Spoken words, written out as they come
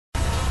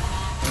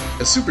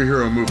As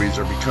superhero movies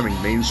are becoming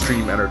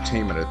mainstream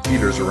entertainment at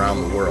theaters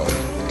around the world,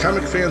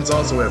 comic fans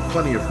also have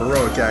plenty of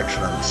heroic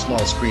action on the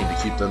small screen to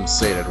keep them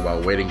sated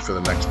while waiting for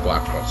the next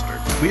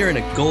blockbuster. We are in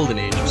a golden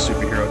age of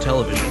superhero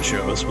television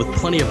shows, with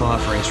plenty of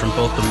offerings from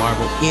both the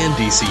Marvel and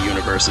DC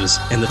universes,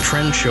 and the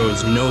trend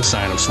shows no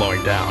sign of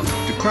slowing down.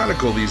 To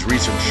chronicle these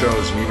recent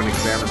shows and even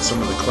examine some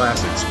of the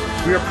classics,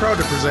 we are proud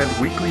to present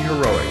Weekly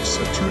Heroics,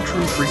 a two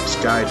true freaks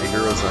guide to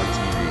heroes on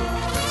TV.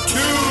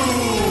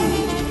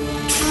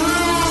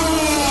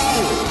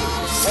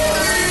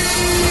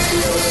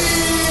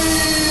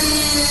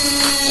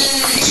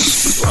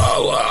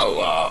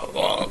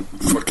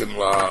 Fucking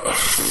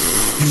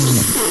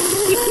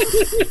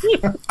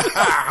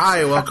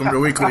Hi, welcome to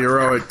Weekly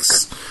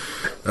Heroics,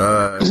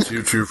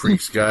 two true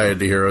freaks guide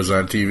to heroes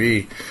on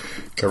TV,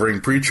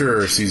 covering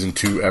Preacher, Season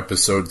 2,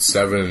 Episode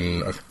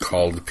 7,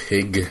 called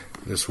Pig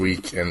this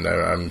week, and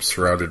I'm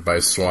surrounded by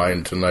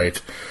swine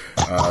tonight.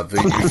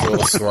 The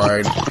usual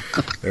swine.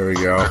 There we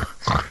go.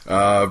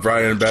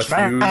 Brian and Beth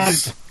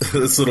Hughes.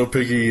 This little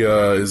piggy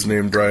is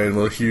named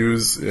Brian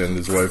Hughes, and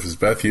his wife is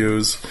Beth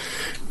Hughes.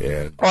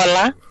 And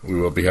Hola. We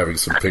will be having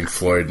some Pink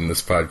Floyd in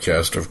this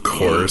podcast, of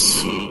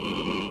course.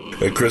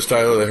 And Chris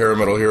Tyler, the hair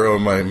metal hero,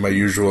 my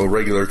usual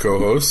regular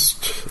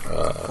co-host.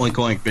 Oink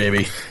oink,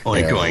 baby.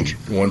 Oink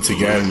oink. Once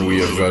again, we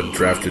have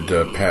drafted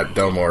Pat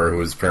Delmore, who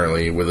is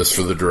apparently with us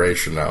for the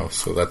duration now,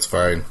 so that's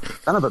fine.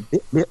 Son of a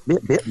bit,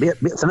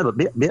 son of a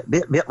bit,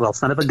 well,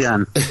 son of a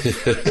gun.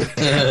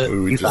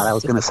 You thought I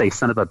was going to say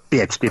son of a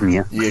bitch, didn't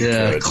you?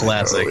 Yeah,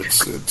 classic.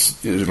 It's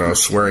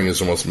swearing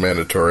is almost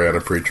mandatory on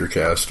a Preacher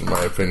cast, in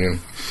my opinion.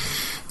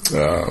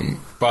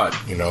 But,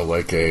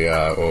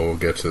 we'll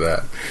get to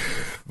that.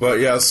 But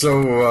yeah,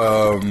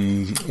 so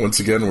once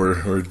again,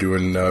 we're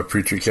doing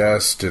Preacher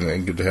Cast,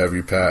 and good to have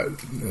you, Pat.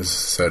 As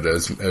said,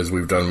 as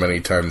we've done many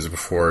times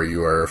before,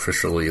 you are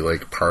officially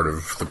part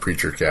of the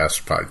Preacher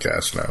Cast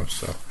podcast now.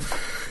 So,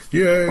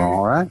 yay!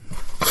 All right.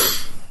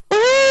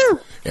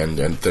 And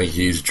think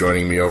he's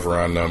joining me over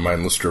on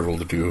Mindless Drivel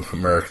to do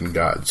American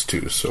Gods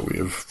too. So we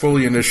have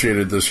fully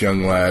initiated this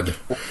young lad,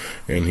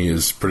 and he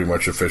is pretty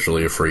much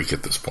officially a freak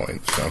at this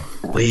point. So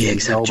we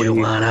accept you,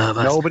 one of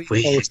us. Nobody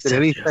posted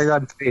anything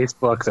on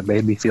Facebook that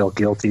made me feel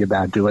guilty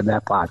about doing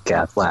that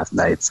podcast last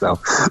night. So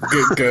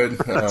good.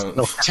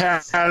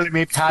 Tell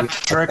me,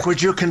 Patrick,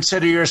 would you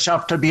consider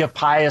yourself to be a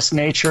pious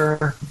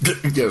nature?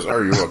 Yes.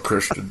 Are you a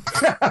Christian?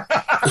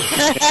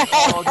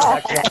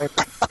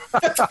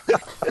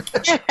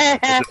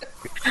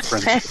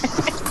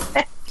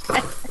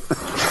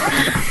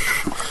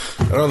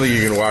 I don't think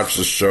you can watch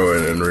the show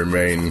and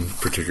remain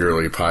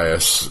particularly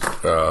pious.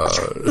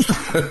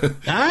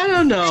 I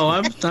don't know.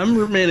 I'm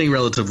remaining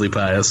relatively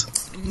pious.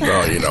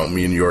 Well,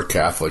 me and you're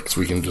Catholics.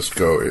 We can just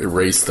go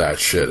erase that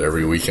shit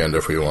every weekend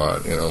if we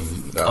want.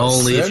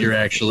 Only if you're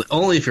actually sorry.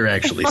 Only if you're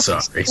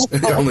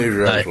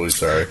actually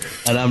sorry.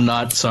 And I'm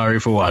not sorry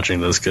for watching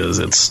this because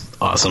it's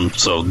awesome.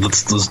 So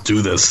let's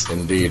do this.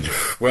 Indeed.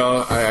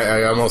 Well,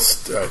 I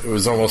almost it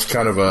was almost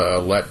kind of a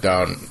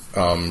letdown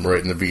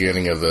right in the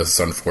beginning of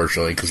this,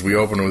 unfortunately, because we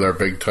opened with our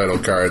big title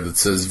card that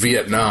says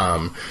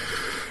Vietnam,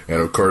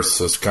 and of course,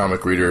 us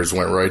comic readers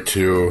went right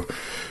to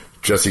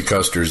Jesse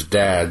Custer's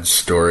dad's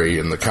story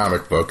in the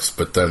comic books,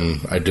 but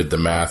then I did the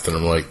math, and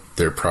I'm like,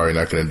 they're probably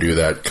not going to do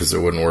that because it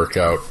wouldn't work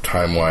out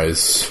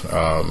time-wise,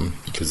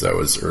 because that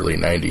was early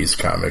 90s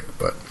comic,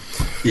 but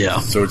yeah.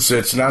 So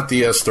it's not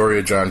the story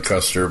of John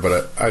Custer,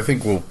 but I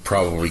think we'll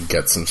probably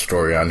get some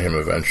story on him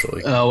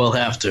eventually. Oh, we'll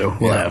have to.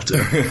 Have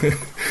to.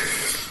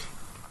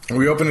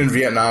 We open in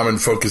Vietnam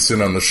and focus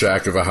in on the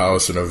shack of a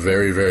house and a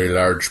very, very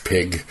large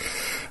pig.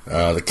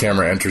 The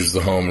camera enters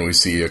the home and we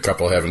see a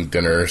couple having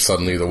dinner.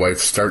 Suddenly the wife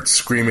starts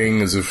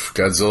screaming as if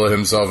Godzilla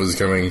himself is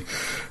coming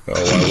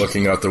while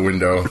looking out the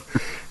window.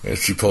 As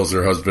she pulls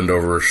her husband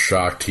over,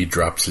 shocked, he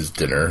drops his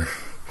dinner.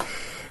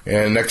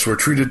 And next we're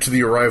treated to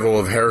the arrival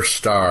of Herr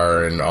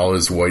Starr in all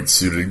his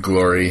white-suited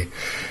glory.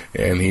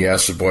 And he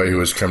asks the boy who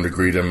has come to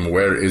greet him,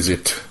 "Where is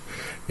it?"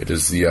 It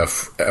is the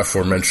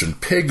aforementioned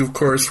pig, of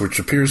course, which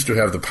appears to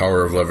have the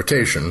power of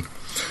levitation.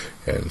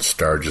 And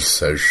Starr just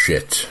says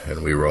shit,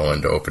 and we roll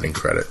into opening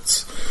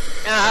credits.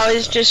 I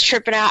was just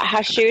tripping out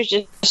how she was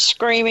just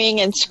screaming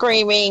and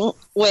screaming.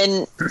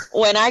 When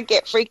I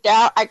get freaked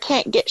out, I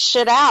can't get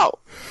shit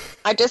out.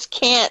 I just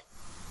can't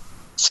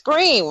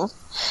scream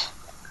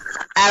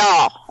at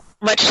all,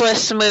 much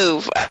less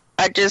move.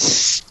 I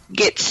just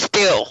get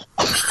still.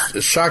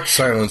 Shocked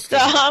silence. So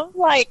I'm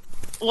like,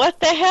 what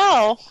the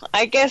hell?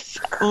 I guess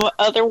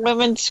other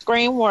women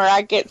scream where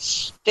I get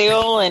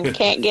still and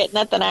can't get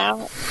nothing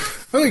out.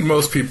 I think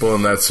most people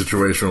in that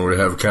situation would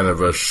have kind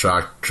of a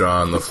shocked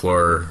jaw on the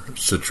floor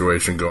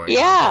situation going on.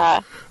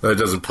 Yeah. That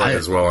doesn't play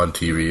as well on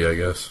TV, I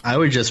guess. I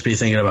would just be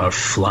thinking about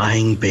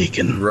flying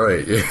bacon.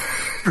 Right.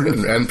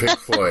 And Pink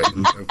Floyd,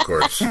 of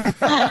course. And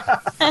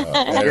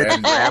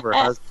grab her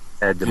husband's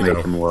head to make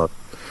him look.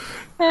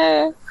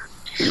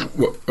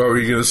 What were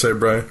you going to say,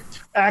 Brian?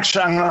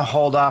 Actually, I'm going to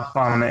hold off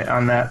on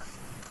that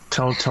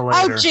till later.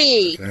 Oh,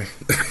 gee. Okay.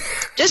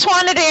 Just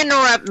wanted to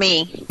interrupt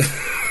me.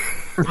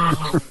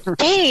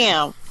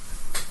 Damn.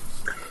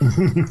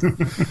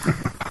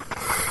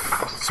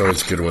 So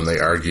it's good when they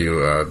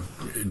argue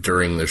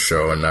during the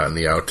show and not in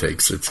the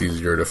outtakes. It's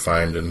easier to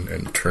find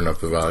and turn up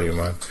the volume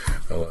on.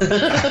 I love it.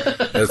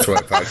 That's why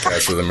I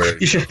podcast with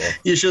American people.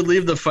 You should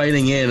leave the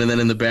fighting in, and then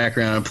in the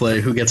background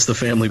play Who Gets the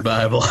Family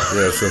Bible.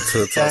 Yes,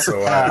 that's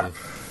also why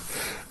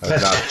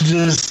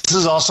this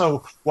is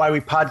also why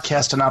we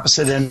podcast on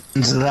opposite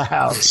ends of the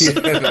house. Yeah,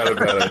 not a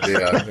bad idea.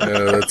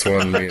 Yeah, that's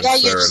one me and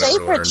Sarah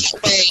never learned.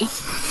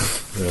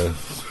 Yeah.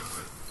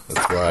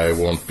 That's why I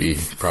won't be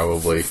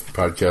probably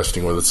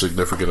podcasting with a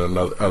significant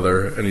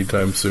other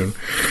anytime soon.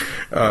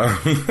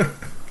 It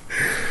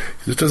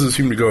doesn't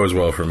seem to go as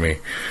well for me.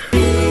 Who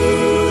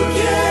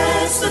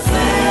gets the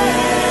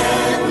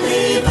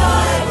Family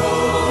Bible?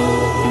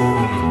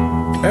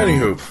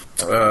 Anywho,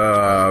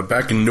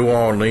 back in New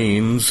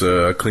Orleans,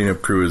 a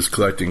cleanup crew is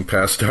collecting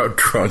passed out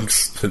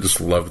drunks. I just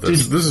love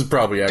this. This is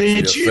probably actually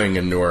a thing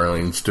in New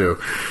Orleans, too.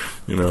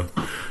 You know,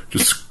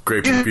 just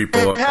scraping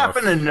people up. Did you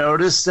happen to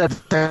notice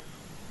that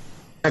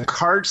the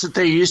carts that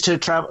they used to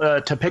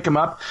pick them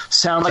up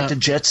sound like the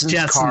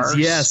Jetsons cars?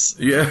 Yes.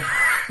 Yeah.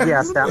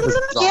 Yes, that was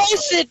awesome.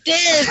 Yes, it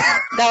did.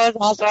 That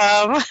was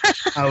awesome.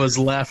 I was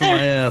laughing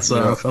my ass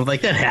off. I'm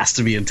like, that has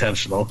to be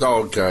intentional.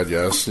 Oh, God,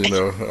 yes. You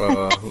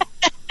know,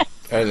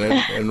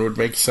 and it would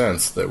make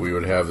sense that we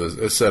would have this.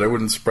 I said, it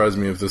wouldn't surprise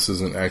me if this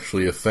isn't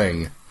actually a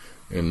thing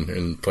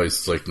in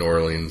places like New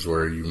Orleans,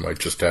 where you might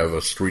just have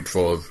a street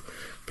full of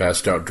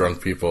passed out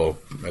drunk people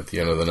at the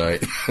end of the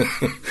night.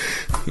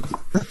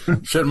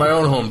 Shit, my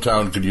own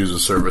hometown could use a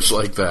service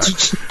like that.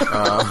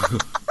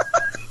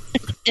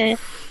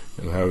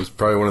 And I was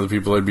probably one of the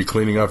people I'd be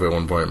cleaning up at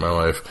one point in my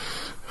life.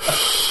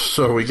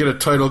 So we get a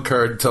title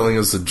card telling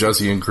us that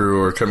Jesse and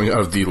crew are coming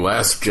out of the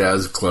last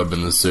jazz club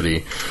in the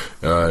city,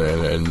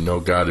 and no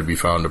God to be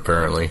found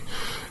apparently.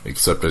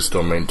 Except I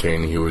still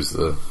maintain he was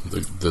the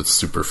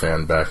super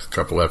fan back a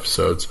couple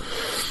episodes.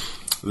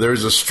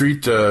 There's a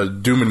street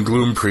doom and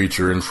gloom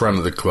preacher in front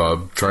of the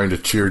club trying to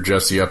cheer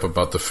Jesse up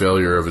about the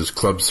failure of his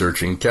club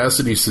searching.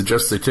 Cassidy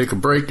suggests they take a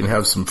break and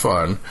have some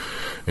fun,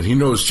 and he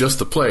knows just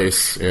the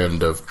place,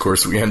 and of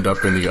course we end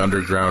up in the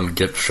underground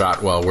get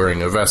shot while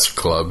wearing a vest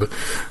club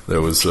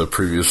that was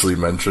previously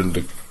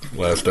mentioned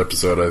last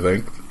episode, I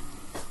think.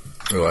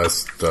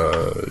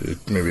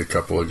 Maybe a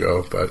couple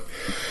ago, but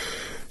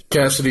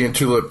Cassidy and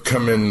Tulip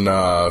come in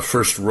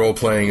first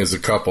role-playing as a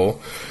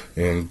couple,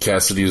 and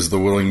Cassidy is the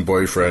willing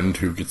boyfriend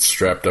who gets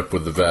strapped up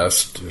with the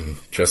vest, and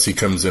Jesse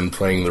comes in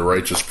playing the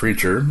righteous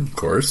preacher, of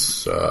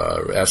course,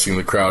 asking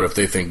the crowd if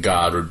they think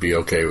God would be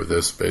okay with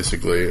this,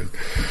 basically. And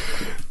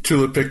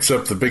Tulip picks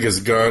up the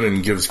biggest gun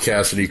and gives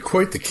Cassidy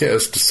quite the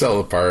kiss to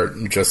sell the part.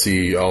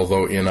 Jesse,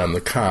 although in on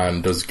the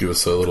con, does give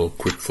us a little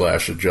quick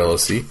flash of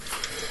jealousy.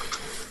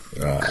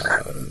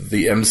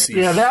 The MC...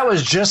 Yeah, that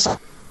was just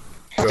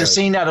the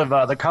scene out of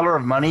The Color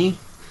of Money,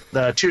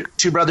 the two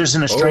brothers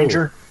and a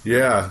stranger.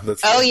 Yeah.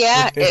 That's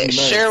yeah, it nice.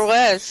 sure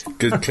was.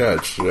 Good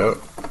catch, yep.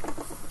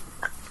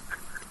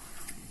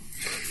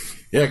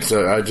 Yeah, because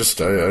I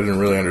didn't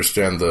really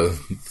understand the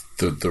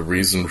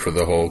reason for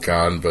the whole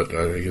con, but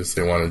I guess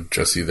they wanted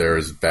Jesse there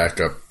as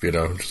backup,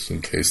 just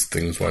in case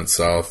things went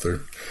south. He's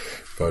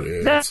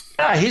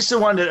the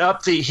one that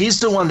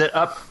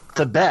upped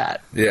the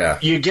bet. Yeah,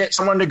 you get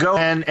someone to go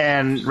in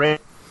and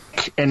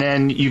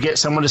then you get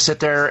someone to sit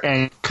there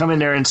and come in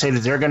there and say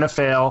that they're going to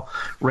fail,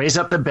 raise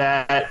up the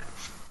bet,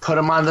 put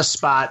them on the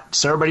spot,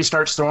 so everybody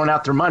starts throwing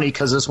out their money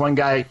because this one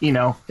guy,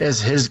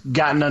 has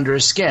gotten under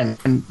his skin.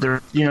 And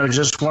they're,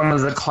 just one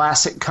of the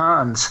classic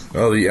cons.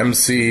 Well, the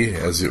MC,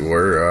 as it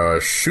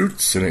were,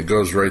 shoots, and it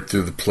goes right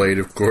through the plate,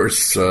 of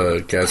course.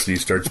 Cassidy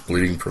starts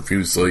bleeding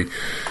profusely.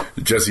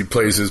 Jesse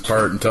plays his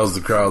part and tells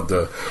the crowd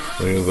the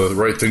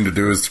right thing to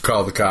do is to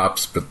call the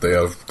cops, but they,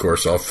 of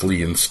course, all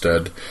flee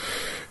instead.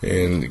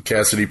 And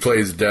Cassidy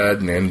plays dead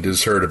and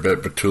is hurt a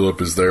bit, but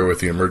Tulip is there with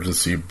the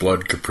emergency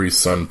blood Capri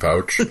Sun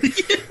pouch.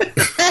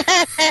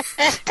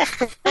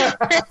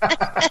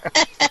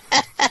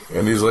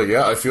 And he's like,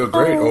 yeah, I feel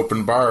great,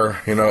 open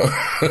bar,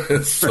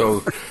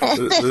 So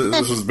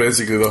this was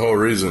basically the whole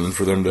reason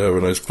for them to have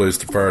a nice place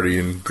to party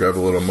and grab a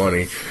little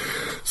money.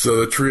 So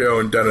the trio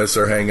and Dennis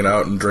are hanging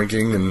out and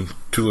drinking, and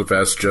Tulip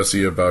asks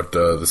Jesse about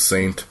the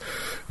saint,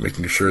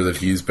 making sure that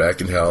he's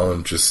back in hell,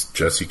 and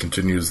Jesse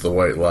continues the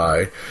white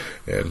lie,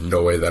 and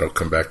no way that'll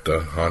come back to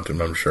haunt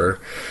him, I'm sure.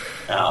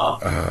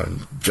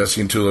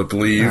 Jesse and Tulip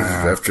leave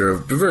after a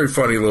very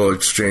funny little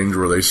exchange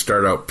where they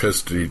start out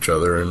pissed at each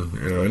other, and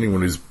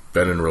anyone who's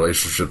been in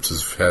relationships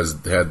has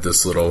had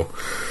this little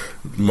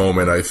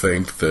moment, I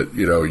think, that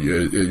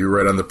you're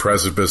right on the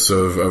precipice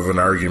of an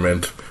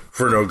argument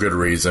for no good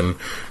reason,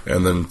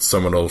 and then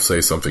someone will say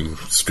something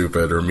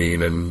stupid or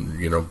mean,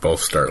 and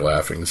both start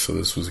laughing. So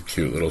this was a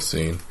cute little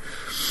scene.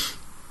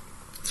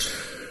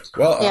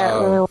 Well, yeah,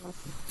 it really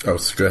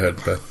was. So go ahead,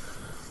 Beth.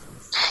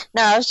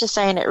 No, I was just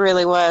saying it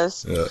really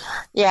was.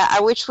 Yeah,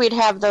 I wish we'd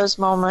have those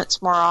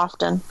moments more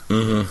often.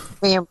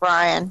 Mm-hmm. Me and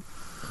Brian.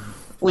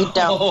 We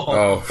don't.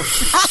 Oh.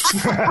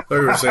 I thought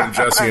you were saying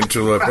Jesse and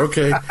Tulip.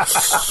 Okay. Well,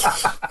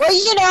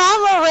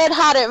 I'm a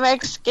red-hearted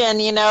Mexican,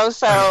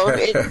 so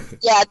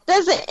it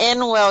doesn't end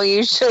well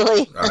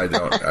usually. I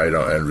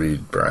don't envy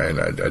Brian.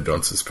 I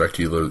don't suspect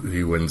he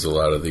wins a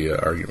lot of the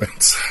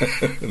arguments.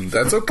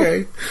 That's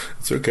okay.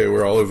 It's okay.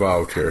 We're all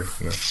involved here.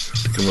 You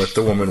can let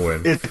the woman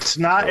win. It's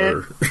not.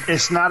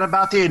 It's not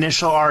about the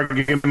initial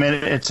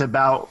argument. It's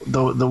about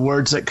the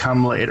words that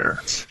come later,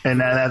 and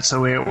that's the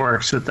way it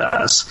works with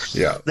us.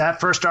 Yeah. That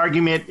first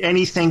argument,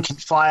 anything can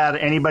fly out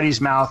of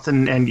anybody's mouth,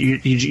 and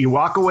you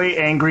walk away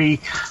angry.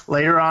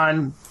 Later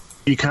on,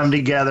 you come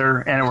together,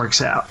 and it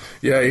works out.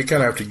 Yeah, you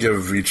kind of have to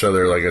give each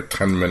other like a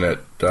 10-minute,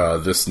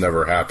 this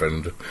never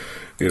happened,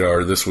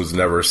 or this was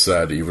never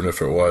said, even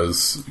if it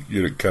was,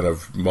 kind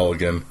of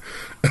mulligan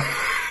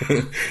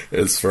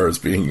as far as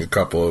being a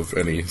couple of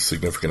any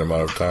significant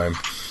amount of time.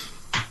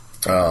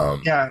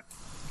 Yeah.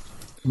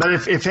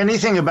 But if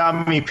anything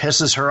about me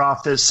pisses her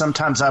off, that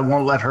sometimes I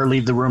won't let her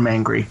leave the room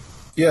angry.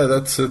 Yeah,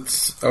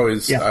 it's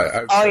always. Yeah.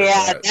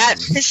 That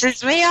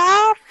pisses me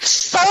off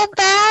so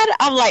bad.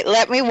 I'm like,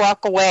 let me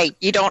walk away.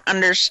 You don't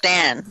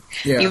understand.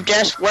 Yeah. You've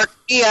just worked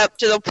me up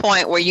to the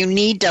point where you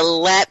need to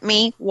let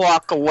me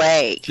walk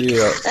away.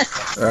 Yeah,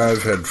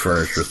 I've had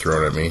furniture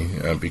thrown at me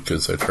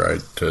because I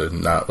tried to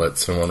not let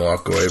someone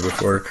walk away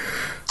before.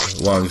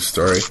 Long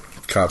story.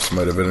 Cops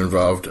might have been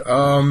involved.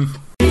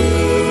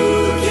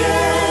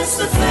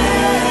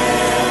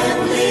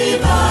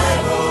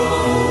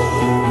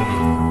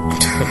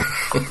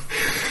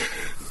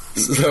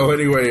 So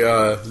anyway,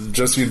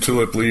 Jesse and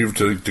Tulip leave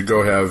to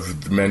go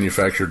have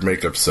manufactured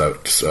makeup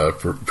sex,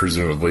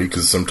 presumably,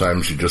 because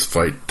sometimes you just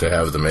fight to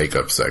have the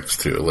makeup sex,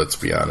 too, let's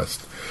be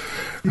honest.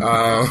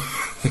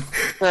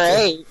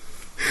 Great.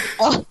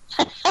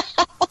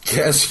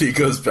 Cassidy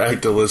goes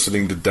back to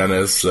listening to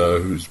Dennis,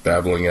 who's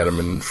babbling at him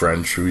in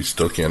French, who he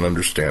still can't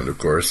understand, of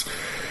course.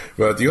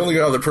 But the only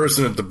other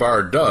person at the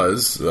bar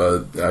does,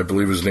 I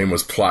believe his name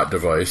was Plot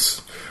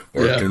Device,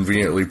 or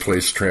conveniently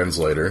placed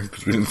translator,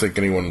 because we didn't think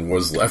anyone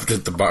was left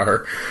at the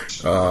bar.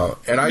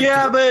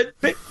 But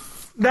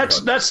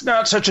that's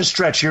not such a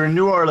stretch. You're in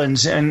New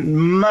Orleans, and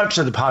much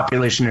of the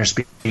population there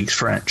speaks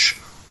French.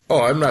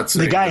 Oh, I'm not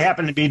saying... The guy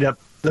happened to be the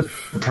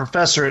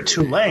professor at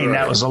Tulane. Right.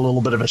 That was a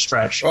little bit of a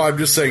stretch. Oh, I'm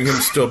just saying him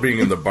still being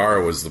in the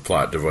bar was the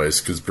plot device,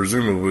 because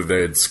presumably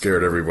they had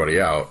scared everybody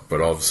out, but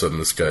all of a sudden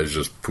this guy's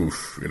just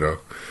poof,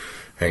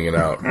 hanging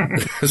out.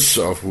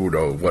 So,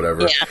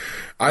 whatever. Yeah.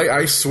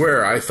 I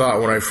swear, I thought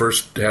when I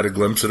first had a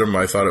glimpse at him,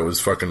 I thought it was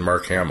fucking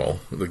Mark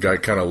Hamill. The guy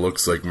kind of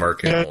looks like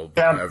Mark Hamill,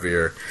 but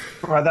heavier.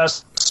 Well,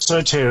 that's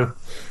so too.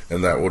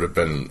 And that would have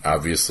been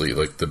obviously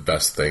like the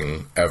best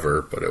thing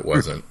ever, but it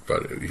wasn't.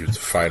 But he was a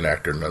fine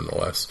actor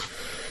nonetheless.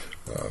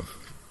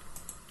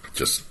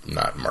 Just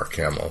not Mark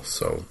Hamill,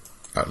 so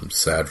I'm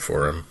sad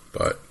for him.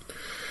 But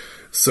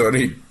so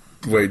anyway,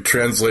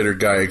 translator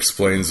guy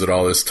explains that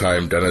all this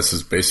time Dennis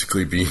has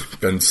basically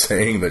been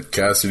saying that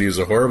Cassidy is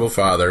a horrible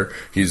father,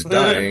 he's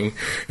dying,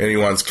 and he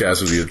wants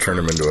Cassidy to turn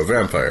him into a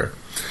vampire.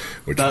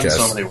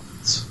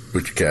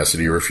 Which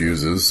Cassidy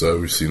refuses.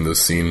 We've seen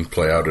this scene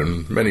play out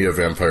in many a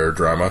vampire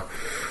drama.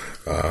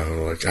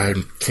 Like, I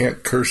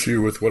can't curse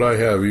you with what I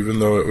have, even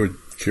though it would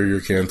cure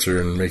your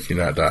cancer and make you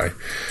not die.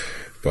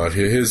 But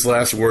his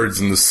last words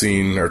in the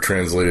scene are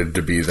translated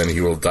to be, then he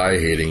will die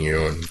hating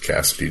you, and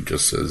Cassidy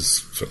just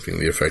says something to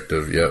the effect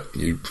of, yep,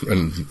 you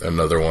and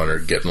another one, or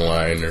get in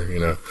line,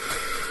 or,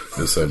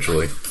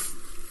 essentially.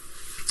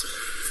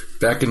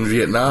 Back in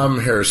Vietnam,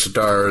 Herr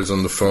Starr is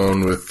on the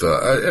phone with,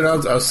 and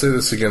I'll say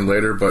this again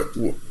later, but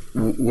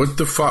what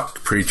the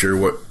fuck, preacher?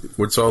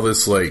 What's all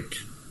this, like,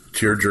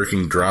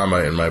 tear-jerking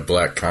drama in my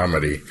black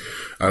comedy?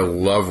 I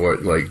love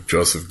what, like,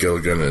 Joseph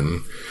Gilligan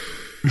and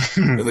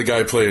the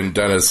guy playing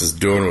Dennis is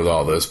doing with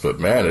all this, but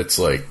man, it's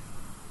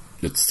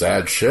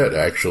sad shit,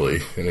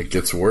 actually, and it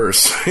gets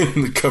worse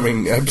in the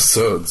coming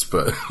episodes,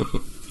 but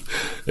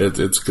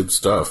it's good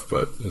stuff.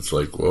 But it's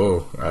like,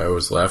 whoa, I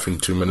was laughing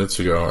 2 minutes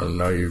ago, and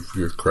now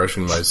you're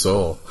crushing my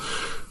soul.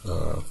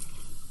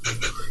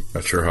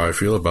 Not sure how I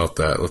feel about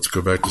that. Let's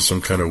go back to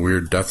some kind of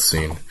weird death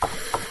scene.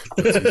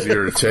 It's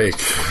easier to take.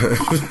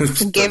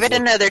 Give it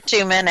another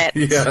 2 minutes.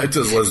 Yeah, it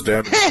does less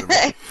damage to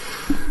me.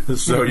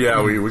 So,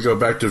 yeah, we go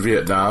back to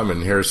Vietnam,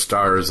 and Herr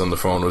Starr is on the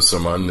phone with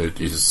someone.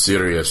 He's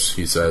serious,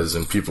 he says,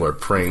 and people are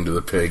praying to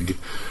the pig,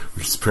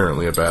 which is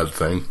apparently a bad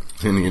thing.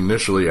 And he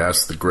initially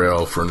asked the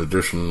Grail for an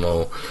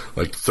additional,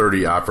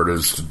 30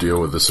 operatives to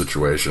deal with the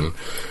situation.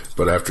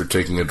 But after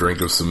taking a drink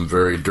of some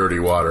very dirty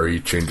water, he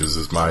changes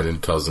his mind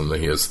and tells them that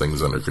he has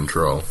things under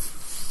control.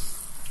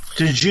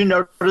 Did you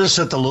notice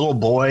that the little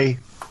boy,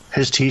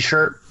 his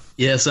T-shirt?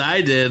 Yes,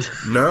 I did.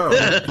 No.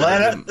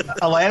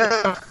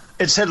 Atlanta.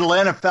 It said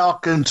Atlanta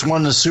Falcons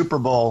won the Super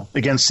Bowl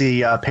against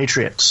the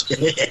Patriots.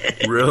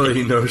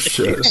 Really? No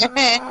shit.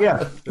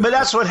 Yeah, but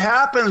that's what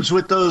happens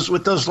with those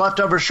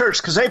leftover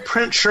shirts, because they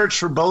print shirts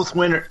for both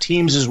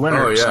teams as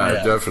winners. Oh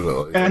yeah,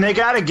 definitely. And they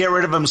got to get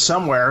rid of them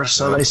somewhere,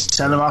 so they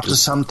send them off to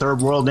some third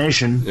world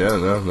nation. Yeah,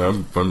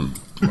 no,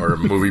 or a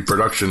movie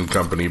production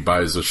company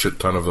buys a shit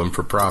ton of them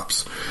for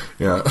props.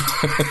 Yeah.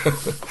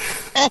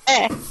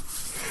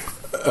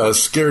 A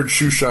scared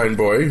shoeshine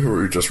boy, who we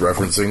were just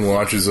referencing,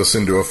 launches us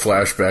into a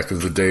flashback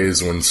of the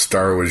days when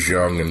Starr was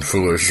young and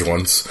foolish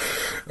once.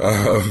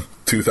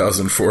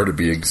 2004 to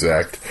be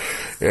exact.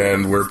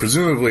 And we're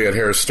presumably at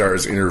Herr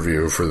Starr's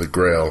interview for the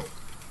Grail.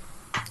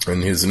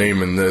 And his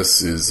name in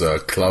this is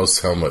Klaus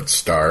Helmut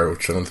Starr,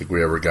 which I don't think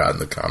we ever got in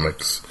the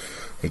comics.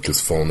 I think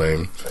his full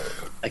name.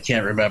 I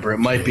can't remember. It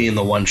might be in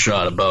the one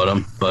shot about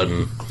him, but...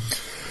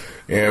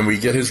 And we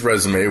get his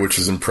resume, which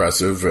is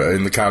impressive.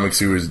 In the comics,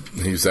 he was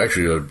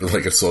actually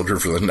like a soldier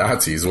for the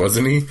Nazis,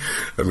 wasn't he?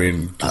 I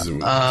mean, because it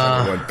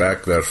went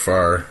back that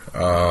far.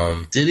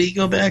 Did he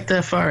go back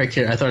that far? I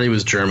thought he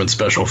was German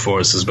Special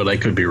Forces, but I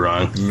could be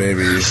wrong.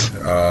 Maybe,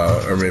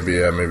 or maybe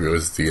it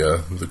was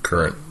the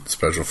current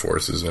Special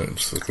Forces, and it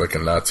just looked like a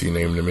Nazi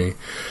name to me.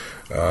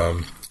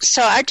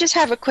 So I just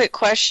have a quick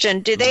question.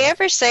 Do they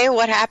ever say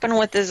what happened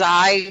with his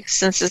eye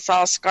since it's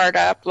all scarred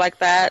up like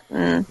that?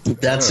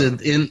 That's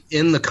in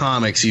the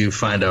comics. You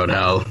find out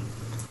how.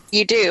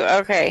 You do?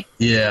 Okay.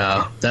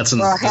 Yeah, that's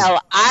well,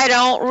 hell, I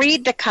don't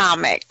read the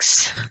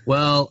comics.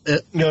 Well,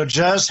 you'll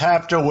just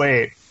have to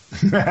wait.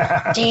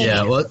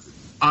 Yeah, well,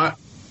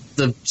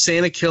 the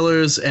Santa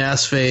Killers,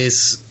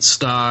 Assface,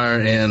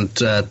 Starr, and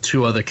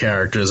two other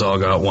characters all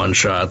got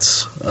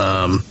one-shots.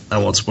 I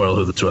won't spoil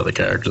who the two other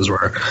characters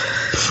were.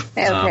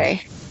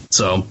 Okay.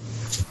 So,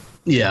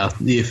 yeah,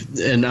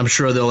 and I'm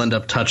sure they'll end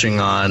up touching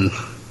on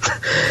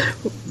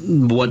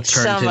what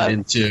turned him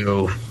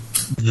into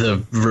the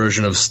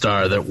version of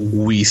Starr that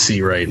we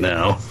see right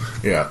now.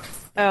 Yeah.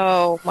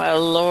 Oh, my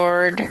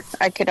Lord.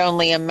 I could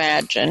only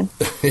imagine.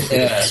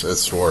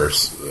 It's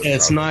worse.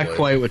 It's probably not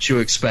quite what you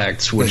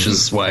expect, which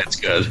is why it's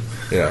good.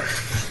 Yeah.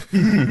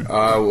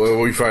 Well,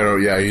 we find out,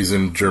 he's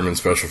in German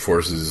Special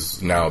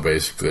Forces now,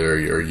 basically,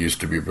 or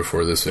used to be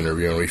before this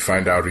interview, and we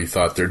find out he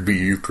thought there'd be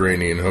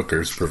Ukrainian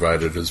hookers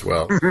provided as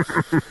well. They're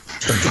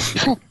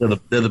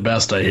the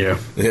best, I hear.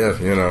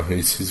 Yeah,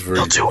 he's very...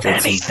 They'll do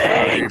anything.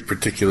 Very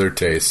particular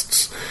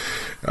tastes.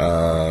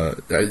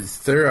 Is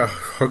there a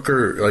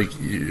hooker, like,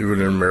 even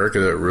in America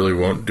that really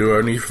won't do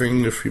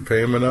anything if you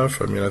pay him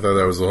enough? I mean, I thought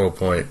that was the whole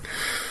point.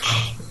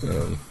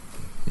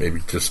 Maybe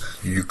just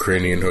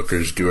Ukrainian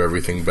hookers do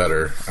everything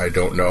better. I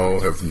don't know.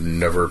 Have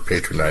never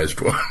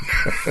patronized one.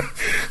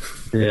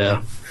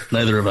 Yeah,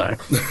 neither have I.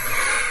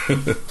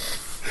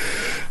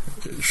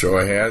 Show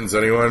of hands,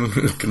 anyone?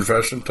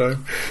 Confession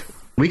time?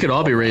 We could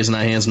all be raising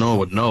our hands. No one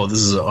would know. This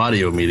is an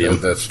audio medium.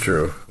 Yeah, that's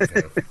true.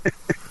 Yeah.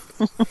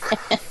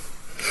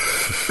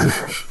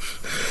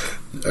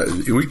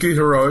 Weekly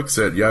Heroics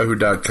at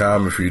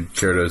yahoo.com if you'd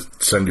care to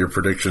send your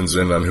predictions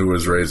in on who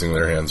was raising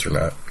their hands or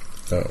not.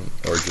 Or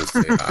just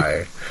say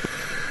hi.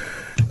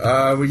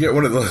 We get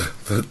one of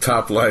the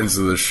top lines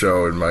of the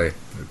show, in my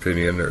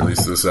opinion, or at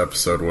least this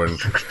episode, when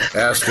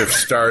asked if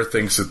Starr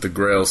thinks that the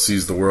Grail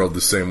sees the world the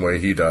same way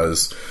he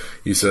does.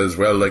 He says,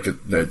 well,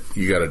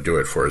 you got to do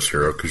it for us,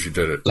 hero, because you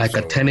did it. Like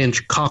a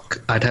 10-inch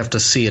cock, I'd have to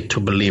see it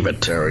to believe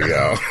it. There we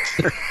go.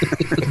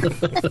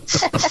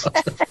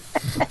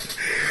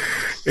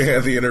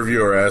 And the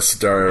interviewer asks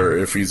Starr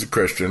if he's a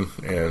Christian,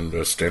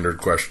 and standard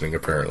questioning,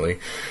 apparently.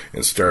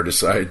 And Starr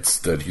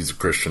decides that he's a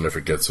Christian if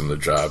it gets him the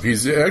job.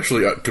 He's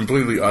actually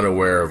completely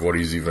unaware of what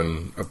he's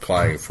even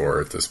applying for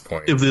at this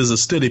point. If there's a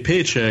steady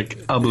paycheck,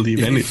 I'll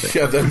believe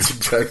anything. Yeah, that's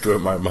exactly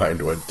what my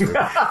mind went to.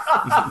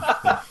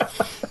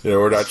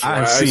 We're not sure.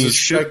 I've seen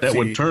shit that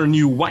would turn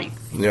you white.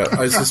 Yeah,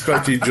 I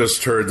suspect he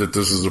just heard that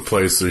this is a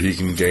place that he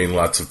can gain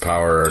lots of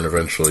power and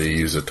eventually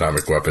use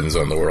atomic weapons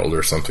on the world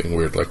or something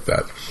weird like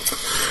that.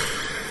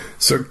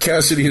 So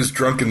Cassidy is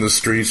drunk in the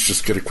streets.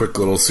 Just get a quick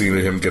little scene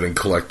of him getting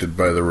collected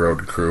by the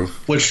road crew.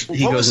 Which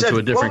he goes into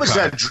a different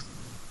car.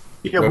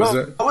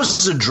 What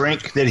was the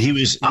drink that he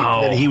was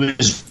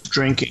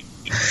drinking?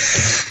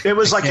 It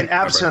was like an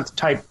absinthe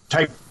type.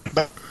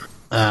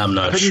 I'm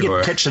not sure.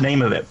 Couldn't catch the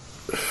name of it.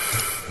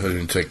 I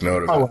didn't take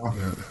note of it. Well.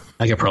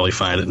 I could probably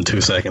find it in 2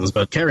 seconds,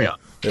 but carry on.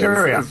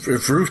 Carry on.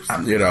 If Ruth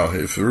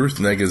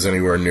Negga is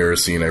anywhere near a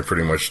scene, I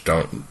pretty much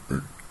don't,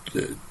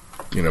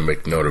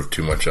 make note of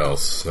too much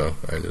else. So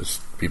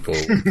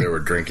they were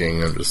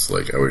drinking. I'm just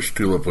like, I wish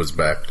Tulip was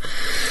back.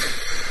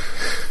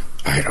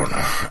 I don't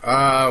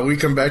know. We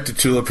come back to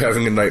Tulip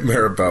having a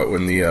nightmare about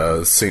when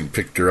the saint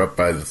picked her up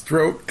by the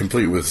throat,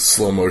 complete with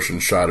slow motion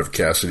shot of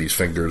Cassidy's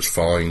fingers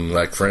falling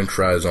like French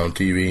fries on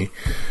TV.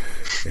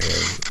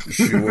 And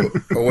she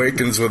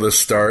awakens with a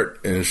start,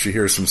 and she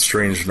hears some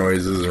strange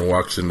noises and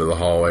walks into the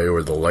hallway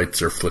where the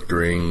lights are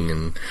flickering,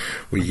 and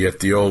we get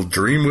the old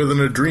dream within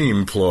a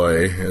dream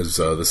ploy as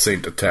the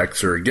saint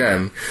attacks her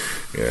again,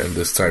 and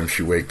this time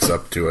she wakes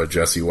up to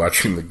Jesse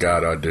watching the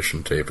God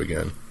audition tape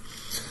again.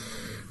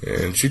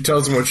 And she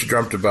tells him what she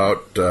dreamt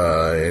about,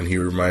 and she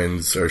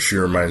reminds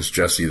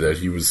Jesse that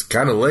he was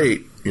kind of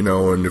late,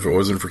 and if it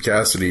wasn't for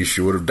Cassidy, she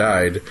would have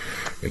died.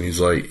 And he's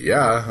like,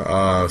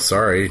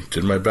 sorry,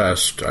 did my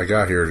best. I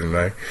got here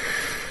tonight.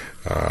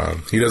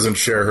 He doesn't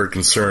share her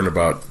concern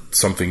about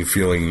something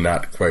feeling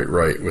not quite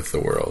right with the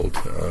world.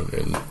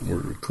 And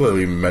we're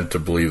clearly meant to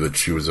believe that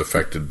she was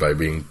affected by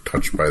being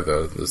touched by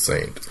the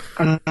saint.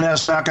 And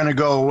that's not going to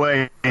go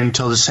away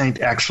until the saint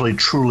actually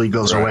truly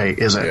goes away,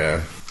 is it?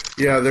 Yeah.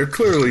 Yeah, they're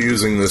clearly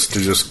using this to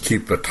just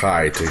keep a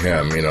tie to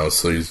him,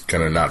 so he's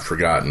kind of not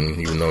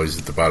forgotten, even though he's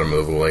at the bottom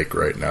of the lake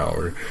right now.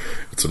 Or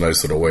it's a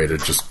nice little way to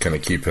just kind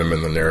of keep him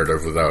in the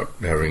narrative without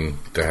having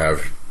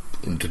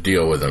to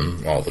deal with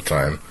him all the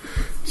time,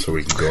 so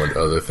we can go into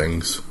other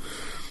things.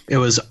 It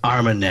was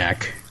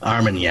Armagnac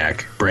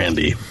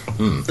brandy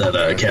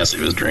that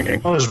Cassidy was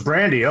drinking. Oh, it was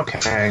brandy,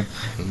 okay.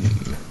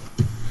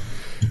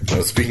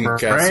 Well, speaking of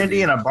Cassidy,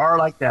 brandy in a bar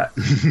like that.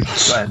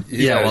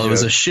 It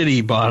was a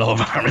shitty bottle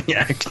of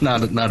Armagnac,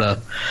 not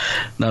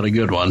a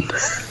good one.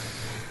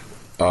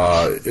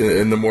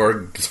 In the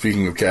morgue,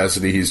 speaking of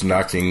Cassidy, he's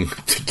knocking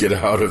to get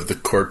out of the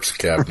corpse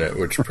cabinet,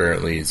 which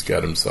apparently he's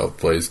got himself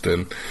placed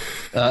in.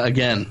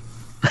 Again.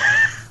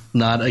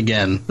 Not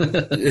again.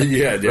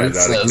 Yeah,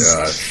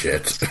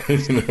 shit.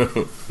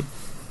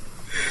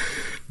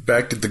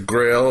 Back at the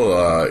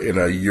Grail, in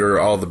a "you're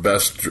all the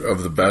best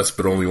of the best,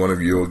 but only one of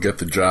you will get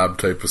the job"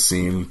 type of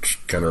scene, which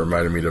kind of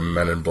reminded me of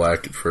Men in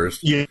Black at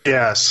first.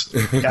 Yes,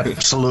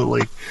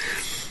 absolutely.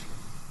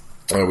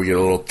 We get a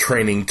little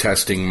training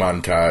testing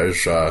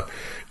montage,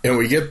 and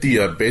we get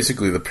the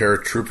basically the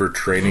paratrooper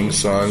training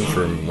song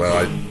from,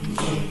 I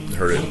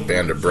heard it in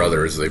Band of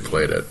Brothers, they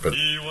played it. But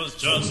he was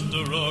just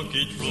a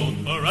rookie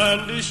trooper,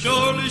 and he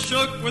surely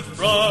shook with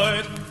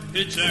pride.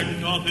 He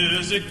checked on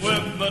his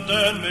equipment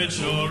and made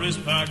sure his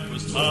pack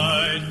was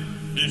tied.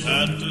 He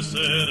had to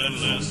sit and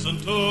listen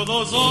to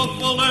those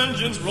awful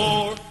engines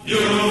roar. You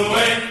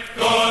ain't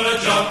gonna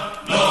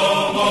jump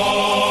no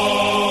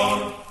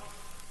more.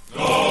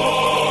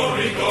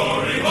 Gory,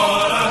 gory,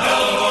 what a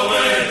hell of a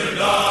way to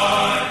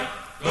die.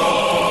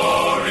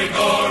 Gory,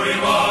 gory,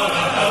 what a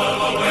hell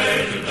of a way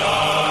to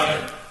die.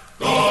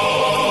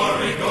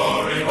 Gory,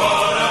 gory,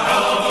 what a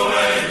hell of a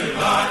way to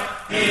die.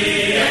 He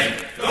ain't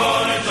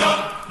gonna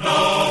jump no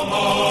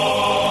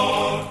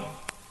more.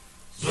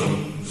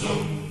 Zoom,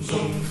 zoom,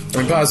 zoom.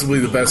 And possibly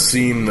the best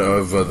scene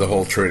of the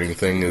whole training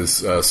thing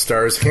is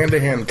Starr's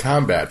hand-to-hand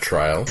combat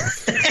trial,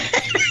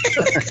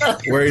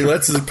 where he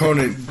lets his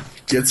opponent,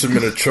 gets him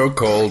in a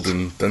chokehold,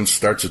 and then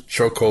starts a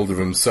chokehold of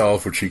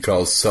himself, which he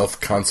calls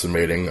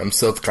self-consummating. I'm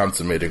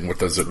self-consummating, what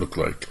does it look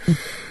like?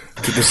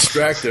 To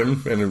distract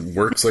him, and it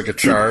works like a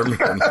charm,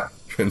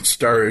 and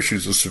Starr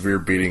issues a severe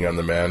beating on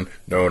the man.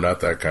 No,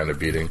 not that kind of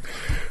beating.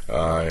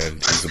 And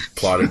he's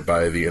applauded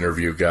by the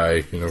interview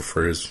guy,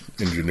 for his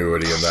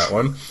ingenuity in that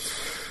one.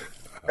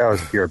 That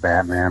was pure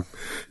Batman.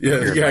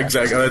 Yeah,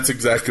 exactly. That's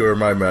exactly where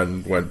my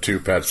mind went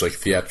too, Pat. It's like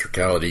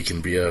theatricality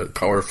can be a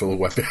powerful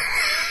weapon.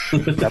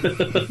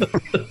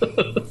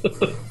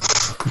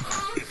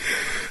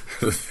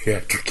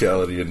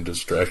 Theatricality and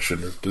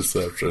distraction or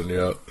deception,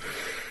 yeah.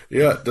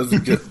 Yeah, it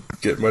doesn't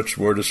get much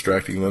more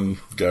distracting than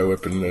the guy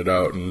whipping it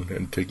out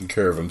and taking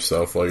care of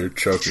himself while you're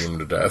choking him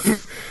to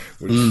death.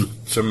 Which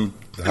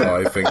somehow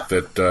I think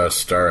that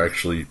Starr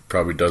actually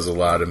probably does a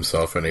lot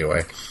himself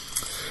anyway.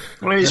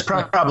 Well, he's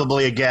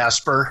probably a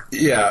gasper.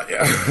 Yeah.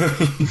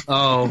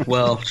 Oh,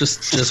 well,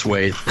 just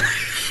wait.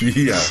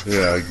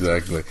 Yeah,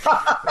 exactly.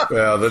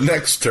 Well, the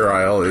next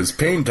trial is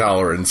pain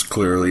tolerance,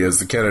 clearly, as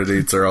the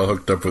candidates are all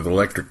hooked up with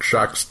electric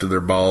shocks to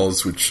their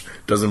balls, which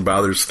doesn't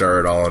bother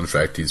Starr at all. In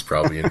fact, he's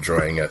probably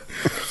enjoying it.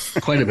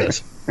 Quite a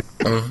bit.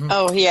 Mm-hmm.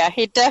 Oh, yeah,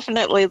 he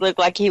definitely looked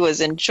like he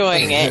was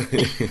enjoying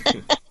it.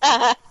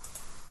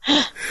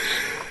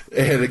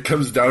 And it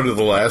comes down to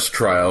the last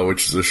trial,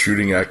 which is a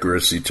shooting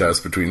accuracy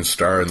test between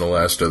Starr and the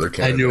last other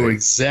candidate. I knew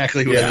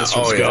exactly where this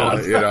was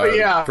going.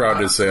 I'm proud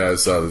to say I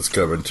saw this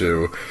coming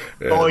too.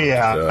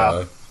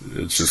 And,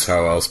 it's just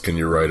how else can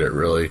you write it,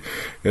 really?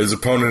 His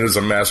opponent is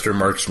a master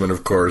marksman,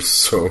 of course,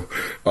 so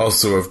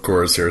also, of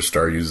course, Herr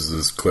Starr uses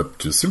this clip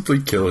to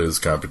simply kill his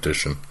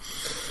competition.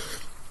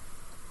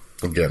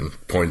 Again,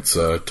 10 points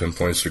to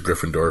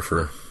Gryffindor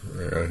for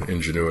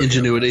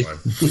ingenuity.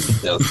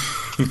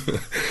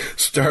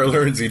 Starr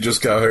learns he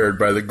just got hired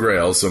by the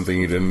Grail, something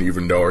he didn't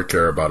even know or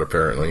care about,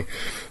 apparently.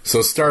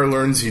 So Starr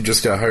learns he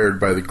just got hired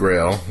by the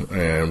Grail,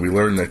 and we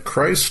learn that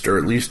Christ, or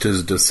at least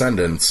his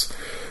descendants,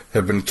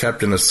 have been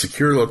kept in a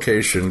secure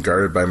location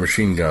guarded by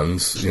machine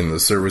guns in the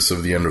service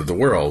of the end of the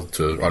world,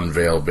 to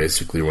unveil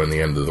basically when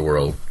the end of the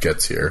world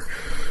gets here.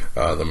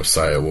 The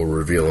Messiah will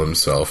reveal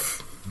himself.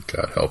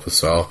 God help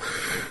us all.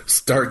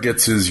 Starr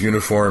gets his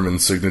uniform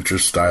and signature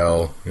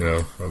style,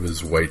 of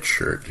his white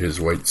shirt, his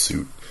white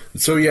suit.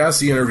 So he asks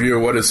the interviewer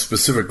what his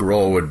specific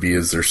role would be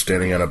as they're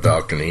standing on a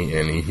balcony,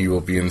 and he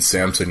will be in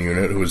Samson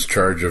Unit, who is in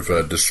charge of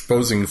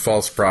disposing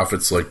false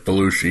prophets like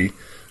Belushi.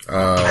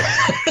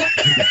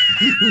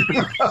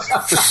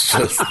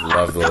 Just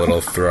love the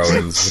little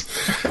throw-ins.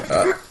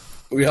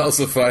 We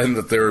also find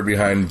that they were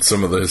behind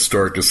some of the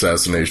historic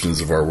assassinations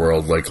of our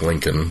world, like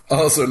Lincoln.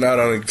 Also, not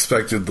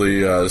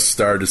unexpectedly,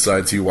 Starr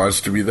decides he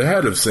wants to be the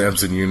head of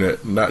Samson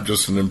Unit, not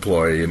just an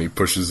employee, and he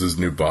pushes his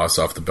new boss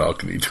off the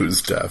balcony to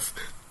his death.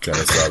 kind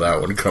of saw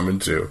that one coming,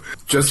 too.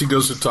 Jesse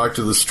goes to talk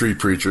to the street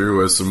preacher, who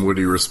has some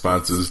witty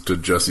responses to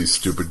Jesse's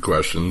stupid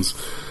questions.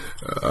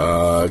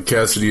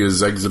 Cassidy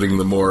is exiting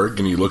the morgue,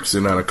 and he looks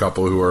in on a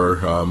couple who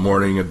are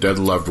mourning a dead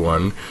loved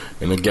one.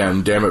 And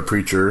again, damn it,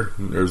 preacher,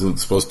 there isn't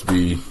supposed to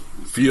be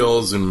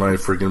feels in my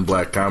freaking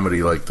black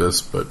comedy like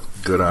this, but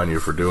good on you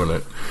for doing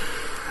it.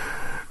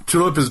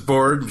 Tulip is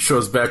bored and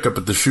shows back up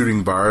at the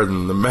shooting bar,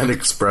 and the men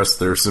express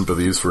their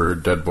sympathies for her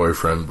dead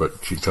boyfriend,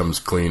 but she comes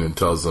clean and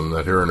tells them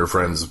that her and her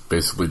friends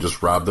basically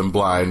just robbed them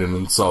blind and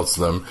insults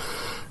them,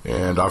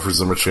 and offers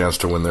them a chance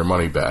to win their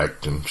money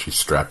back, and she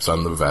straps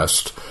on the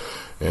vest.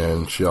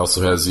 And she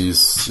also has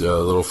these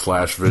little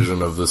flash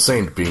vision of the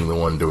saint being the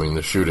one doing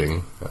the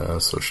shooting,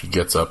 so she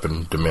gets up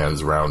and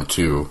demands round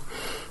 2.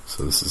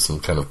 So this is some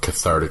kind of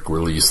cathartic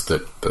release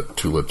that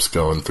Tulip's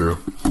going through.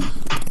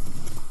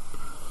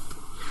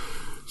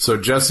 So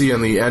Jesse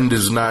and the End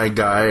Is Nigh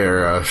guy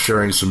are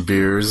sharing some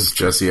beers.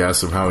 Jesse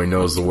asks him how he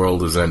knows the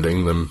world is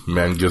ending. The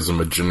man gives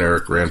him a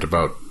generic rant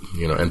about,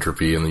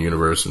 entropy in the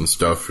universe and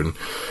stuff.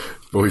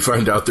 But we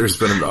find out there's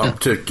been an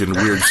uptick in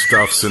weird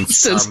stuff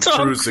since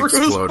Tom Cruise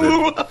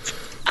exploded.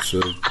 So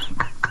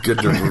good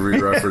to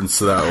re-reference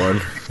to that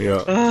one.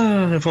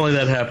 Yeah. If only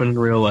that happened in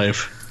real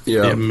life.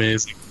 Yeah. It'd be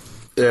amazing.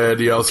 And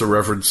he also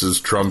references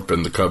Trump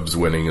and the Cubs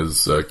winning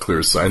as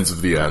clear signs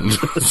of the end.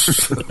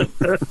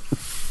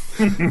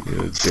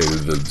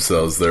 Dated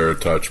themselves there a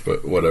touch,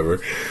 but whatever.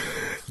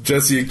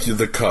 Jesse,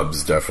 the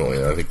Cubs,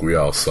 definitely. I think we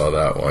all saw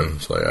that one.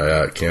 It's like,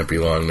 it can't be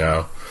long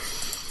now.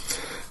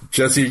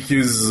 Jesse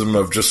accuses him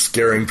of just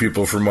scaring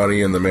people for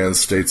money, and the man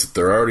states that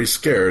they're already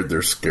scared.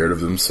 They're scared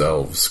of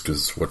themselves,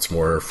 because what's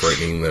more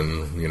frightening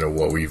than,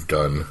 what we've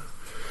done?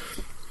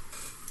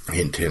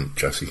 Hint, hint,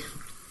 Jesse.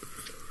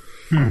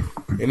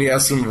 And he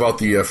asks him about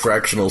the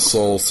fractional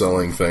soul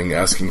selling thing,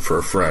 asking for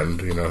a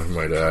friend, he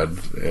might add.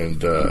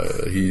 And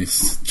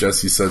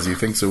Jesse says he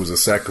thinks it was a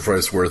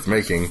sacrifice worth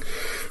making.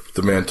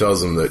 The man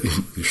tells him that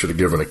he should have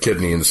given a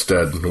kidney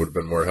instead, and it would have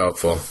been more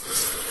helpful.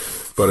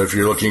 But if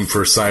you're looking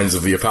for signs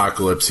of the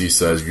apocalypse, he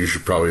says, you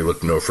should probably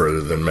look no further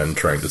than men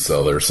trying to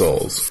sell their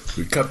souls.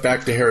 We cut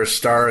back to Herr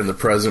Starr in the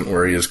present,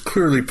 where he has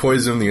clearly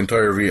poisoned the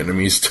entire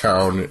Vietnamese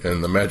town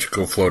and the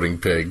magical floating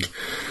pig.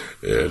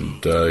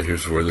 And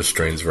here's where the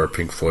strains of our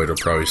Pink Floyd will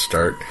probably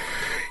start.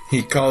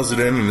 He calls it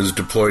in and is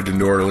deployed to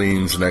New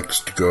Orleans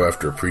next to go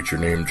after a preacher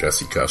named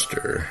Jesse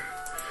Custer.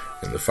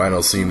 And the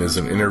final scene is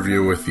an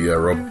interview with the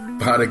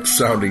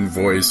robotic-sounding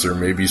voice, or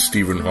maybe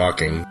Stephen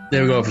Hawking.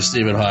 They were going for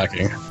Stephen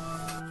Hawking.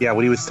 Yeah,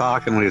 when he was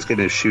talking, when he was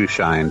getting his shoe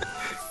shined,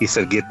 he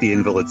said, "Get the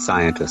invalid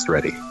scientist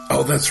ready."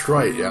 Oh, that's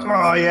right, yeah.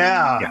 Oh,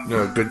 yeah.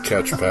 No, good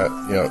catch, Pat.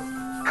 Yeah.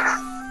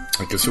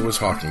 I guess it was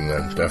Hawking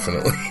then,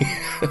 definitely.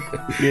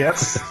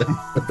 Yes.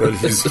 But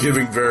he's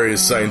giving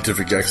various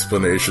scientific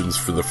explanations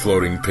for the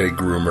floating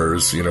pig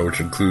rumors, which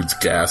includes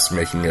gas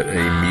making it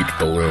a meat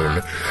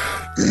balloon.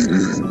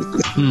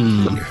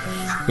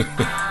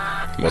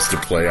 Must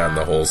have played on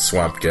the whole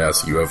swamp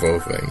gas UFO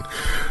thing.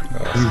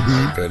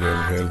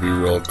 And we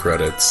roll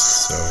credits.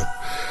 So,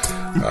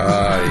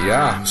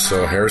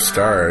 so Herr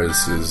Starr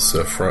is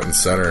front and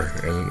center,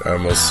 and I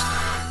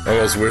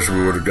almost wish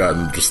we would have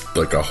gotten just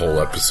like a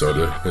whole episode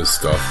of his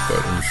stuff,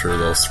 but I'm sure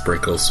they'll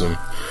sprinkle some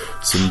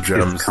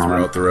gems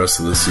throughout the rest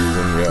of the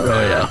season. Yeah.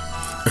 Oh,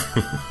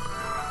 yeah.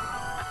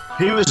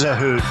 He was a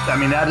hoot. I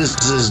mean, that is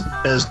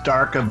as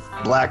dark a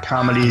black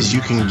comedy as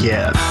you can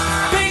get.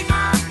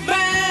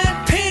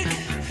 Pink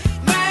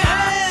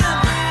man,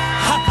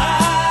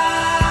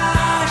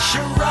 ha-ha,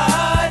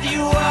 charade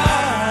you are.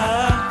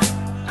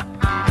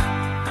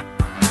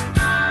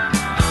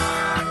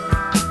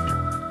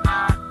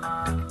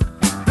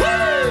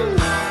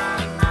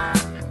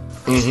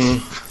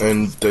 Mm-hmm.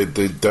 And they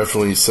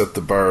definitely set the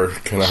bar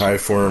kind of high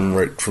for him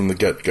right from the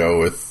get-go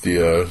with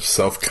the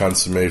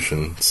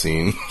self-consummation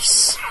scene.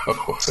 So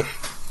I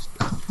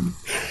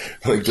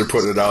think they're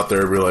putting it out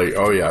there and be like,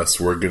 oh yes,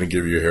 we're going to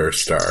give you Herr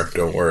Starr.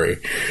 Don't worry.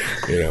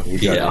 We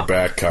got your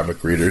back,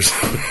 comic readers.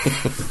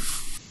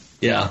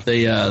 Yeah,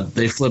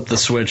 they flipped the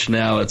switch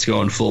now. It's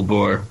going full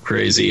bore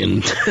crazy,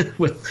 and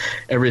with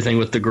everything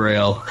with the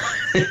Grail.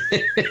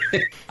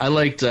 I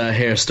liked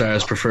Herr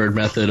Starr's preferred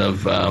method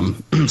of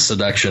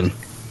seduction.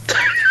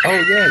 Oh,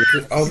 yeah.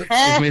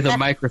 Give me the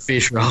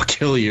microfiche or I'll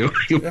kill you.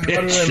 You How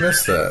bitch. did I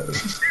miss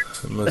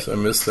that? I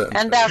missed that.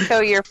 And they'll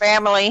kill your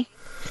family.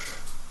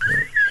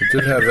 I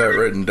did have that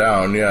written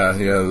down. Yeah,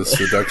 the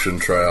seduction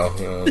trial.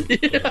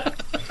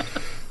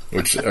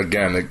 Which,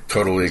 again,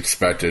 totally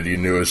expected. You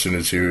knew as soon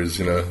as he was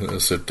going to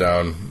sit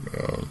down.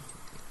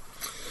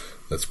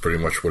 That's pretty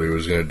much what he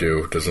was going to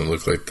do. Doesn't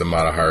look like the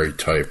Mata-Hari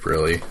type,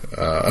 really.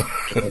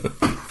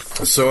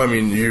 So, I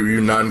mean,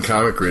 you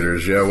non-comic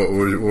readers, what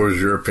was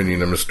your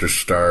opinion of Mr.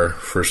 Starr?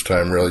 First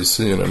time really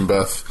seeing him,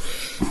 Beth?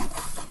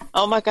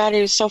 Oh my God,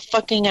 he was so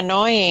fucking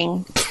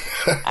annoying.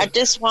 I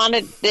just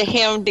wanted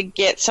him to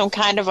get some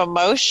kind of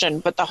emotion,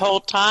 but the whole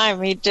time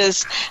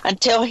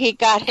until he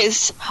got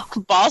his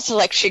balls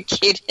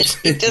electrocuted,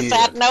 he just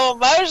had no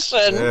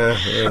emotion.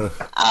 Yeah.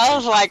 I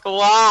was like,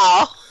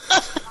 wow.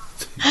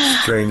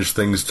 Strange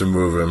things to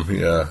move him,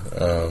 yeah.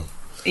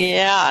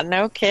 Yeah,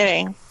 no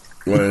kidding.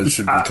 When it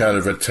should be kind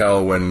of a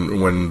tell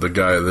when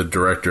the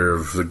director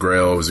of the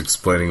Grail was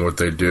explaining what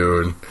they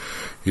do, and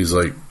he's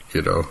like,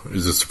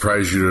 does it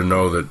surprise you to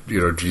know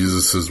that,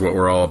 Jesus is what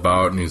we're all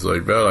about? And he's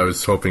like, well, I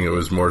was hoping it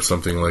was more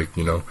something like,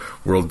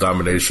 world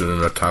domination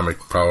and atomic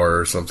power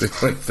or something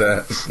like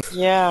that.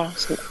 Yeah.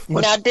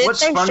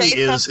 What's funny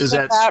is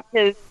that...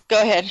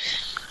 Go ahead.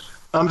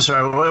 I'm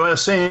sorry. What I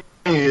was saying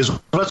is,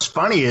 what's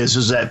funny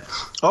is that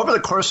over the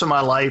course of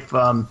my life,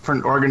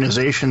 for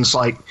organizations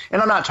like,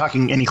 and I'm not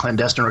talking any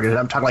clandestine organization,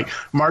 I'm talking like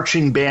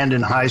marching band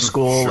in high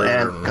school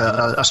and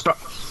a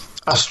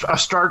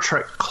Star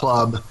Trek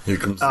club. Here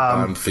comes the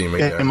Bond theme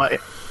again.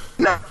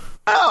 No.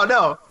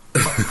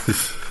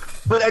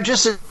 But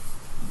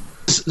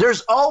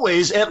there's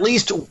always at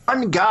least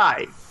one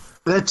guy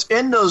that's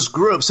in those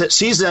groups that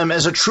sees them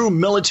as a true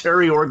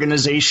military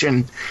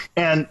organization,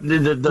 and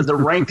the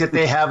rank that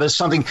they have is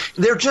something.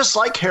 They're just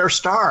like Herr,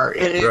 Starr.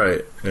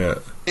 Right, yeah.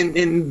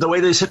 In the way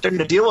they sit there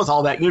to deal with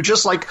all that. You're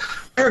just like,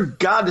 dear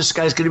God, this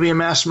guy's going to be a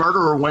mass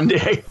murderer one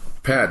day.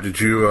 Pat, did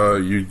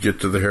you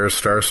get to the Herr,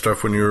 Starr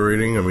stuff when you were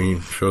reading? I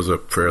mean, shows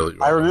up fairly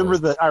well.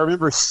 I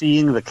remember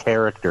seeing the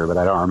character, but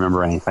I don't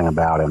remember anything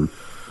about him.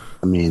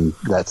 I mean,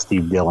 that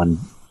Steve Dillon,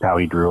 how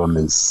he drew him,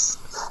 is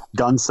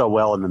done so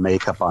well in the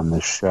makeup on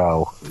this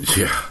show.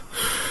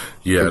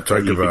 Yeah.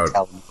 Talk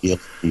about he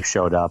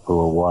showed up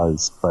who it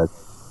was, but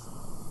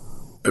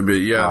I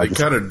mean, they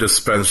kind of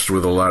dispensed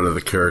with a lot of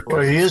the characters.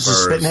 Well, he is a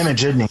spitting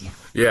image, isn't he?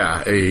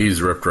 Yeah,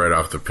 he's ripped right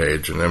off the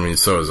page, and I mean,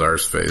 so is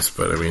Arseface.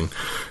 But I mean,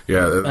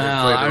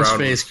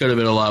 Arseface could have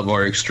been a lot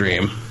more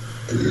extreme.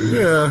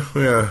 Yeah,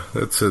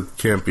 that's it.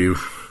 Can't be.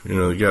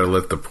 You got to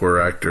let the poor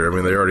actor. I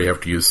mean, they already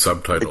have to use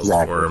subtitles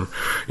for him.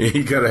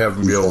 You got to have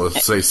him be able to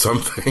say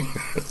something.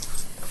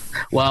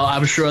 Well,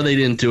 I'm sure they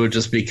didn't do it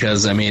just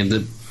because, I mean,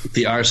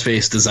 the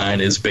Arseface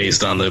design is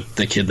based on the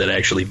kid that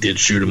actually did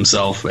shoot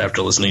himself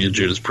after listening to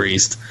Judas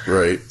Priest.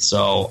 Right.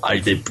 So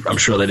I'm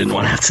sure they didn't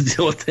want to have to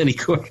deal with any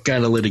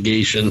kind of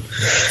litigation.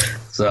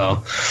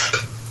 So,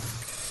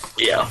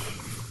 yeah.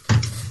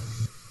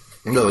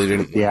 No, they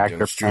didn't. The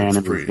actor playing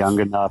him is young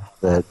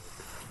enough that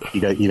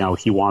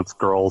he wants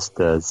girls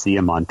to see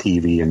him on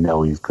TV and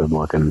know he's good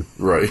looking.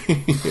 Right.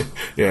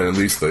 Yeah, and at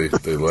least they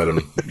let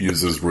him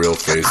use his real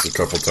face a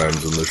couple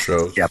times in the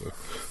show. Yep. So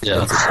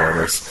yeah. That's a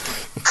bonus.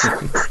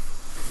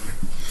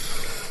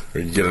 Or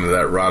you get into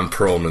that Ron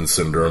Perlman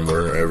syndrome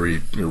where every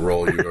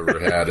role you've ever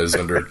had is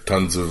under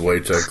tons of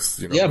latex.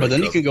 But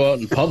then you can go out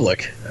in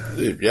public.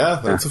 Yeah,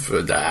 that's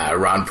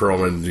Ron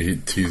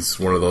Perlman. He's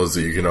one of those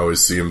that you can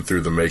always see him through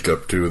the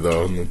makeup too,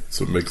 though. And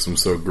that's what makes him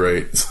so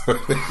great.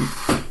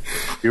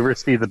 You ever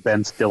see the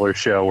Ben Stiller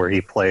show where he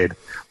played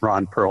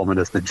Ron Perlman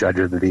as the judge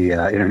of the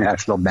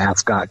international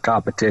mascot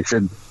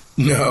competition?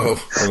 No.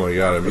 Oh my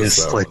God, I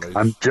missed that one.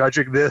 I'm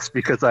judging this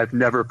because I've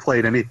never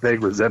played anything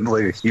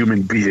resembling a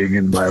human being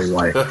in my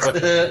life.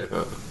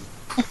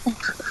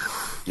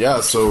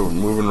 Yeah, so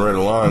moving right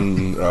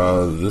along,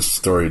 this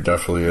story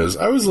definitely is.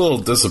 I was a little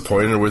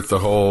disappointed with the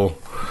whole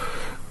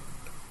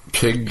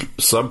pig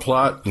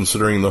subplot,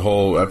 considering the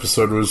whole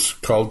episode was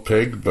called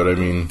Pig, but I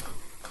mean,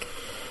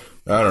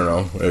 I don't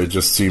know. It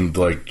just seemed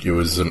like it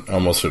was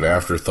almost an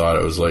afterthought.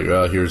 It was like,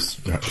 well, here's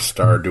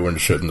Starr doing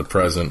shit in the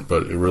present,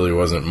 but it really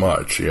wasn't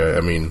much. Yeah,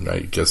 I mean, I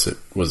guess it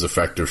was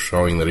effective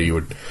showing that he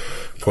would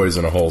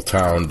poison a whole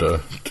town to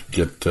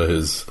get to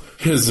his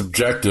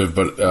objective,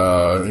 but,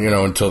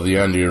 until the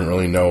end, you didn't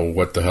really know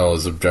what the hell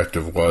his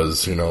objective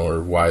was,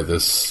 or why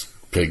this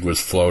pig was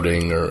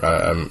floating, or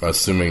I'm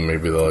assuming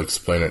maybe they'll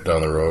explain it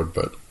down the road,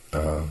 but,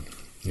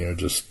 I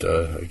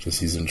guess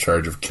he's in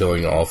charge of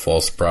killing all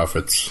false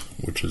prophets,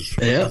 which is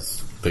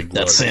big.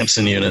 That's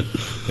Samson Unit.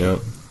 Yeah.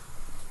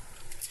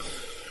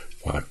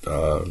 What?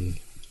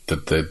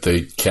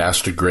 They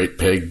cast a great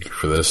pig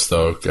for this,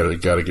 though.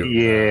 Gotta give.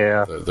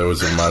 Yeah. There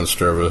was a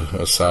monster of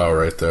a sow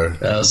right there.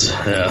 That was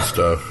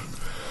stuff.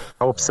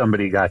 I hope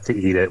somebody got to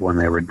eat it when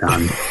they were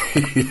done.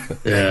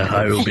 Yeah,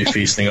 I will be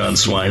feasting on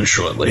swine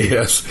shortly.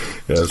 Yes.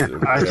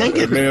 I think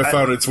it may have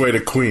found its way to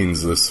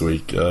Queens this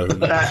week.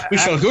 We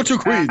shall go to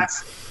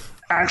Queens.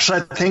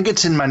 Actually, I think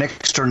it's in my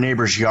next door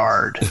neighbor's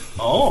yard.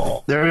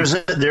 Oh, there is.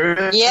 Oh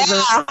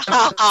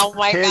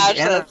my gosh,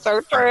 that's so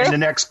true. In the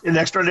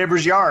next door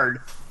neighbor's yard,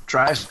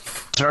 drives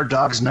our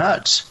dog's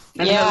nuts,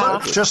 and it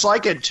looks just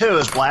like it too.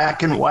 It's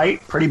black and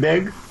white, pretty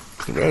big.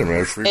 Yeah,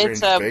 man, free-range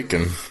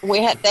bacon.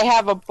 They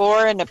have a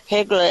boar and a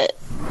piglet.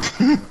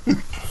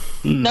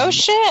 No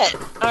shit.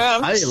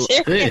 I'm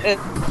serious.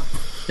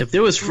 If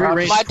there was free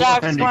range, my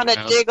dogs want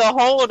to dig a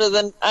hole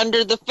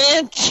under the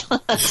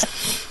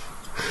fence.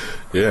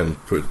 Yeah,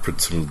 and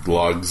put some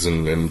logs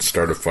and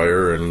start a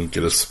fire and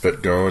get a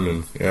spit going,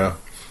 and yeah.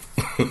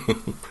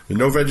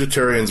 No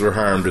vegetarians were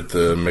harmed at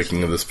the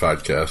making of this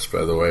podcast,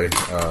 by the way.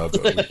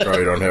 But we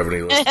probably don't have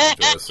any listeners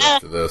to us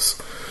after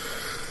this.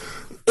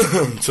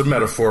 It's a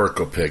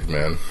metaphorical pig,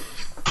 man.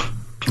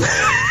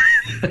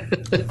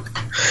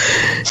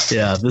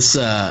 Yeah, this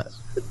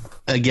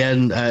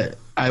again.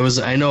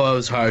 I know I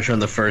was harsh on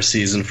the first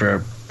season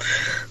for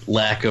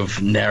lack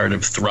of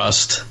narrative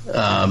thrust,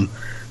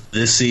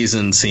 this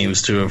season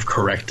seems to have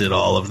corrected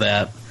all of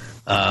that.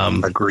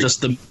 Agreed.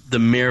 Just the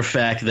mere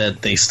fact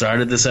that they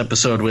started this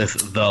episode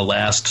with the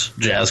last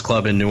jazz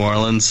club in New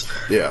Orleans.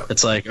 Yeah.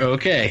 It's like,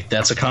 okay,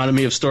 that's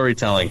economy of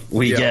storytelling.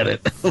 We get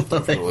it.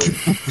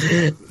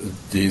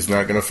 He's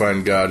not going to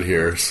find God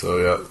here, so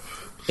yeah.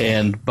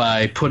 And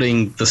by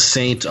putting the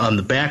saint on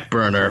the back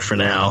burner for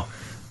now,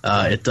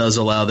 it does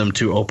allow them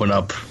to open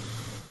up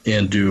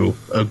and do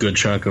a good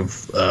chunk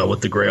of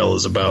what the Grail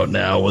is about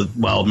now,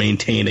 while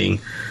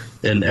maintaining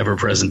an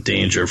ever-present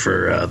danger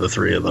for the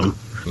three of them.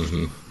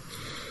 Mm-hmm.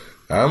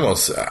 I'm a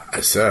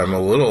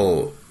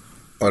little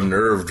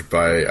unnerved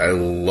by. I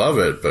love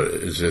it, but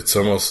it's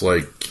almost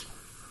like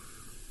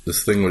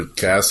this thing with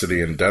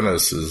Cassidy and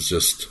Dennis is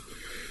just.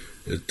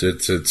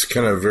 It's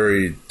kind of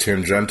very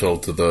tangential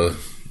to the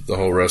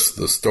whole rest of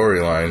the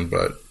storyline,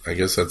 but I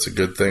guess that's a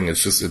good thing.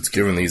 It's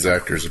giving these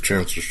actors a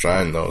chance to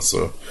shine, though,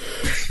 so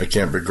I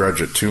can't begrudge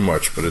it too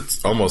much. But it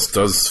almost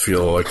does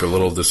feel like a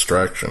little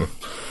distraction.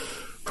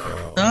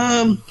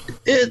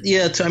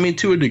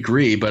 To a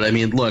degree, but I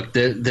mean, look,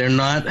 they're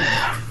not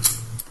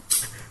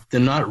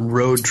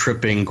road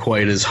tripping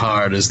quite as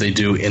hard as they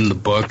do in the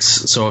books.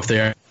 So if they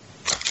are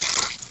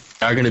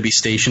going to be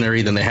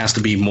stationary, then there has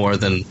to be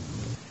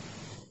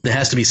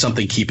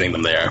something keeping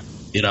them there,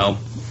 you know.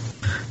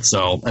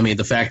 So I mean,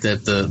 the fact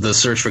that the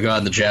search for God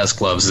in the jazz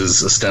clubs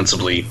is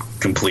ostensibly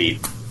complete,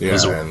 it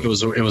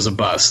was a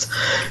bust.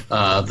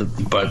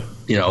 But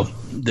you know,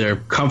 they're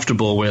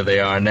comfortable where they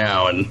are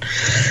now, and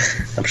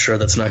I'm sure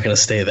that's not going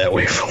to stay that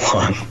way for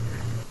long.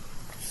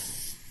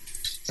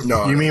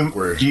 No, you mean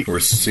we're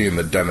seeing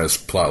the Dennis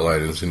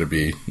plotline is going to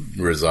be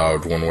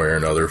resolved one way or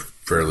another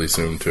fairly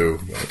soon too.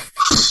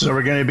 So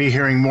we're going to be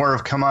hearing more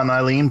of "Come On,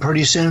 Eileen"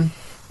 pretty soon.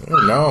 I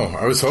don't know.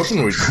 I was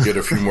hoping we'd get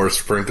a few more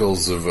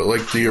sprinkles of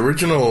like the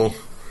original,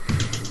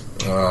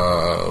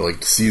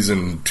 like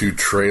season 2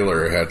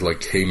 trailer had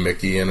like "Hey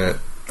Mickey" in it,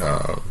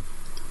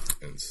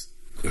 and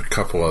a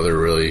couple other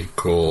really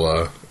cool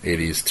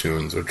 80s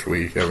tunes which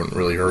we haven't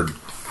really heard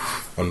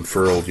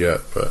unfurled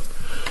yet. But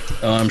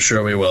I'm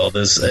sure we will.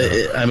 There's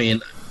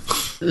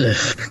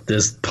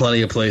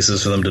plenty of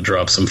places for them to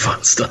drop some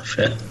fun stuff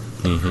in.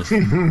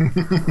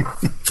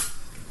 Mm-hmm.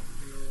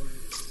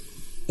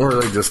 Or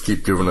they just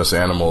keep giving us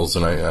animals,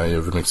 and I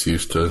have an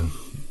excuse to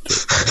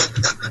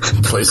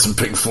play some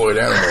Pink Floyd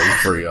animals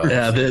for y'all.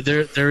 Yeah,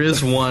 there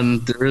is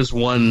one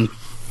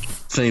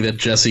thing that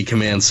Jesse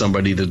commands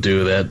somebody to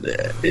do,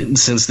 that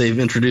since they've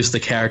introduced the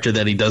character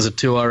that he does it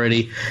to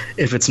already,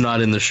 if it's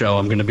not in the show,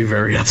 I'm going to be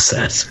very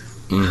upset.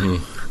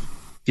 Mm-hmm.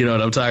 You know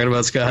what I'm talking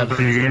about, Scott?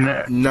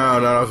 No,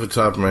 not off the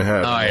top of my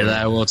head. All right,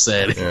 I won't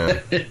say it.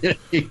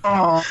 Yeah.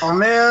 Oh,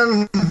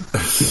 man.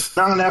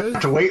 I'm going to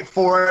have to wait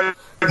for it.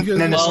 And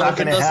then it's not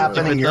going to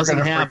happen, and you're going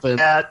to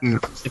forget.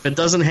 If it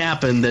doesn't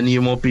happen, then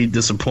you won't be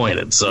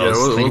disappointed. So yeah,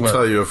 we'll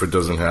tell you if it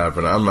doesn't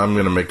happen. I'm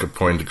going to make a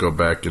point to go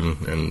back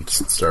and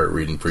start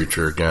reading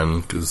Preacher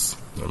again, because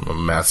I'm a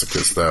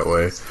masochist that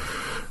way.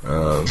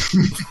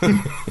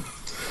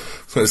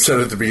 I said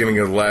at the beginning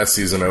of last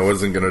season I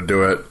wasn't going to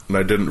do it, and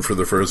I didn't for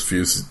the first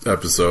few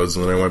episodes,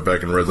 and then I went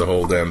back and read the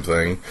whole damn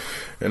thing.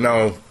 And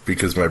now,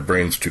 because my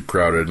brain's too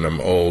crowded and I'm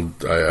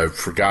old, I've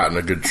forgotten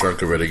a good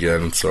chunk of it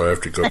again, so I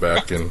have to go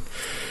back and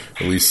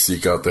at least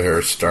seek out the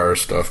Herr Starr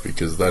stuff,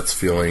 because that's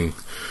feeling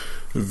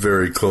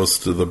very close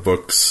to the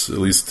books. At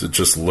least it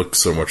just looks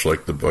so much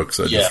like the books.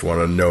 I just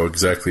want to know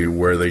exactly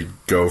where they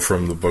go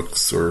from the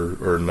books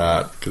or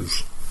not,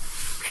 because...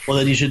 Well,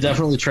 then you should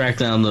definitely track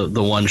down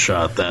the one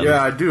shot then.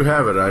 Yeah, I do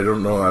have it. I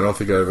don't know. I don't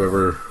think I've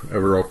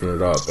ever opened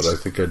it up, but I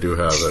think I do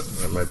have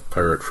it. My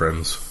pirate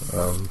friends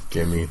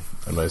gave me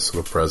a nice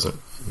little present.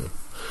 The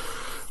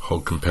whole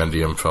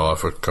compendium fell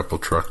off a couple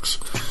trucks.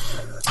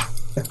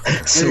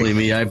 Silly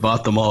me, I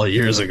bought them all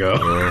years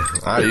ago.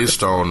 I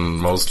used to own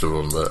most of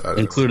them, but I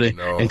including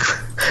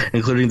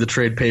the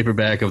trade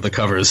paperback of the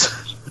covers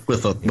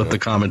with the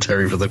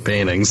commentary for the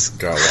paintings.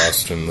 Got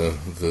lost in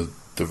the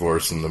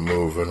divorce and the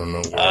move. I don't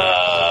know why.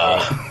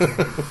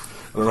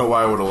 I don't know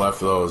why I would have left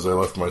those. I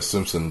left my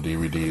Simpson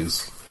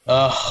DVDs.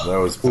 That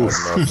was bad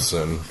enough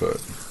sin, but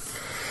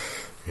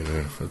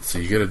let's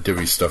see. You got to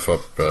divvy stuff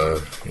up.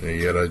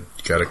 You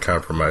gotta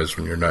compromise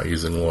when you're not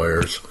using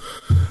lawyers,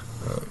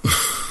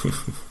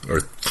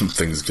 or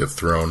things get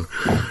thrown.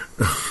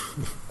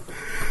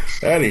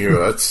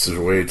 Anywho, that's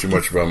way too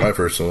much about my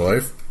personal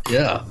life.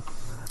 Yeah.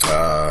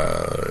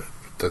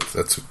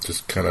 That's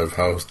just kind of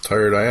how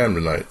tired I am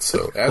tonight.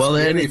 So ask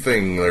me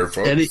anything there,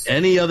 folks.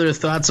 Any other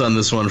thoughts on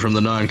this one from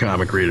the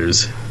non-comic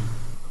readers?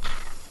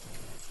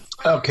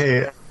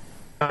 Okay.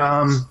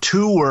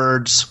 2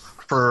 words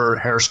for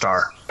Herr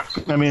Starr.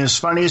 I mean, as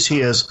funny as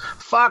he is,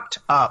 fucked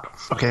up.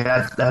 Okay,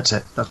 that's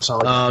it. That's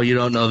all. Oh, you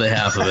don't know the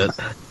half of it.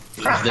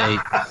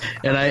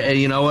 And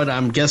you know what?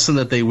 I'm guessing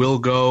that they will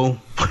go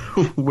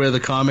where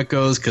the comic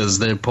goes, because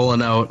they're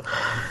pulling out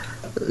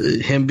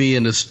him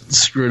being as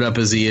screwed up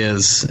as he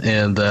is,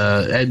 and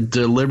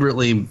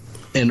deliberately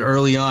and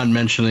early on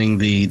mentioning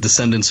the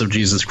descendants of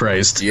Jesus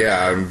Christ.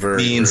 Yeah, I'm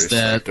very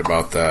psyched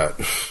about that.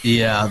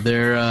 Yeah,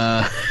 they're.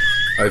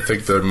 I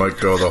think they might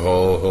go the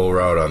whole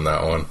route on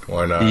that one.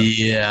 Why not?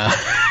 Yeah.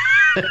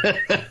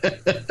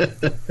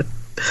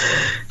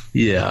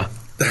 Yeah.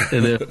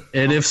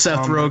 And if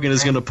Seth Rogen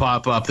is going to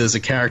pop up, there's a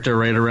character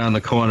right around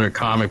the corner,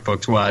 comic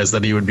books wise,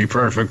 that he would be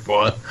perfect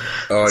for.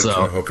 Oh,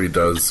 I hope he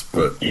does.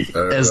 But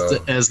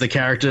as the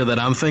character that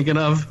I'm thinking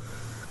of,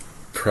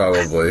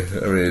 probably.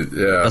 I mean,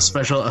 yeah, a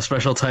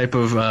special type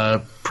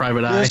of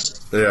private eye.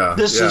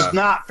 This is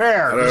not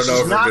fair. I don't know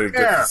if we're going to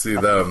get to see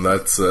them.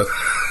 That's.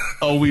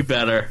 Oh, we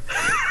better.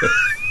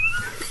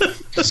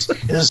 This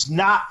is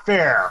not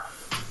fair.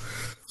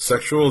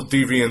 Sexual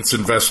deviance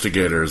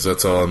investigators.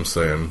 That's all I'm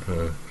saying.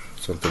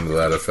 Something to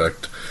that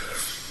effect.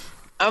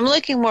 I'm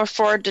looking more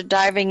forward to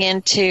diving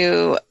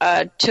into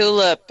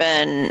Tulip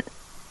and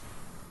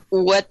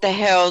what the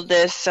hell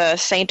this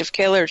Saint of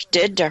Killers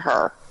did to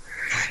her.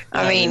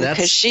 I mean,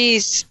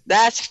 because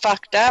that's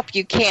fucked up.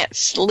 You can't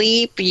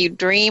sleep. You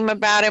dream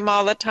about him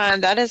all the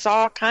time. That is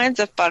all kinds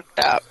of fucked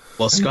up.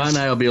 Well, Scott and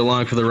I will be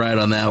along for the ride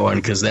on that one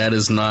because that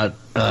is not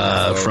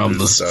from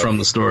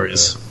the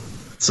stories.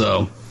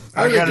 So.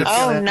 Nice.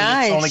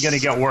 It's only going to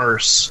get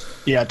worse.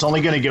 Yeah, it's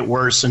only going to get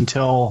worse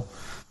until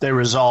they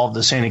resolve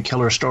the Saint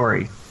Killer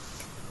story.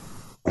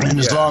 And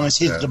as long as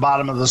he's at the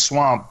bottom of the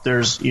swamp,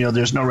 there's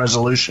no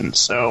resolution.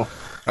 So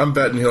I'm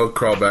betting he'll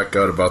crawl back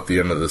out about the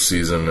end of the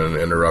season and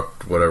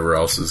interrupt whatever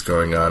else is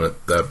going on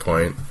at that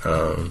point.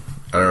 I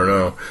don't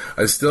know.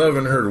 I still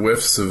haven't heard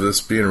whiffs of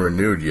this being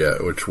renewed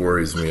yet, which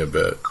worries me a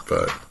bit.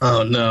 But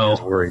oh no,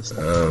 worries.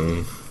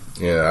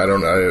 Yeah, I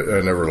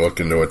never look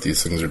into what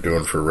these things are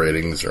doing for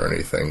ratings or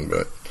anything,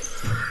 but.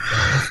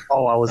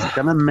 Oh, I was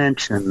going to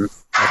mention,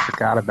 I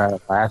forgot about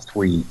it last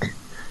week.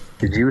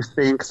 Did you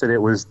think that it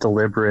was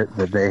deliberate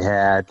that they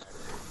had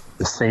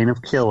the Saint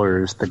of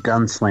Killers, the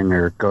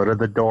gunslinger, go to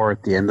the door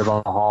at the end of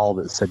the hall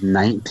that said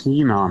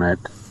 19 on it,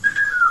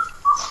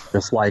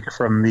 just like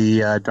from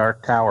the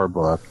Dark Tower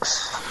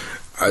books?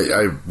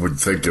 I would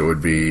think it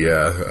would be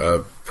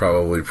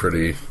probably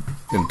pretty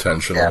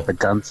intentional. Yeah, the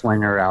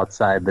gunslinger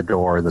outside the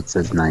door that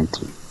says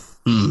 19.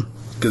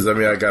 Because,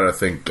 I gotta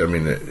think,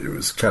 it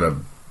was kind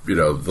of,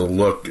 the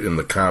look in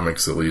the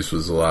comics, at least,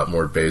 was a lot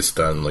more based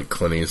on, like,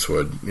 Clint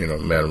Eastwood,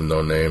 Man with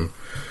No Name.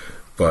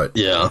 But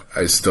yeah,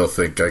 I still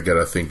think, I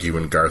gotta think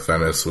even Garth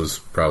Ennis was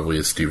probably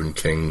a Stephen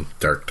King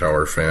Dark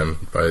Tower fan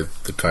by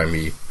the time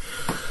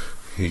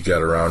he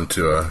got around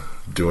to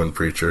doing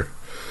Preacher.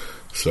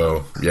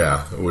 So,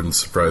 yeah, it wouldn't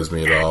surprise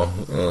me at all.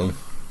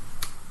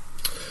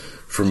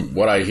 From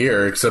what I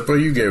hear, except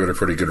you gave it a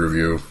pretty good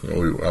review.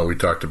 We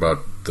talked about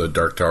the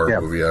Dark Tower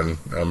movie on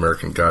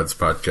American Gods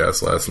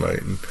podcast last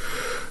night, and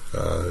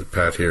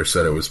Pat here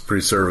said it was a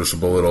pretty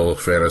serviceable little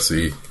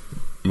fantasy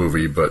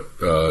movie, but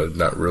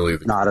not really.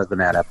 Not as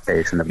an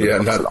adaptation of the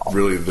books at all. Not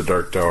really the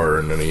Dark Tower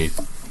in any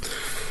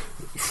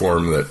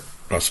form that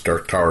us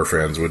Dark Tower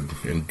fans would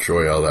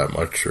enjoy all that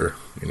much, or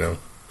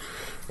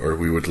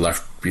we would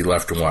be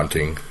left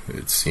wanting,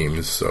 it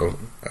seems. So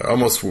I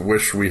almost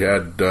wish we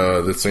had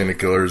the Saint of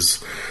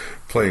Killers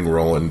playing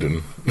Roland,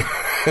 and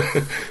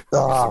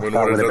someone would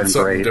have done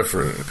something great.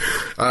 Different.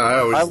 I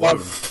always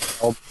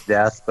loved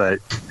Death, but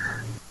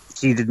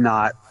he did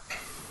not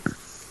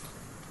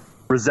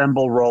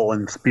resemble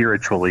Roland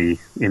spiritually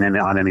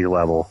on any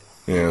level.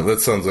 Yeah,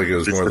 that sounds like it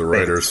was more the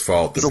writer's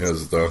fault than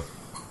his, though.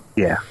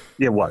 Yeah,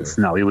 it was.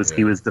 Yeah. No, he was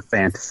the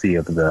fantasy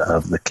of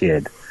the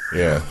kid.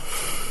 Yeah.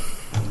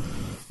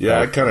 Yeah,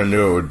 I kind of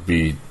knew it would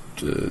be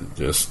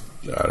just,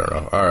 I don't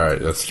know. All right,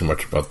 that's too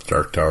much about the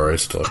Dark Tower. I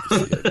still have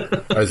to see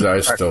it.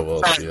 I still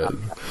will see it.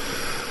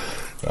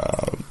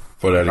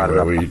 But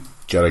anyway, we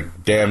got a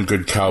damn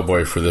good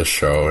cowboy for this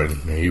show,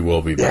 and he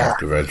will be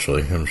back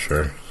eventually, I'm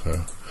sure.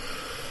 So,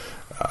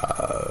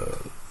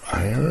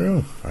 I don't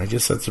know. I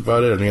guess that's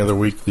about it. Any other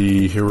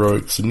weekly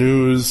heroics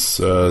news?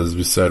 As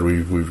we said,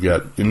 we've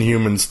got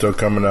Inhumans still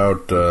coming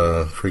out.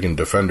 Freaking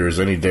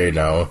Defenders any day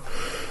now.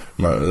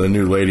 The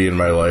new lady in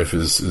my life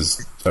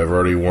is I've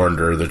already warned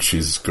her that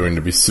she's going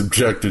to be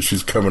subjected.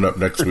 She's coming up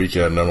next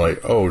weekend. I'm like,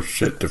 oh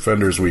shit,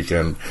 Defenders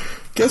weekend.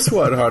 Guess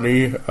what,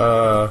 honey? You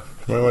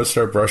might want to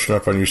start brushing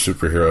up on your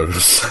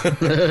superheroes.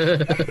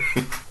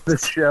 The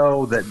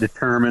show that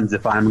determines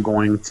if I'm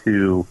going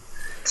to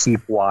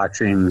keep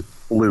watching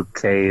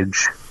Luke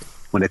Cage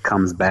when it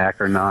comes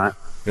back or not.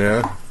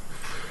 Yeah.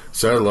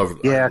 So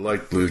I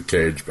like Luke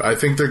Cage. I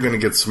think they're going to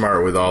get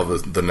smart with all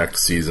the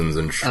next seasons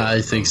and shows.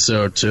 I think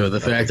so too. The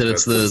fact that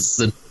it's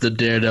the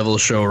Daredevil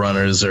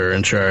showrunners are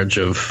in charge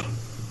of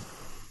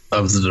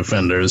the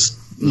Defenders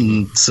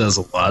says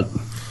a lot.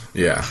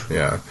 Yeah,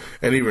 yeah,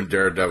 and even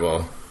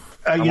Daredevil.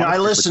 I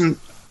listened.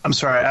 I'm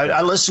sorry.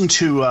 I listened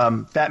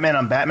to Batman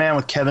on Batman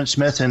with Kevin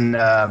Smith and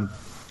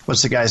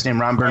what's the guy's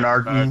name? Ron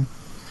Bernardin.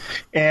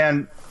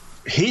 And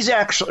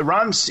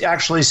Ron's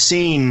actually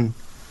seen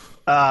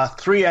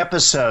 3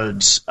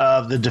 episodes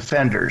of The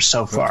Defenders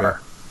so far. Okay.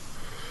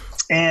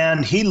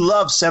 And he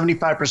loved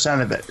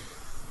 75% of it.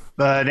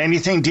 But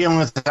anything dealing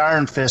with the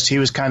Iron Fist, he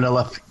was kind of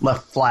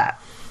left flat.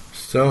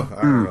 Still,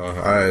 I don't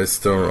know. I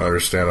still don't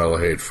understand all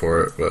the hate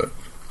for it, but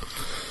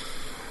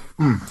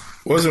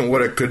wasn't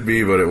what it could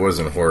be, but it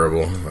wasn't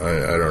horrible.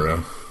 I don't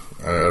know.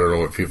 I don't know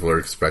what people are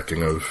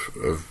expecting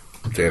of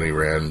Danny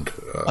Rand.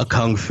 A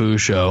kung fu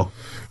show.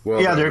 Well,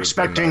 yeah, they're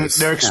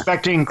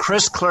expecting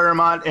Chris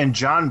Claremont and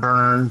John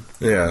Byrne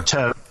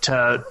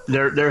to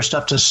their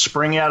stuff to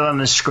spring out on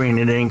the screen.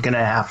 It ain't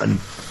gonna happen.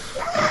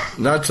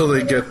 Not till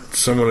they get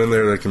someone in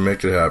there that can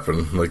make it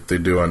happen, like they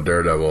do on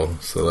Daredevil.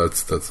 So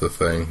that's the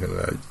thing, and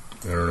I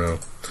don't know.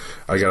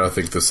 I gotta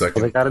think the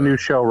second. Well, they got a new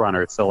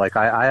showrunner, so like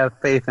I have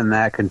faith in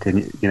that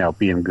continue,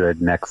 being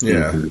good next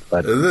season.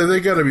 But they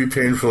got to be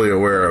painfully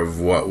aware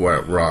of what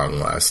went wrong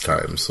last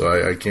time.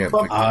 So I can't.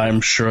 Well, I'm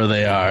sure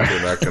they are.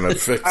 They're not going to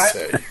fix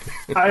it.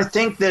 I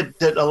think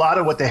that a lot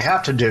of what they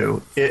have to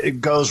do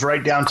it goes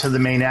right down to the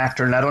main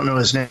actor, and I don't know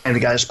his name. The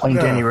guy who's playing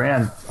Danny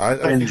Rand. I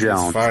think he's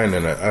fine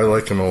in it. I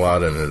like him a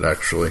lot in it,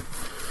 actually.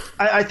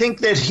 I think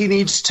that he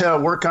needs to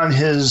work on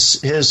his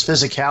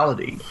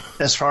physicality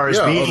as far as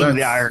being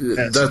the Iron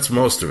Fist. That's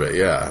most of it,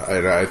 yeah.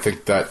 I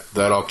think that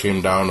all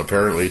came down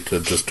apparently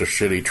to just a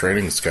shitty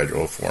training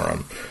schedule for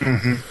him.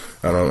 Mm-hmm.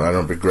 I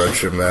don't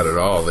begrudge him that at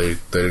all. They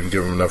didn't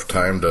give him enough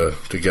time to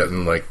get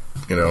in, like,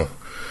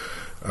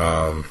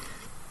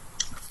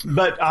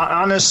 But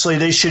honestly,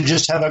 they should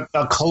just have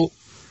a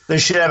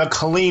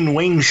Colleen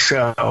Wing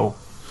show.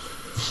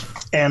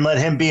 And let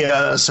him be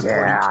a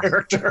supporting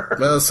character.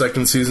 Well,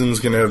 second season's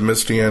going to have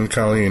Misty and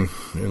Colleen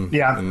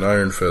in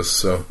Iron Fist.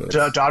 So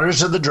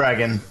Daughters of the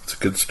Dragon. It's a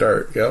good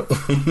start. Yep.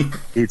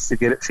 She needs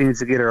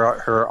to get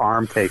her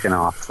arm taken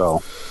off.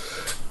 So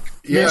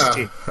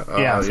Misty.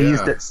 She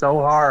used it so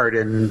hard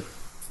in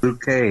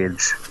Luke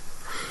Cage.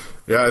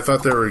 Yeah, I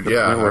thought they were.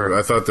 Yeah,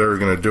 I thought they were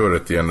going to do it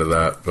at the end of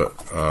that,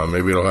 but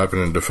maybe it'll happen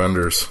in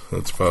Defenders.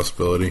 That's a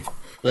possibility.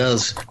 Well,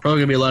 there's probably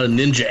going to be a lot of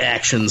ninja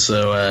action,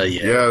 so,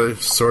 yeah. Yeah,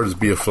 swords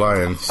be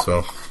a-flying,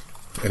 so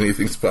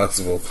anything's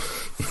possible.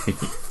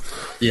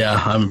 Yeah,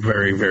 I'm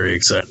very, very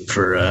excited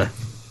for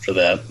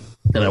that.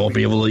 And I won't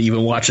be able to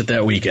even watch it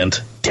that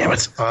weekend. Damn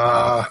it.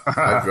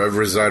 I've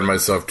resigned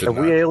myself to Have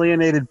we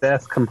alienated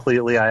Beth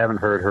completely? I haven't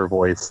heard her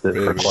voice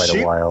for quite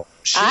a while.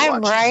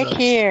 I'm right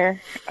here.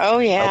 Oh,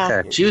 yeah.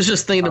 Okay. She was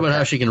just thinking about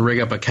how she can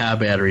rig up a car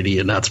battery to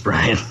your nuts,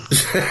 Brian.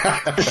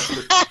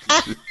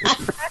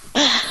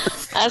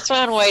 That's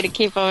one way to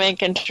keep them in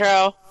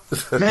control.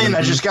 Man,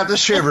 I just got the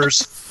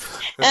shivers.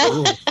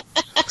 The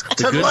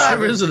good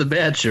shivers or the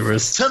bad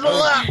shivers? To the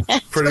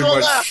left. Pretty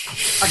much.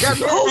 Left. I got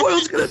the whole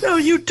world's going to know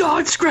you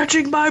dog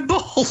scratching my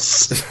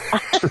balls.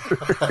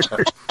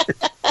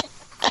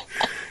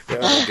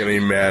 Like any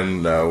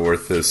man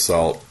worth his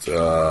salt,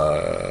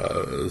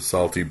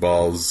 salty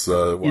balls.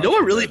 You know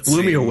what really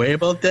blew me away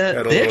about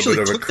that? They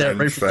actually took that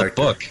right from the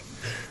book.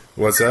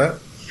 What's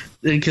that?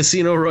 In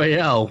Casino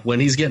Royale,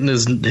 when he's getting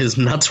his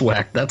nuts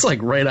whacked, that's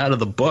like right out of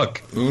the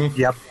book. Mm.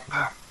 Yep.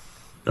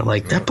 I'm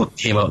like, that book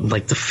came out in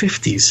like the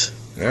 50s.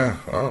 Yeah.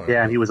 Oh.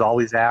 Yeah, and he was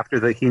always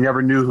after he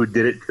never knew who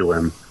did it to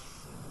him.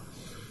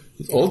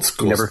 Old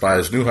school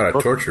spies knew how to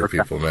torture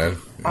people, man.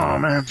 Oh,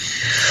 man.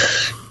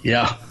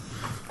 Yeah.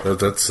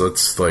 That's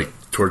like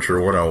torture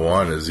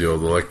 101 is the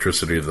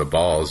electricity of the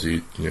balls,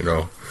 you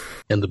know.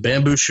 And the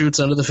bamboo shoots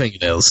under the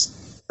fingernails.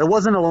 It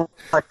wasn't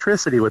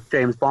electricity with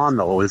James Bond,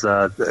 though. It was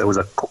a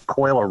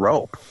coil of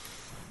rope.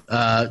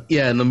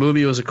 Yeah, in the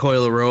movie it was a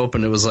coil of rope,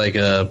 and it was like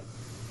a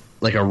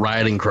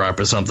riding crop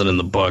or something in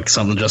the book.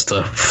 Something just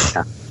a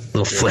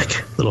little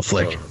flick.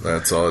 Oh,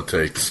 that's all it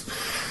takes.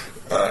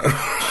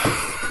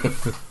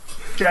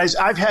 Guys,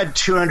 I've had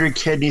 200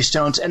 kidney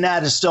stones, and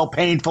that is still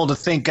painful to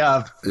think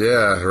of.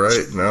 Yeah,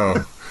 right.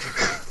 No.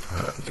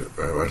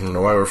 I don't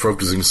know why we're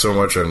focusing so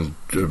much on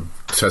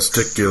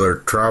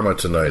testicular trauma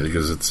tonight,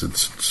 because it's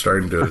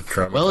starting to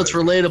traumatize. Well, it's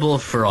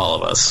relatable for all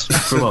of us,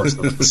 for most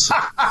of us.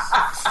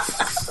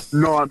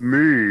 Not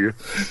me.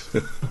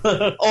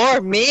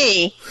 Or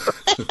me.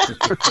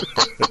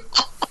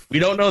 We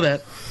don't know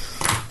that.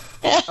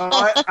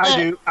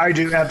 I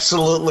do,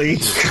 absolutely.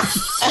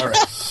 All right.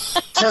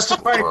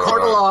 Testify in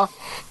court of law.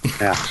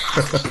 Yeah.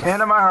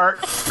 Hand in my heart.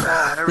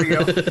 There we go.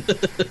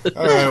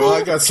 All right, well,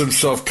 I got some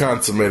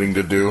self-consummating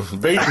to do.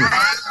 Baiting.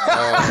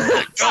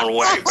 Go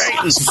away,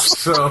 Baiting.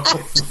 So,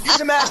 he's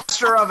a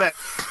master of it.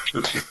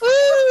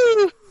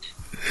 Woo!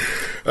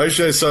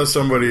 Actually, I saw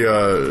somebody,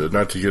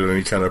 not to get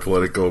any kind of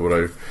political, but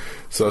I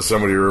saw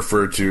somebody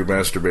refer to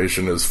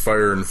masturbation as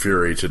fire and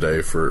fury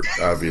today for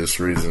obvious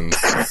reasons.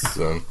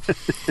 So.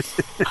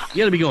 You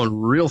got to be going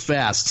real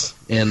fast,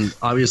 and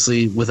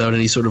obviously without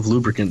any sort of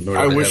lubricant.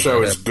 I wish I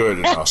was good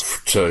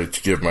enough to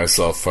give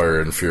myself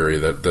fire and fury.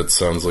 That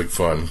sounds like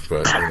fun,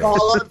 but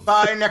followed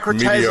by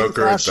necrotizing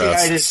mediocre at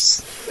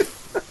fasciitis.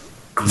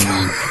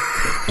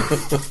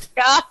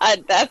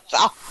 God, that's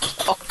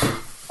awful.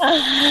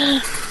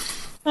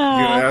 You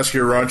gonna ask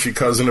your raunchy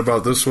cousin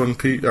about this one,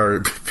 Pete?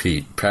 Or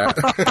Pat?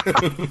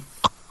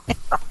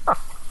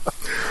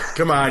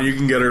 Come on, you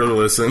can get her to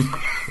listen.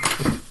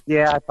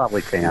 Yeah, I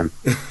probably can.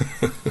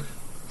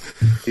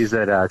 She's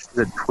at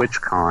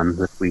TwitchCon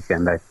this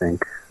weekend, I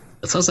think.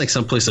 That sounds like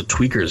someplace the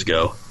tweakers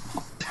go.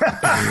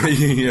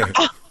 Yeah.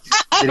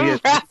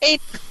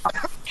 Right.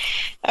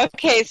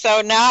 Okay,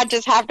 so now I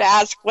just have to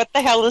ask, what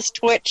the hell is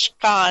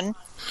TwitchCon?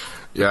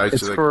 Yeah, that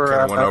kind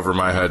of went over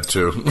my head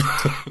too.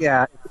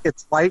 Yeah,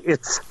 it's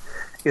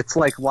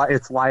like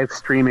live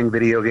streaming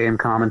video game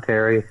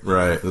commentary.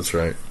 Right, that's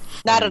right.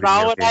 Not at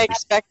all what I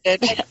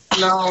expected.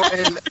 No,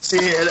 and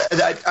see,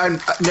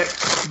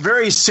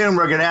 very soon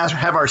we're going to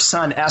have our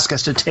son ask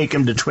us to take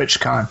him to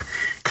TwitchCon,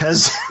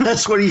 because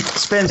that's what he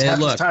spends half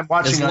his time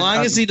watching. As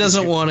long as he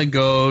doesn't want to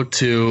go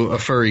to a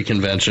furry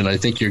convention, I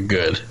think you're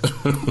good.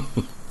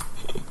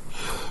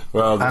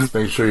 Well, just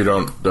make sure you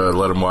don't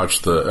let him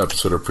watch the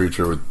episode of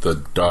Preacher with the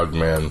dog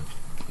man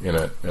in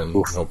it, and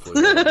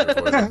hopefully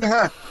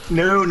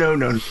No.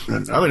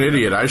 I'm an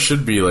idiot. I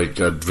should be like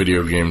a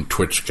video game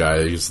Twitch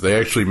guy. They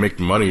actually make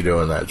money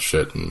doing that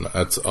shit, and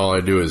that's all I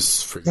do is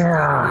freaking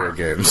video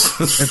games.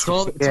 It's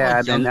all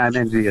I'm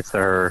envious of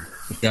her.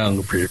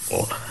 Young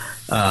people.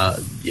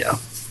 Yeah.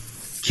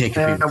 Can't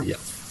compete with you.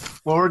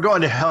 Well, we're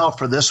going to hell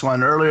for this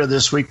one. Earlier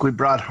this week, we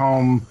brought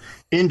home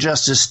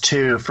Injustice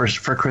 2 for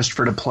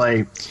Christopher to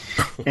play.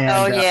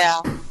 And,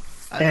 yeah.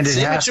 And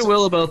say what you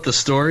will about the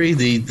story,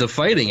 the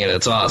fighting in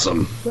it's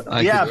awesome.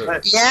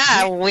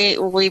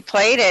 We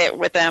played it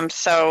with them,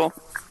 so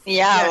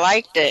I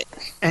liked it.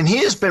 And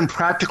he has been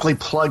practically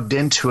plugged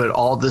into it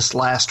all this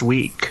last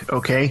week.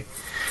 Okay,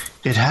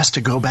 it has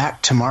to go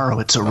back tomorrow.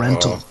 It's a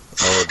rental.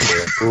 Oh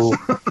dear.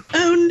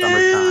 Oh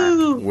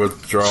no!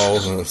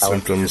 Withdrawals and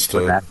symptoms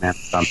to.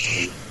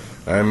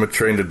 I'm a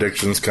trained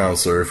addictions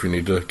counselor. If you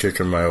need to kick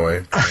him my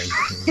way.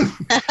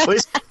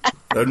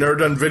 I've never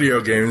done video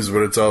games,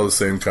 but it's all the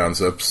same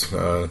concepts.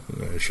 I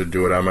should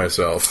do it on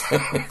myself.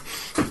 I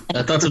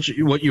thought that's what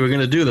you were going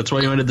to do. That's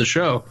why you ended the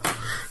show.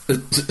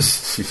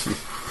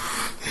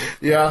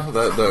 Yeah,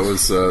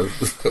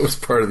 that was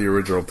part of the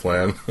original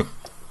plan.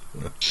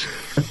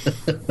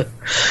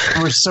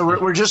 So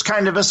we're just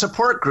kind of a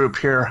support group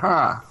here,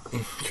 huh?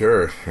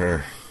 Sure.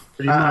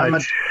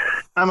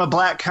 I'm a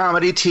black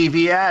comedy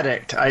TV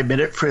addict. I admit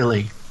it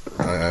freely.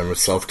 I'm a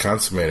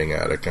self-consummating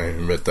addict. I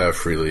admit that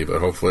freely, but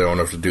hopefully I won't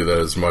have to do that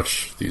as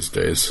much these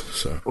days.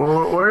 So,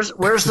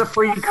 where's the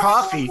free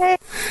coffee? I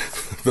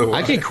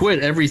can quit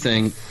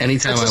everything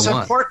anytime I want. It's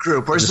a support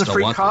group. Where's the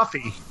free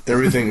coffee?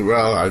 Everything.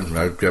 Well,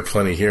 I've got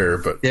plenty here,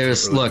 but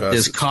there's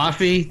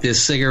coffee,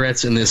 there's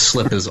cigarettes, and there's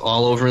slippers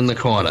all over in the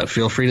corner.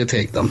 Feel free to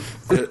take them.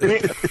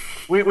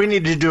 we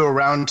need to do a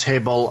round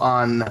table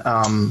on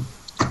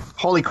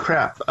holy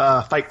crap,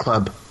 Fight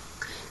Club.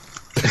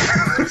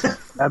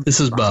 This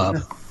is Bob.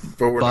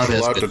 But we're not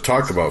allowed to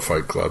talk about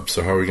Fight Club,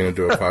 so how are we going to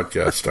do a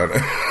podcast on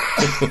it?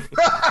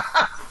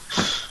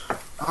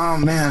 Oh,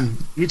 man.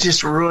 You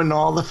just ruined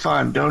all the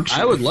fun, don't you?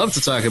 I would love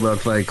to talk about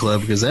Fight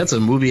Club, because that's a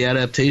movie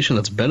adaptation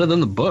that's better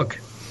than the book.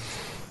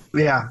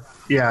 Yeah.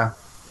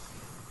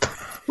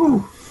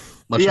 Much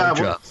like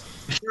Job.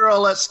 Hero,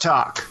 let's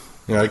talk.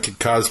 Yeah, I could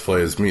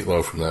cosplay as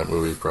Meatloaf from that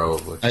movie,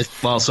 probably.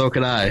 So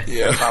could I.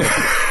 Yeah.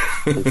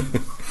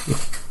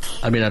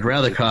 I mean, I'd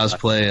rather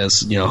cosplay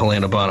as,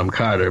 Helena Bonham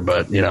Carter,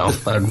 but,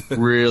 I'd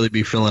really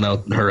be filling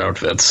out her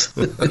outfits.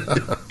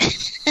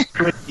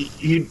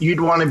 You'd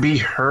want to be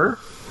her?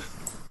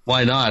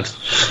 Why not?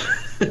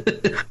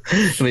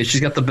 I mean, she's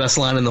got the best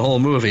line in the whole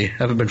movie.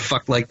 Haven't been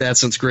fucked like that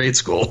since grade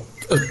school.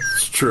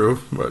 It's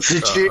true. But,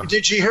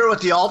 did you hear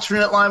what the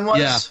alternate line was?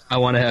 Yeah, I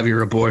want to have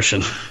your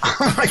abortion.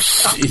 Oh, my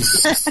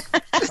Jesus.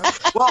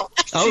 Well,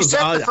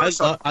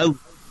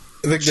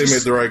 I think they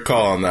made the right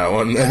call on that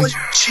one. Well,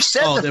 she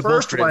said the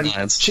first one.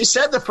 She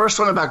said the first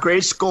one about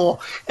grade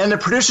school, and the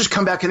producers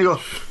come back and they go,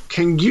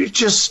 "Can you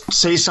just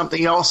say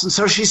something else?" And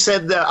so she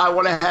said that I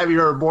want to have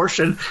your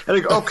abortion, and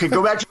they go, "Okay,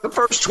 go back to the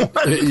first one."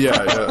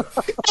 Yeah.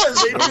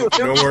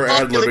 No more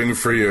ad-libbing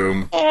for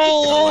you,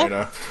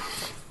 Elena.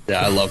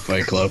 Yeah, I love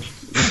Fight Club.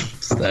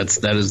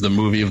 That is the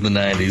movie of the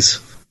 90s.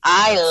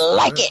 I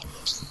like it.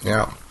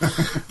 Yeah.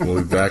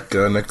 We'll be back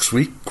next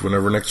week,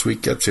 whenever next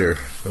week gets here.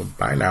 So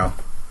bye now.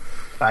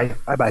 Bye.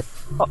 Bye.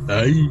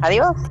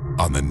 Adios.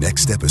 On the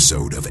next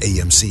episode of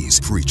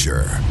AMC's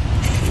Preacher.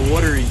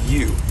 What are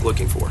you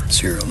looking for?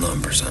 Serial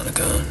numbers on a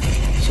gun.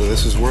 So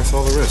this is worth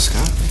all the risk,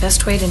 huh? The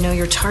best way to know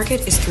your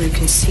target is through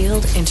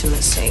concealed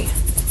intimacy.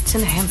 It's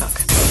in the handbook.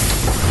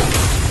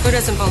 Who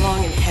doesn't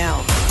belong in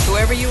hell?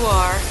 Whoever you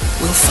are,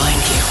 we'll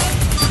find you.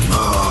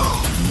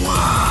 Oh,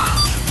 moi.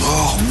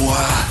 Oh,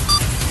 moi.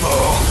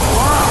 Oh,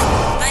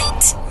 moi.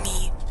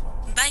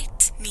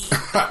 Bite me.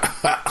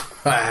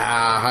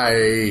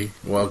 Hi,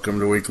 welcome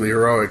to Weekly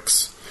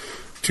Heroics,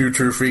 Two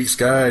True Freaks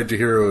Guide to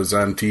Heroes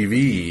on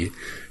TV,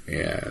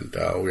 and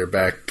we're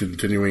back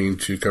continuing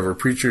to cover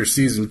Preacher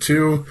Season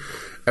 2,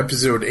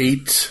 Episode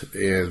 8,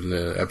 and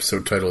the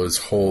episode title is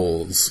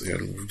Holes,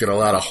 and we've got a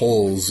lot of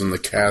holes in the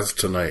cast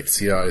tonight.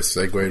 See how I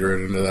segued right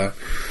into that?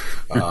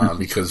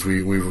 Because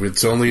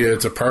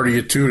it's a party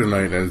of two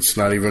tonight, and it's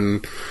not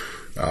even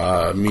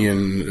me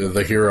and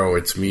the hero.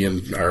 It's me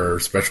and our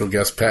special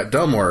guest Pat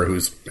Delmore,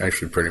 who's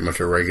actually pretty much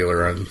a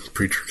regular on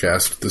Preacher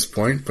Cast at this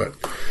point. But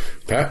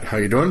Pat, how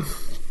you doing?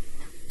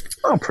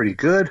 Oh, pretty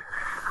good.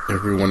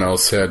 Everyone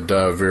else had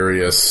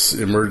various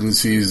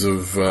emergencies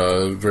of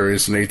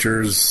various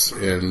natures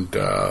and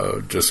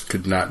just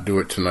could not do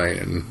it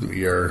tonight.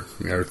 And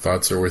our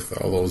thoughts are with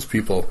all those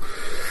people.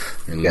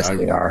 And yes,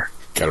 they are.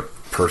 got a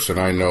person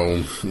I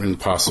know in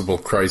possible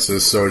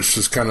crisis, so it's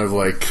just kind of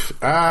like,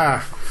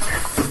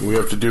 we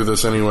have to do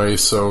this anyway,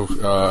 so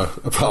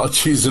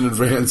apologies in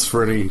advance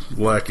for any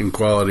lack in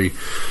quality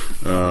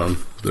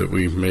that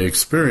we may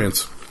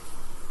experience,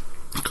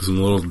 because I'm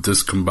a little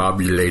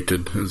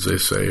discombobulated, as they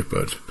say.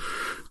 But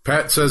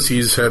Pat says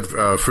he's had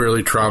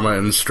fairly trauma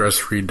and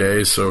stress-free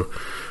days, so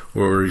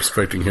we're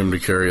expecting him to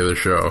carry the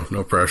show.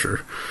 No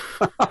pressure.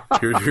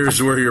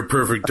 Here's where your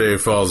perfect day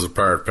falls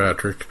apart,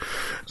 Patrick.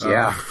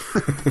 Yeah.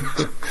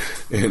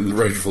 And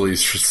rightfully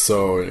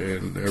so,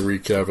 in a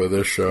recap of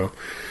this show.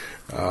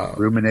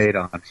 Ruminate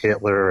on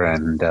Hitler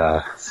and...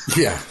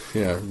 Yeah,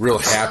 real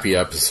happy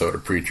episode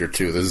of Preacher,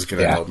 too. This is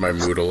going to help my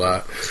mood a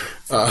lot.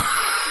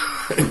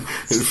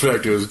 In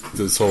fact, it was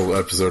this whole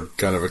episode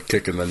kind of a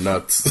kick in the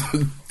nuts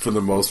for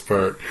the most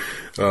part,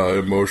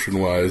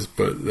 emotion-wise,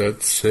 but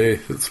that's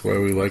why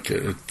we like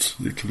it.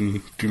 It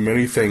can do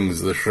many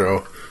things, the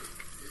show.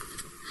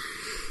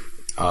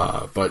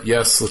 But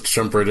yes, let's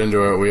jump right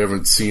into it. We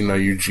haven't seen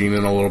Eugene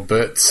in a little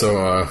bit,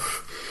 so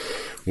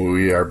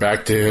we are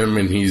back to him,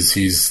 and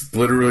he's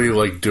literally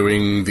like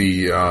doing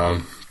the...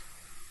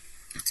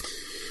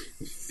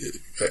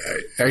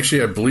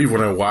 actually, I believe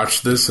when I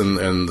watched this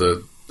and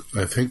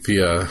I think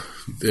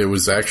it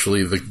was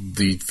actually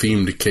the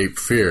theme to Cape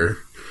Fear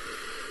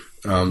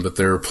that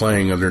they were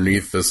playing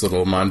underneath this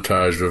little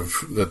montage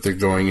of that they're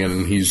going in,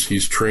 and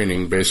he's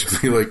training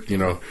basically like,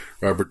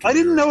 Robert. I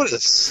didn't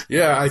notice.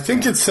 Yeah, I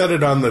think it said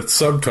it on the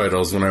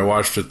subtitles when I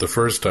watched it the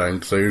first time,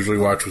 because I usually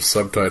watch with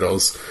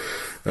subtitles.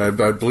 I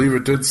believe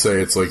it did say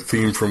it's like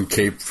theme from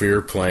Cape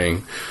Fear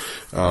playing.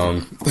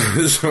 So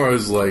I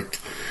was like,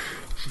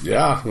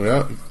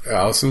 yeah,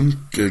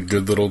 Allison,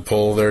 good little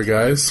poll there,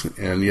 guys.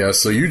 And yeah,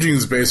 so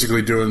Eugene's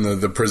basically doing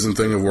the prison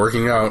thing of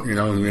working out. I'm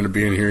going to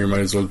be in here, you might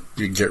as well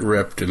get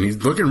ripped. And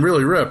he's looking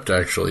really ripped,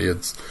 actually. I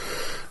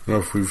don't know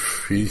if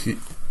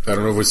I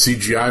don't know if it's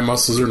CGI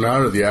muscles or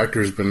not, or the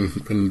actor's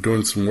been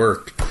doing some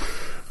work.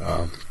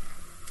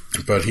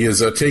 But he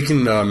has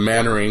taken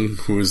Mannering,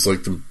 who is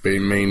like the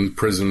main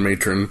prison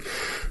matron,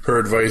 her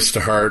advice to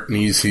heart, and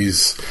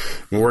he's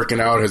working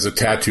out, has a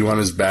tattoo on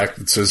his back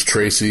that says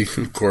Tracy,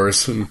 of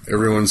course, and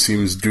everyone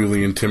seems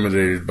duly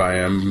intimidated by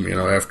him,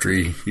 after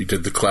he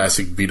did the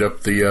classic beat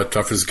up the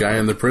toughest guy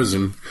in the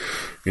prison.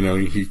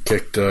 He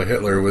kicked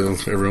Hitler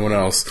with everyone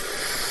else.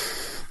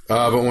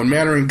 But when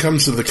Mannering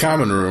comes to the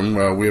common room,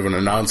 we have an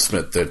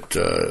announcement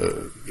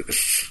that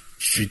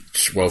she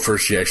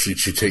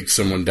takes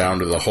someone down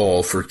to the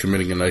hall for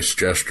committing a nice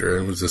gesture.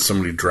 It was that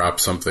somebody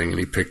dropped something and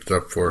he picked it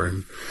up for her,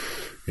 and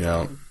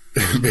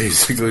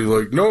basically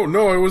like,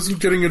 no, I wasn't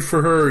getting it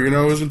for her,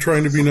 I wasn't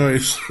trying to be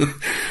nice.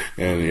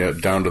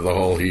 And down to the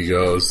hall he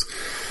goes.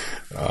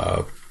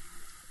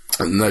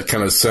 And that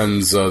kind of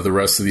sends the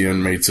rest of the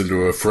inmates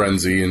into a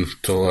frenzy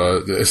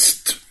until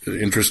this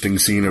interesting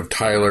scene of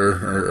Tyler,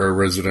 our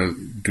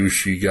resident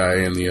douchey guy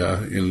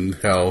in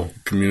Hell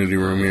community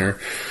room here,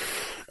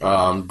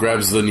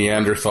 grabs the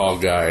Neanderthal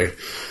guy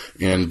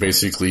and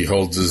basically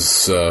holds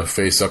his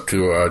face up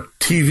to a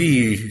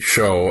TV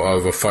show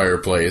of a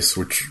fireplace,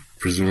 which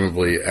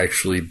presumably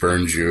actually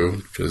burns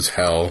you, because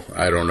hell,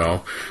 I don't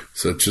know.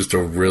 So it's just a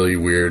really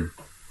weird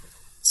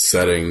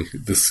setting,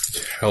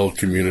 this Hell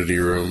community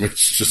room.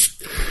 It's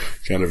just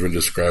kind of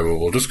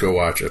indescribable. Just go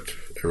watch it,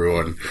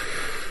 everyone.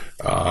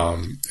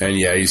 And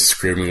yeah, he's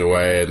screaming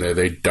away, and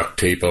they duct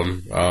tape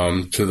him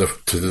to the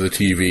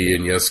TV.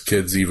 And yes,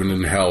 kids, even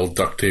in Hell,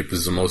 duct tape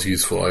is the most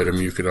useful item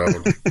you could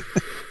own.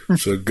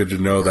 So good to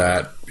know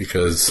that,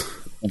 because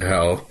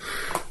Hell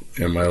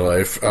in my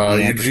life.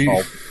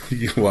 Eugene,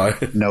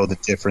 what? Know the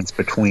difference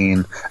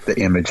between the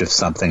image of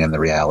something and the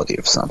reality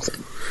of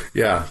something.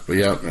 Yeah,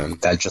 man.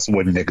 That just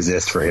wouldn't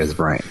exist for his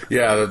brain.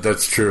 Yeah,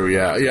 that's true.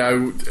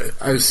 Yeah.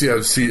 I've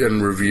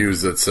seen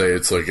reviews that say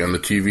it's like on the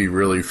TV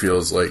really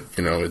feels like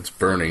it's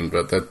burning,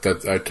 but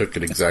that I took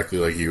it exactly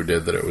like you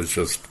did. That it was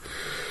just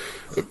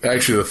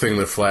actually the thing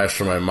that flashed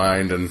in my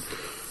mind, and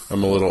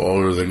I'm a little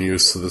older than you,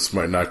 so this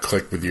might not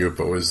click with you,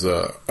 but was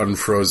the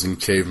unfrozen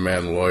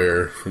caveman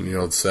lawyer from the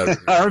old Saturday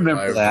Night I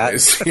remember that.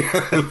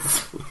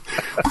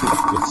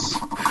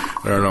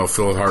 I don't know,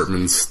 Phil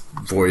Hartman's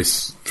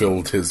voice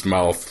filled his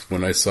mouth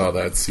when I saw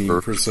that scene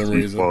for some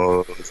reason. He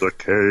was a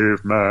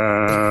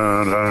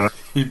caveman,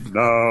 and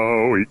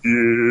now he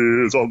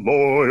is a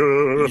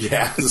lawyer.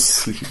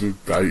 Yes. You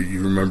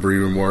remember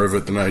even more of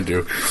it than I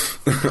do.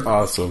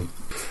 Awesome.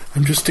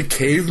 I'm just a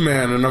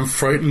caveman, and I'm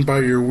frightened by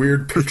your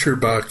weird picture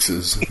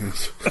boxes.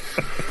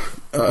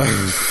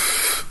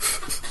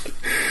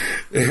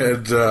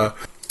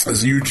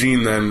 As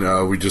Eugene,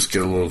 then we just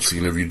get a little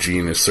scene of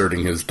Eugene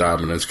asserting his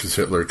dominance, because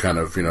Hitler kind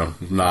of,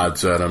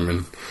 nods at him,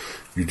 and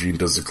Eugene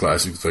does the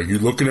classic, it's like, you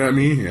looking at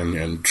me?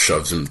 And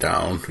shoves him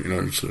down,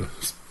 to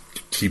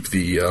keep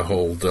the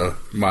whole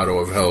motto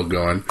of Hell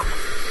going.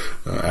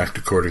 Act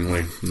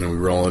accordingly. And then we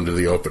roll into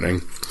the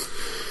opening.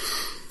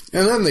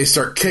 And then they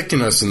start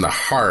kicking us in the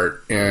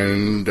heart,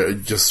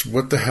 and just,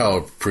 what the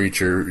hell,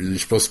 Preacher? You're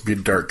supposed to be a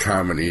dark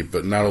comedy,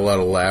 but not a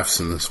lot of laughs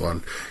in this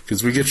one.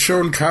 Because we get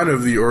shown kind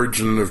of the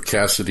origin of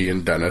Cassidy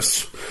and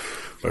Dennis,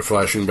 by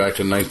flashing back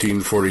to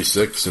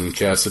 1946 and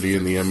Cassidy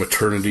in the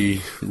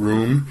maternity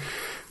room.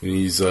 And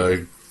he's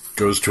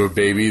goes to a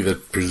baby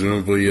that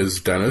presumably is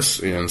Dennis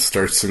and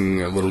starts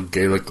singing a little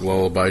Gaelic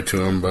lullaby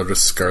to him about a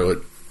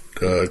scarlet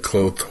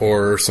clothed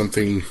whore or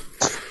something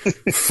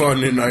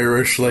fun and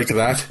Irish like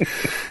that.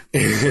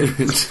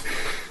 And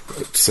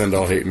send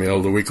all hate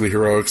mail to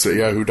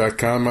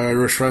weeklyheroics@yahoo.com, my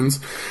Irish friends.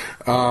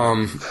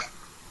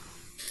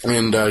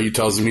 And he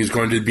tells him he's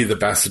going to be the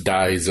best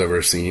dad he's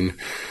ever seen.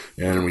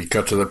 And we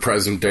cut to the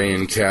present day,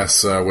 and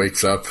Cass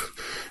wakes up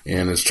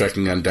and is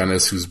checking on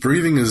Dennis, whose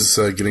breathing is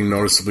getting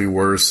noticeably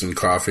worse and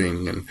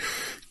coughing. And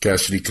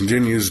Cassidy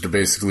continues to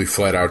basically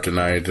flat out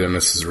deny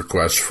Dennis's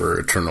request for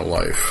eternal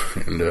life.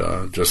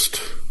 And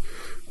just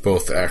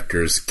both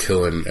actors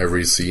killing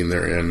every scene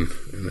they're in,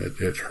 and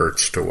it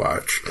hurts to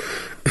watch.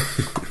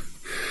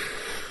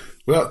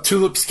 Well,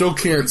 Tulip still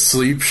can't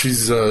sleep.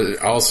 She's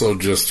also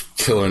just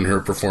killing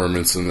her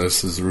performance in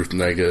this as Ruth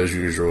Negga, as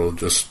usual.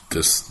 Just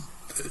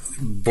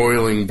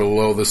boiling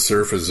below the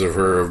surface of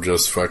her of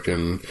just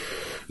fucking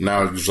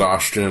now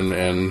exhaustion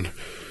and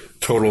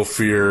total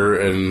fear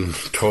and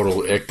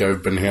total ick.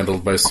 I've been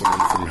handled by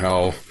someone from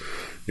hell.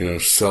 She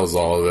sells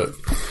all of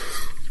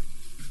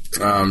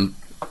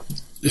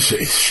it.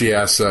 She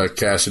asks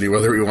Cassidy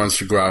whether he wants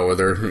to go out with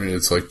her.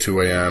 It's like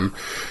 2 a.m.,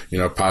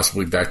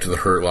 possibly back to the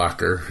Hurt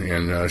Locker.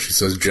 And she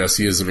says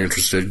Jesse isn't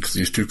interested because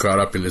he's too caught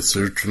up in his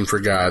searching for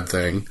God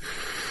thing.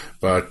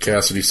 But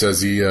Cassidy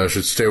says he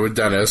should stay with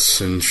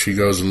Dennis, and she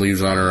goes and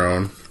leaves on her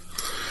own.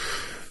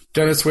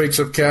 Dennis wakes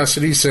up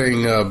Cassidy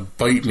saying,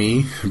 bite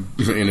me,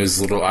 in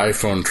his little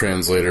iPhone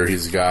translator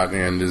he's got,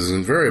 and is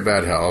in very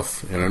bad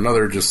health. And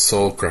another just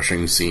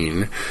soul-crushing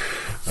scene,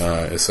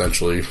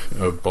 essentially,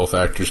 of both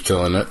actors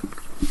killing it.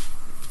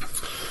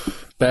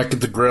 Back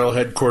at the Grail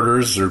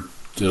headquarters, or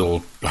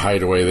little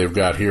hideaway they've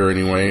got here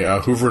anyway,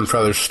 Hoover and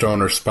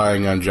Featherstone are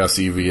spying on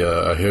Jesse via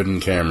a hidden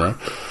camera.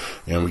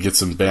 And we get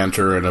some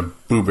banter and a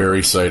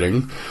blueberry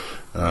sighting,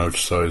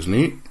 which is always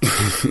neat.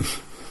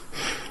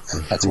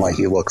 That's why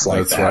he looks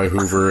like that. That's why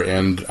Hoover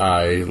and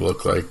I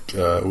look like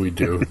we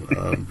do,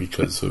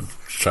 because of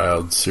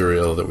child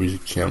cereal that we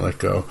can't let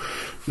go.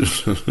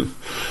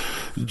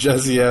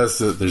 Jesse asks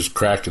that there's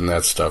crack in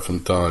that stuff,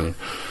 I'm telling you.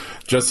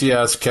 Jesse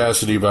asks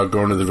Cassidy about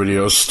going to the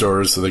video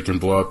store so they can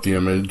blow up the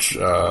image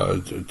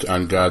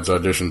on God's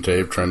audition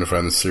tape, trying to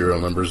find the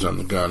serial numbers on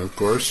the gun, of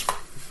course.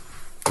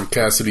 And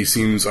Cassidy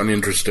seems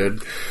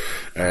uninterested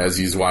as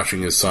he's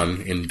watching his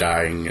son in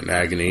dying in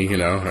agony,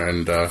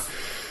 and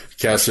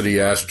Cassidy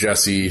asks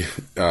Jesse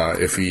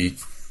if he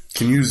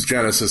can use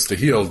Genesis to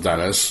heal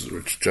Dennis,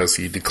 which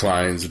Jesse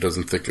declines. He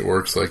doesn't think it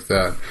works like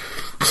that.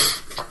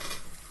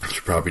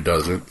 She probably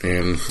doesn't.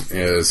 And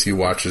as he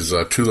watches,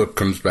 Tulip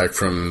comes back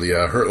from the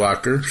Hurt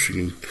Locker.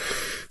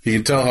 He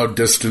can tell how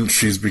distant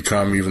she's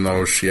become, even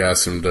though she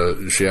has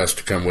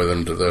to come with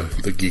him to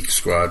the Geek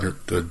Squad, or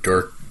the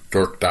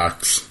Dork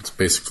Docs. It's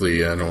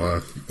basically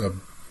a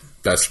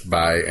Best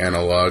Buy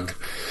analog.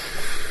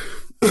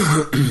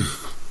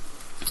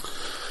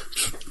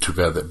 Too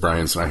bad that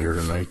Brian's not here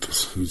tonight,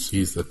 because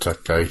he's the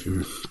tech guy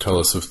who tell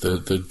us if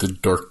the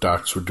Dork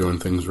Docs were doing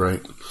things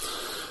right.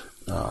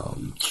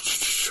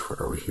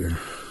 Where are we here?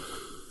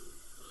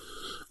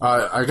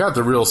 I got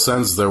the real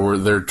sense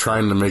that they're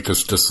trying to make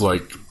us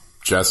dislike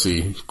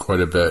Jesse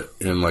quite a bit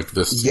in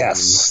this.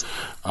 Yes,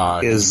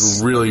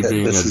 he's really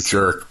being a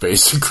jerk.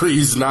 Basically,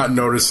 he's not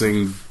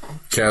noticing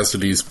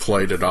Cassidy's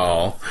plight at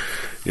all.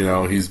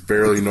 He's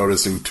barely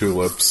noticing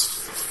Tulip's,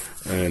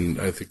 and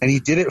I think. And he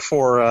did it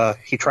for.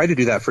 He tried to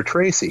do that for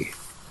Tracy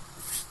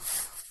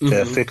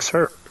to fix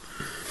her.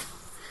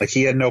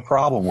 He had no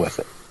problem with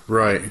it.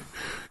 Right.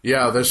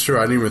 Yeah, that's true.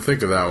 I didn't even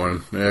think of that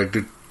one. Yeah,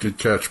 good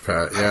catch,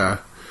 Pat. Yeah.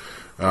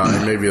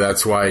 And maybe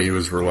that's why he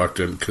was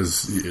reluctant,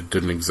 because it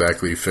didn't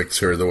exactly fix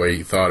her the way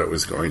he thought it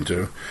was going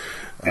to.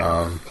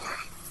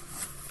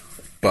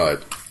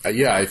 But,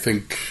 I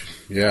think,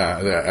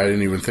 I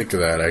didn't even think of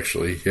that,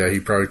 actually. Yeah,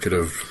 he probably could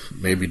have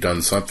maybe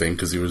done something,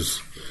 because he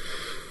was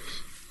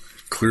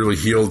clearly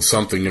healed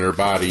something in her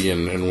body,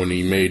 and when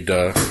he made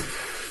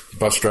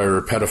bus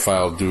driver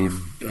pedophile dude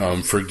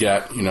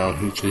forget,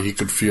 he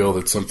could feel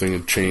that something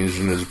had changed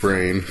in his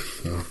brain.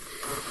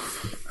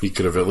 He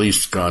could have at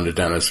least gone to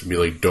Dennis and be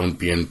like,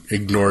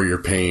 ignore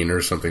your pain,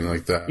 or something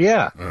like that.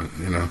 Yeah.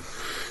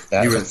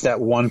 That's that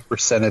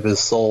 1% of his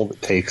soul that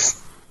takes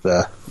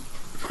the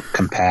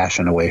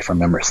compassion away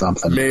from him or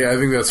something. I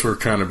think that's what we're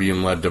kind of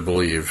being led to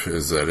believe,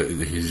 is that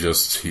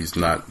he's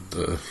not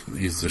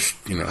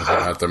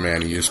not the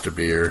man he used to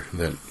be, or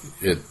that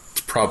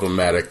it's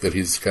problematic that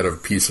he's got a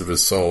piece of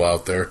his soul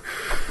out there,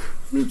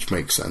 which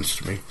makes sense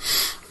to me.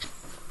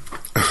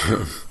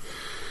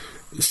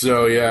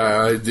 So,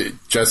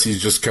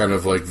 Jesse's just kind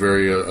of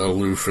very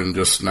aloof and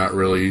just not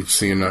really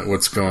seeing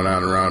what's going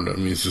on around him.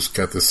 He's just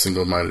got this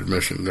single-minded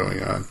mission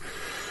going on.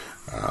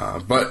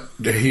 But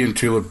he and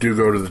Tulip do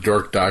go to the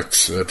Dork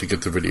Docs to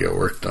get the video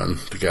work done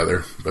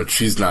together. But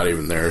she's not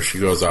even there. She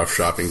goes off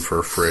shopping for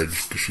a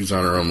fridge, because she's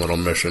on her own little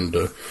mission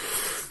to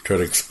try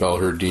to expel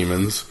her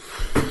demons.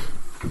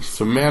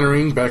 So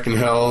Mannering, back in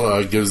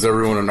hell, gives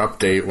everyone an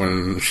update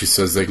when she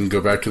says they can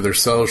go back to their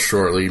cells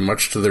shortly,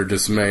 much to their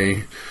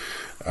dismay.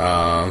 They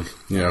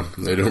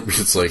don't.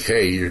 It's like,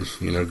 hey,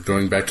 you're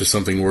going back to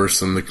something worse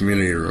than the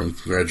community room.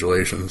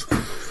 Congratulations.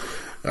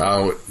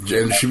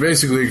 And she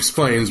basically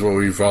explains what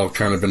we've all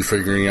kind of been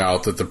figuring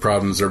out, that the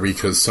problems are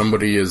because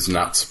somebody is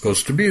not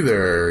supposed to be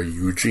there,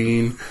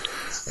 Eugene.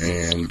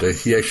 And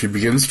he actually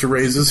begins to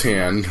raise his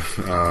hand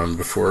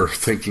before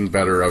thinking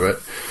better of it.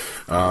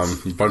 A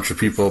bunch of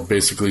people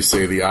basically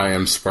say the I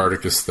am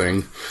Spartacus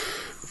thing.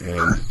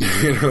 And,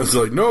 it's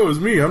like, no, it was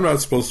me. I'm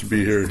not supposed to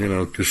be here,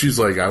 because she's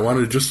like, I want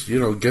to just,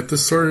 get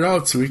this sorted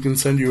out so we can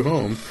send you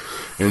home.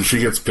 And she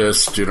gets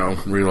pissed,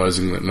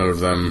 realizing that none of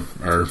them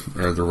are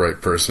the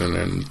right person,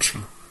 and she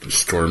just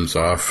storms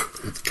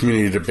off. The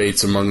community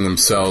debates among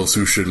themselves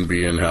who shouldn't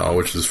be in hell,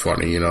 which is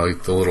funny,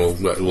 like the little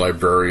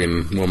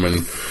librarian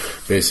woman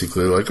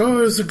basically like, oh,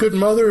 I was a good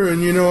mother,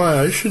 and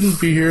I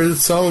shouldn't be here,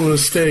 it's all a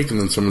mistake. And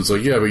then someone's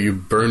like, yeah, but you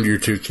burned your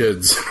 2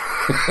 kids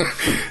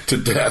to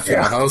death in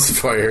a house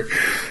fire.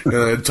 And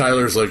then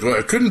Tyler's like, well,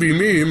 it couldn't be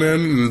me, man.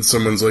 And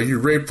someone's like, you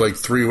raped like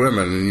 3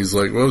 women. And he's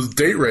like, well, it's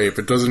date rape,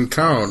 it doesn't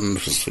count. And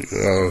it's just like,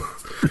 oh.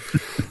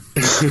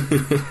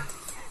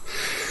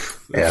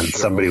 And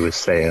somebody was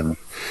saying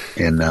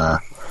in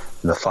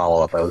the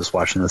follow-up, I was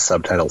watching the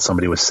subtitles,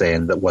 somebody was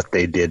saying that what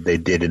they did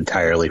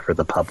entirely for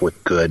the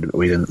public good.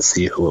 We didn't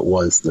see who it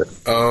was that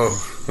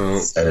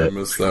I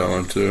missed that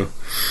one too.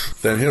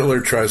 Then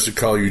Hitler tries to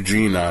call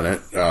Eugene on it,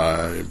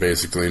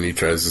 basically, and he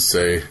tries to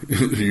say,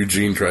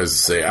 Eugene tries to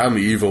say, I'm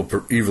the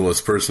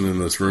evilest person in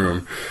this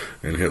room.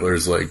 And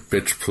Hitler's like,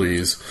 bitch,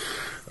 please.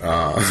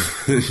 And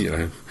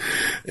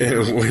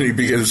when he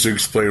begins to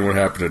explain what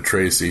happened to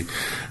Tracy,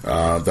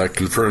 that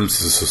confirms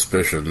his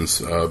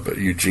suspicions, but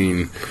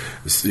Eugene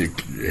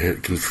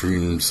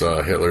confirms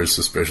Hitler's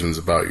suspicions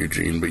about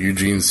Eugene, but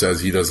Eugene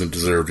says he doesn't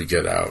deserve to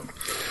get out.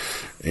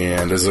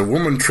 And as a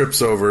woman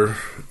trips over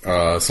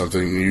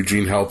something,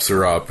 Eugene helps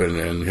her up,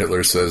 and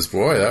Hitler says,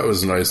 boy, that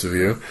was nice of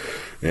you.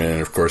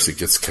 And, of course, it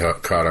gets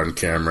caught on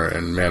camera,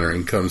 and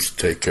Mannering comes to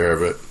take care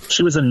of it.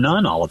 She was a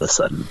nun all of a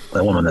sudden,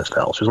 that woman that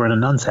fell. She was wearing a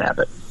nun's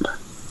habit.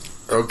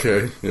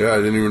 Okay. Yeah, I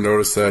didn't even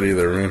notice that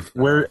either, man.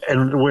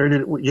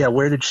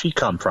 Where did she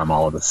come from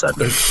all of a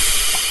sudden?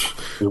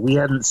 We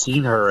hadn't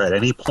seen her at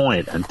any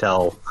point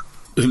until...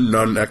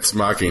 Nun ex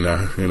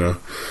machina,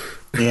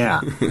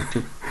 Yeah.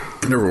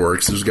 It never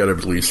works. There's got to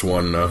be at least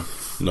one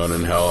nun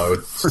in hell, I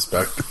would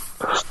suspect.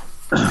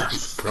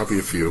 Probably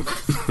a few.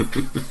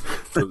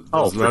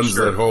 Those nuns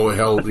sure. that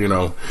held,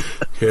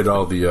 hid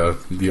all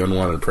the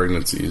unwanted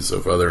pregnancies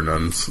of other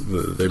nuns.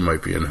 They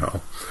might be in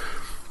hell.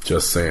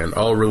 Just saying.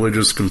 All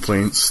religious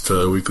complaints to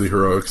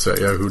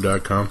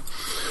weeklyheroics@yahoo.com.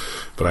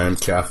 But I am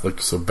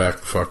Catholic, so back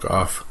the fuck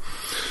off.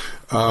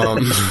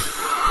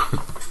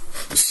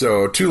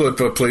 So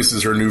Tulip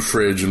places her new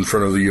fridge in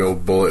front of the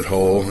old bullet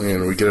hole,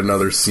 and we get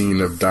another scene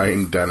of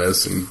dying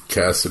Dennis, and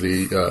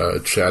Cassidy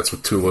chats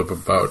with Tulip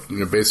about,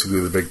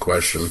 basically the big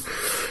question,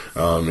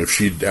 if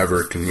she'd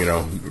ever,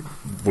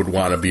 would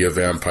want to be a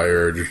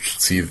vampire, or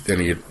see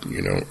any,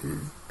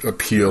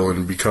 appeal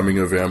in becoming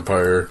a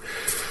vampire,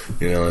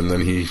 and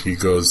then he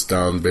goes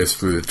down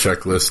basically the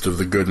checklist of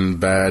the good and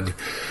bad,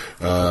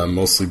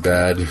 mostly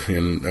bad,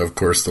 and of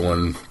course the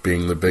one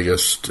being the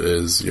biggest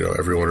is,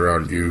 everyone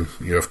around you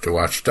have to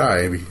watch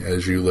die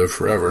as you live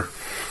forever.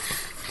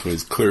 So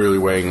he's clearly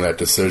weighing that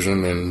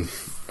decision, and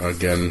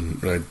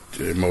again,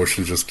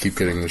 emotions just keep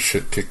getting the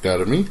shit kicked out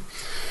of me.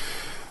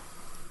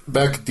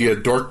 Back at the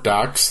Dork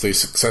Docks, they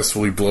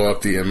successfully blow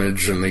up the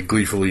image, and they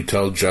gleefully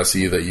tell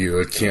Jesse that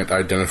you can't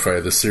identify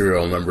the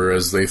serial number,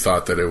 as they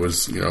thought that it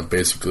was,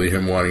 basically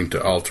him wanting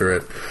to alter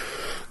it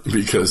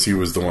because he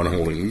was the one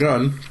holding the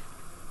gun.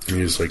 And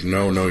he's like,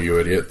 no, you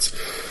idiots.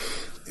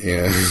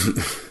 And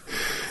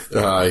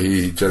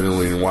he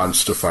genuinely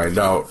wants to find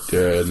out,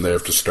 and they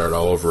have to start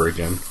all over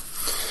again.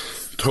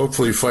 To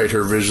hopefully fight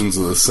her visions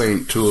of the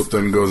saint, Tulip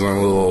then goes on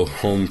a little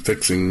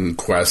home-fixing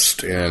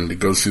quest, and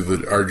goes through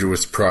the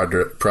arduous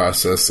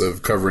process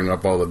of covering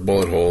up all the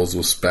bullet holes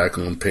with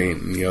spackle and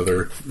paint in the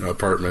other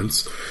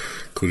apartments,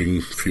 including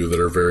a few that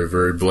are very,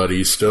 very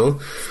bloody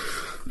still.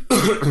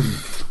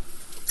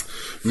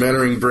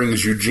 Mannering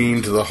brings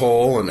Eugene to the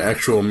hole, an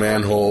actual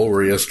manhole,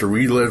 where he has to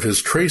relive his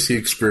Tracy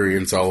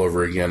experience all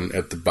over again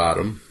at the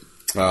bottom.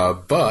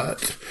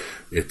 But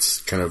it's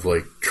kind of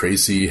like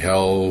Tracy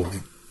Hell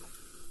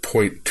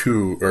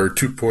 0.2 or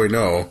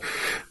 2.0,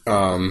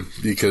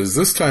 because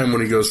this time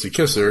when he goes to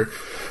kiss her,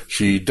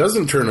 she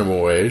doesn't turn him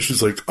away.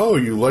 She's like, oh,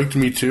 you liked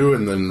me too?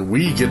 And then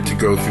we get to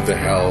go through the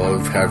hell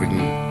of having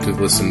to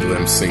listen to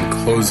them sing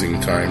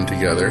Closing Time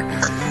together.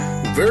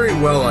 Very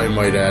well, I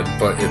might add,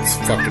 but it's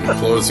fucking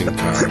closing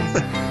time.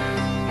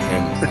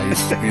 And I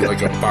used to be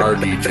like a bar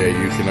DJ.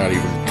 You cannot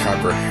even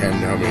comprehend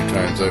how many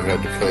times I've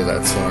had to play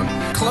that song.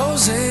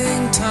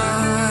 Closing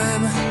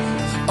time.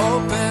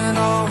 Open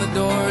all the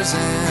doors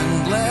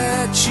and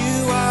let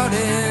you out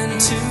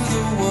into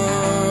the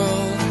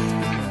world.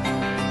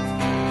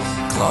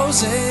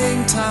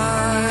 Closing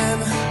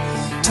time.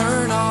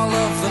 turn all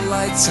of the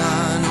lights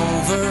on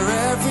over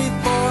every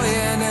boy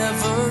and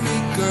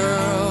every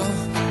girl.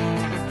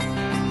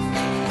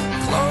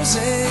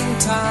 Closing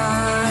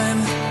time,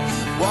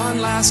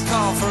 one last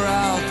call for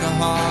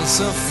alcohol,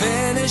 so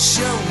finish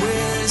your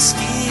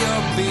whiskey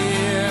or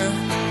beer.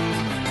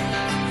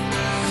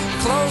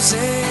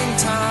 Closing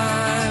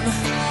time,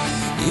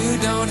 you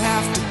don't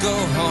have to go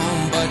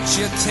home, but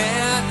you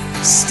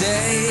can't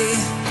stay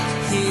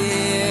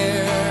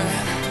here.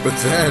 But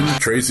then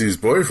Tracy's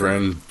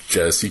boyfriend,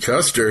 Jesse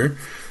Custer,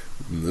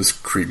 this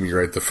creeped me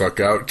right the fuck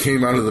out,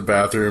 came out of the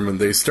bathroom and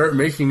they start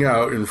making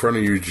out in front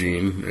of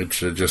Eugene, which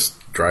just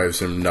drives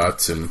him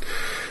nuts and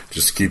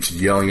just keeps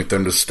yelling at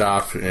them to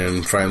stop,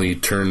 and finally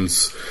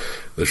turns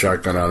the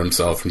shotgun on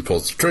himself and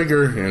pulls the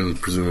trigger, and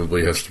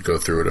presumably has to go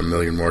through it a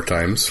million more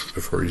times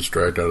before he's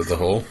dragged out of the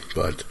hole.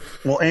 But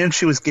and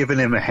she was giving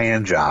him a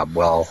hand job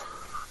while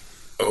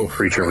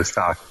Preacher was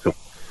talking to him.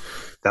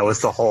 That was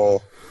the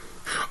whole...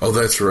 Oh,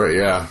 that's right,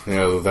 yeah.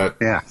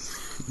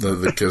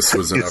 The kiss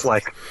was enough. It's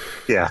like,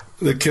 yeah.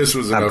 The kiss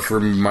was enough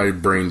for my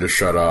brain to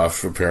shut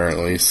off,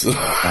 apparently. So.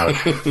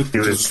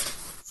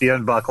 He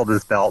unbuckled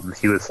his belt, and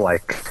he was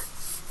like...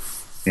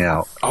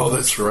 Oh,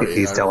 that's right.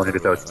 He's telling him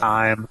at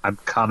time. I'm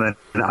coming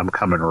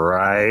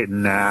right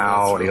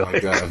now. Oh my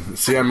God.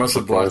 See, I must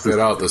have blocked it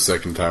out the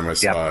second time I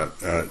saw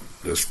it.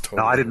 Just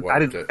totally I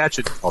didn't catch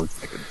it until the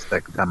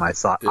second time I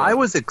saw it. Yeah. I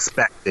was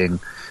expecting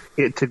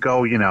it to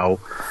go,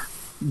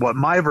 what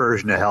my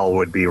version of hell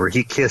would be, where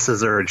he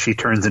kisses her and she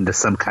turns into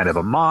some kind of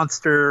a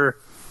monster.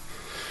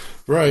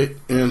 Right,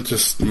 and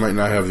just might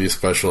not have the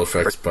special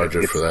effects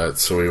budget for that,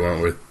 so we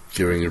went with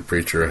giving the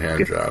Preacher a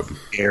hand job.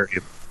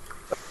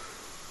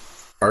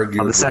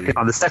 Arguably,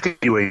 on the second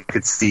viewing, you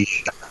could see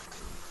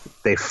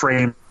they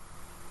framed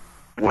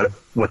what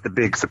the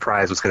big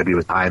surprise was going to be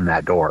behind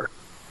that door.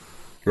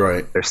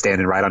 Right. They're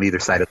standing right on either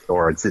side of the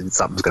door, and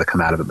something's going to come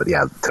out of it. But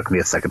yeah, it took me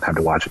a second time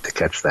to watch it to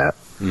catch that.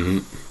 Mm-hmm.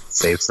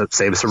 Save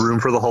some room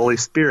for the Holy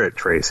Spirit,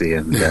 Tracy,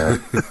 and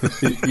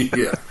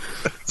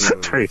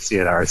Tracy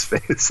in our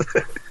space.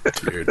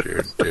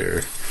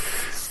 dear.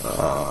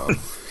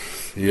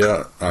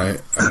 Yeah,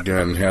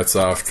 again, hats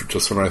off.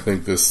 Just when I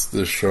think this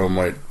show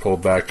might pull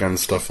back on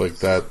stuff like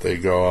that, they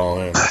go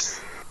all in.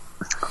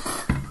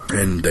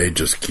 And they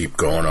just keep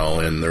going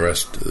all in. The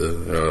rest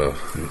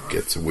of it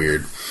gets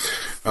weird.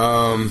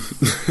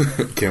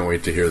 Can't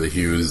wait to hear the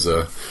Hughes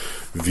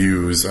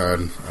views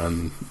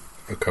on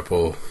a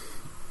couple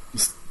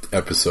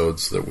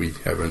episodes that we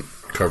haven't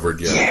covered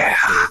yet. Yeah.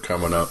 That are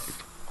coming up.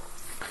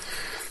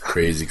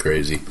 Crazy.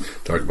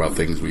 Talk about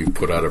things we've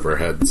put out of our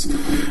heads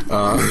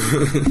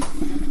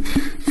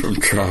from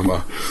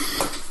trauma.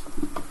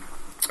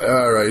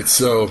 Alright,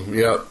 so,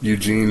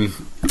 Eugene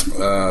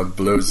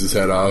blows his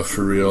head off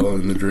for real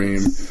in the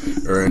dream,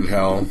 or in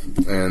hell,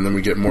 and then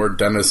we get more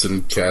Dennis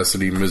and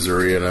Cassidy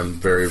misery, and I'm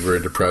very, very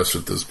depressed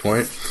at this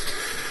point.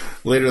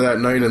 Later that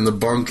night in the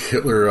bunk,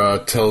 Hitler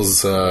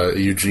tells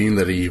Eugene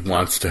that he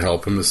wants to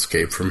help him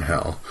escape from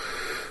hell.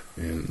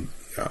 And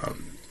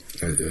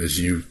as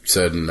you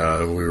said, and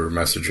we were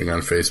messaging on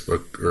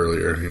Facebook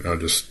earlier,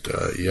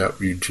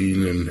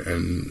 Eugene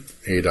and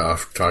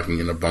Adolf talking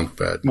in a bunk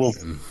bed. Well,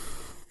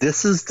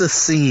 this is the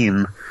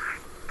scene.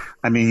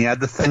 I mean, you had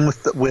the thing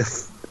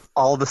with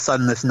all of a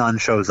sudden this nun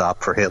shows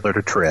up for Hitler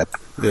to trip.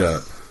 Yeah.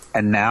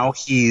 And now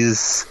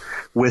he's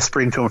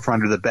whispering to him from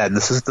under the bed. And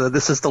this is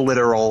the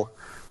literal,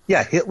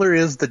 Hitler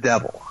is the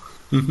devil.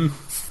 Mm-hmm.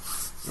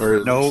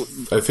 Or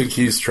I think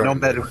he's trying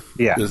to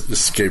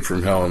escape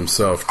from hell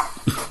himself,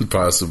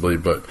 possibly.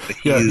 But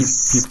he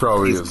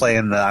probably is. He's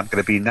playing the I'm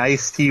going to be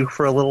nice to you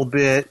for a little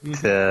bit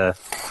to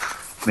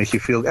make you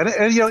feel. And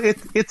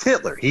it's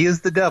Hitler. He is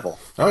the devil.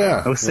 Oh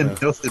yeah.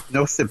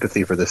 No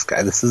sympathy for this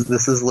guy. This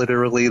is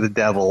literally the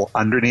devil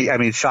underneath. I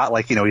mean, shot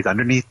like he's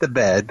underneath the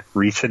bed,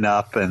 reaching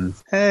up, and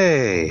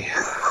hey,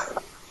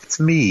 it's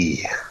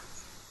me.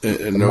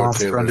 And the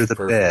monster under the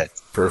bed.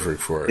 Perfect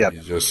for it. Yep.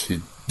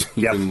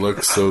 He can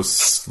look so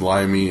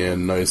slimy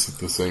and nice at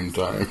the same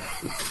time.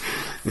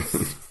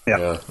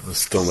 Yeah, I'm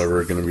still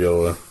never going to be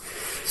able to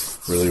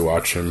really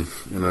watch him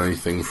in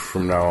anything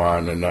from now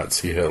on and not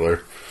see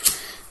Hitler.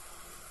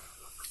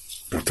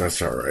 But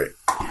that's all right.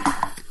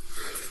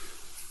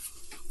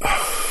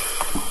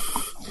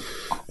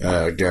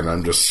 Again,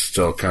 I'm just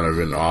still kind of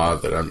in awe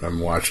that I'm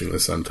watching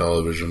this on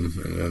television,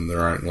 and there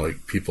aren't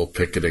like people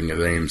picketing at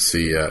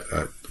AMC yet.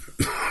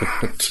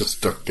 I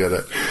just don't get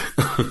it.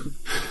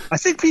 I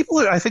think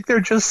they're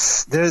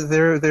just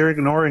they're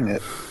ignoring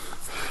it.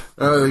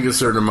 I think a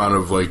certain amount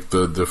of like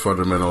the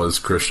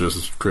fundamentalist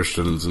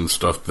Christians and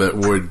stuff that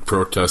would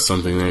protest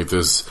something like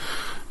this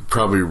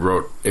probably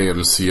wrote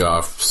AMC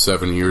off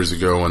 7 years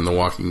ago when The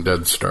Walking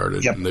Dead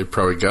started. Yep. And they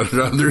probably got it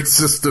on their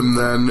system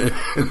then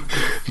and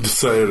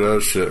decided, oh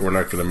shit, we're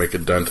not going to make a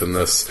dent in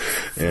this,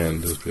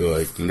 and just be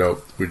like,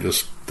 nope,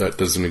 that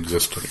doesn't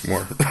exist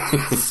anymore.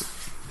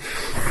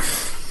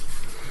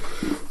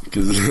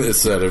 Because as I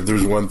said, if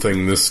there's one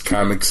thing this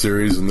comic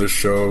series and this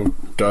show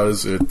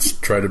does, it's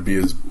try to be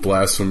as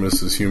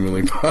blasphemous as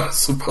humanly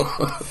possible.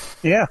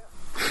 Yeah.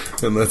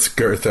 and lets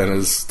Garth on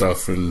his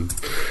stuff, and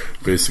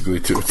basically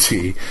to a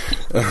T.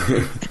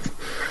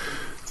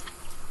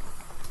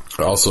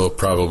 Also,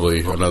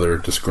 probably another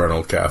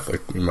disgruntled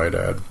Catholic, you might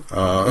add.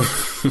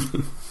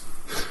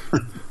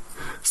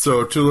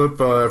 So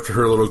Tulip, after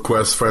her little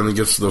quest, finally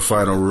gets to the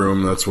final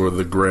room. That's where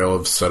the Grail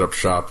have set up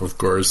shop, of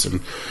course.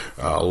 And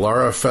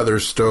Laura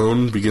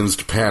Featherstone begins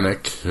to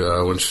panic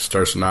when she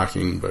starts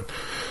knocking, but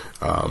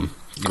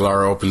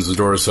Laura opens the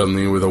door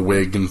suddenly with a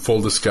wig and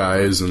full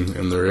disguise,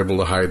 and they're able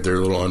to hide their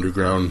little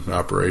underground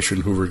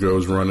operation. Hoover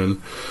goes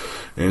running,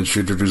 and she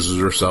introduces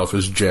herself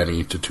as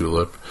Jenny to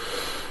Tulip.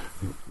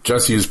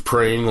 Jesse is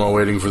praying while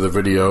waiting for the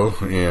video,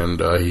 and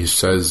he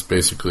says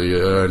basically,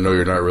 I know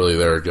you're not really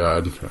there,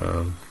 God.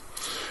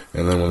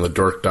 And then when the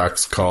dork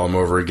docs call him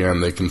over again,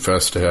 they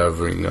confess to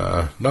having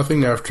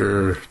nothing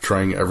after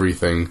trying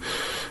everything,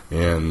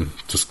 and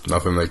just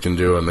nothing they can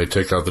do, and they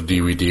take out the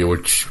DVD,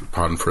 which,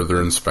 upon further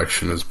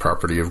inspection, is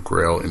property of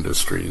Grail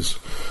Industries.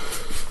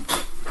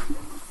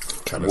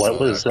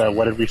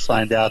 What did we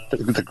find out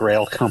the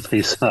Grail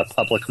Company's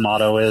public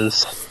motto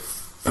is?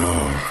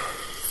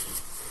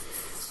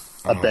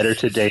 A better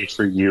today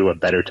for you, a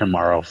better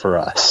tomorrow for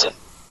us.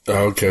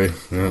 Okay,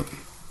 yeah.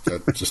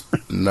 That just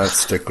not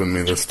stick with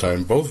me this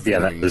time. Both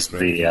that was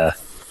the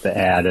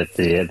ad at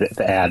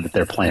the ad that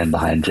they're playing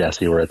behind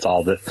Jesse, where it's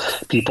all the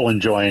people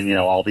enjoying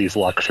all these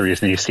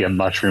luxuries, and you see a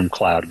mushroom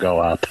cloud go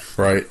up.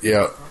 Right?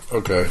 Yeah.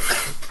 Okay.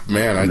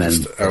 Man,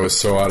 I was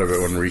so out of it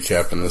when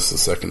recapping this the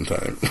second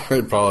time. I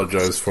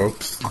apologize,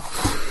 folks.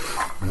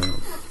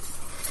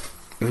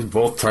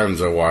 Both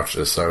times I watched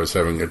this, I was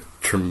having a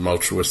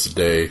tumultuous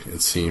day,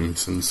 it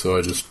seems, and so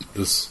I just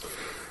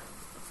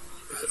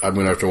I'm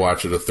going to have to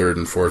watch it a third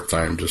and fourth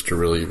time just to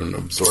really even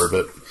absorb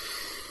it.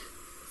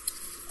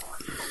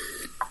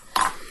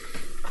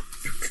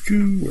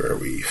 Where are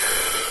we?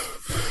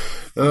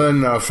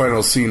 And then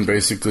final scene,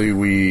 basically,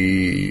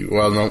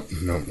 nope.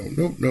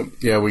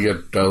 Yeah, we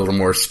get a little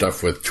more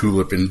stuff with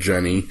Tulip and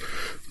Jenny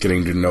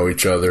getting to know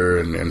each other,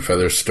 and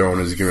Featherstone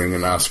is giving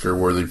an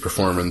Oscar-worthy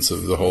performance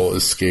of the whole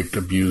escaped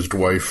abused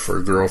wife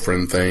or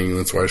girlfriend thing.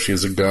 That's why she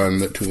has a gun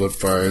that Tulip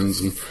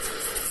finds, and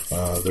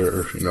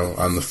they're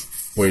on the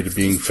way to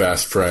being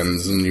fast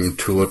friends, and even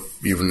Tulip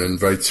even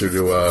invites her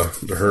to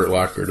the Hurt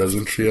Locker,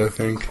 doesn't she, I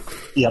think?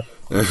 Yep.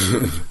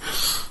 And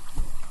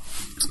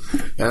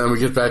then we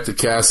get back to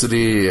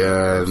Cassidy,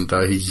 and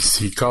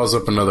he calls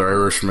up another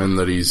Irishman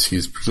that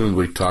he's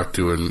presumably talked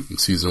to in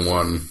season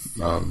 1,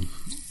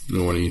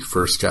 when he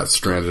first got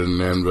stranded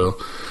in Anvil,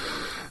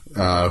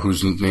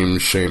 whose name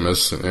is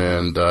Seamus,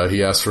 and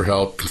he asks for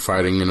help,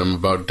 confiding in him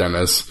about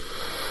Dennis,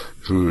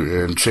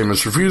 and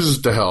Seamus refuses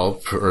to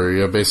help,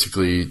 or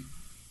basically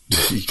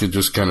he could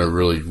just kind of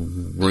really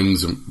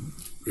rings him,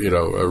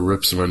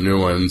 rips him a new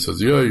one and says,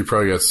 you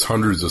probably got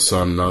hundreds of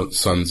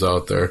sons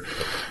out there.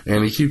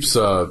 And he keeps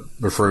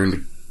referring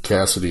to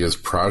Cassidy as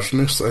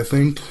Progenius, I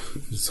think,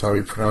 is how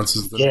he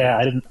pronounces the name. Yeah,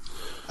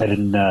 I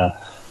didn't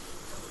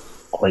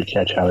quite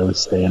catch how he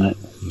was saying it.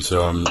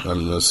 So I'm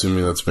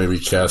assuming that's maybe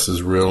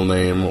Cass's real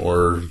name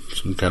or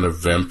some kind of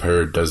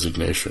vampire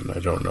designation. I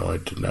don't know. I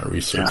did not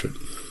research it.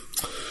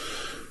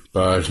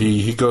 But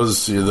he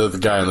goes, the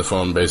guy on the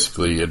phone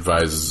basically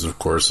advises, of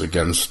course,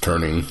 against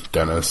turning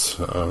Dennis.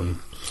 And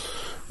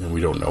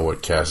we don't know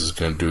what Cass is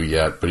going to do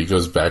yet. But he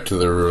goes back to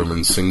their room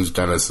and sings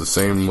Dennis the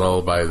same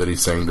lullaby that he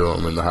sang to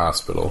him in the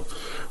hospital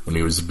when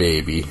he was a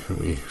baby.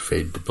 We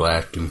fade to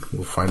black, and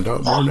we'll find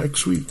out more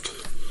next week.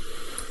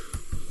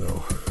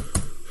 So,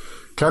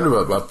 kind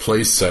of a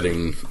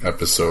place-setting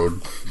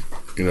episode.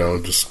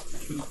 Just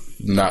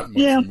not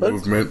much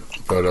movement,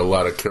 but a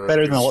lot of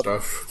character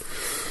stuff.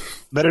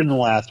 Better than the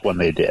last one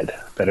they did.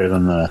 Better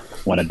than the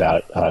one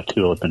about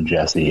Tulip and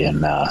Jesse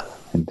in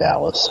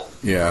Dallas.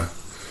 Yeah.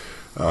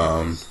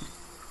 At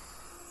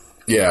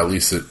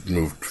least it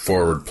moved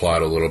forward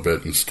plot a little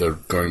bit instead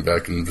of going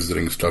back and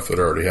visiting stuff that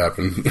already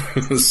happened.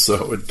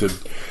 So it did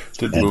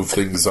move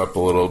things up a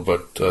little,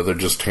 but they're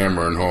just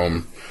hammering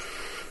home.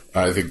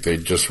 I think they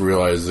just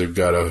realized they've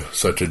got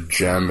such a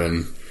gem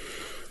in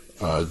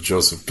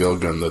Joseph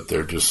Gilgun that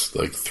they're just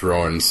like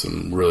throwing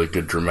some really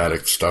good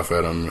dramatic stuff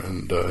at him,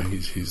 and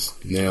he's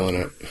nailing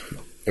it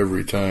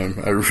every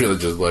time. I really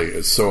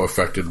just so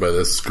affected by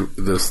this.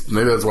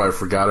 Maybe that's why I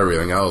forgot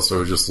everything else. I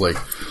was just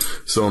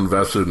so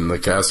invested in the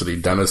Cassidy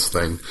Dennis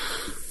thing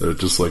that it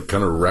just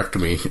kind of wrecked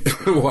me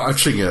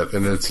watching it.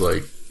 And it's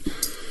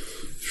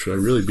should I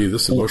really be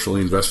this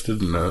emotionally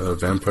invested in a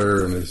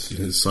vampire and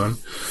his son?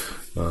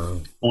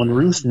 When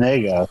Ruth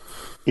Negga,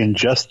 in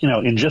just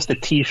a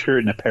t-shirt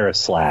and a pair of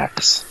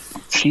slacks,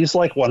 she's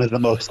one of the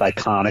most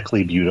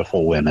iconically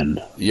beautiful women.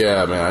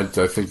 Yeah, man,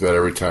 I think that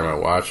every time I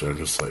watch it, I'm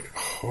just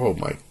oh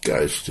my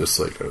gosh, just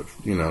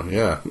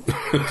yeah.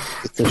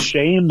 It's a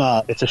shame.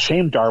 It's a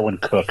shame Darwin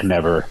Cook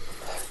never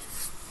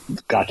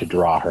got to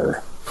draw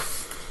her.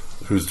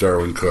 Who's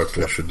Darwin Cook?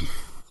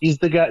 He's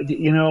the guy. Do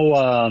you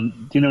know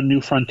New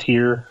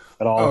Frontier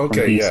at all? Oh,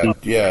 okay, yeah.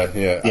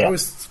 I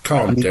always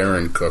call him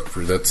Darren Cook.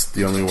 That's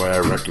the only way I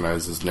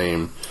recognize his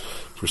name.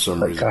 For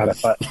some reason. God,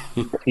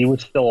 if he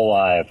was still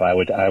alive, I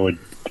would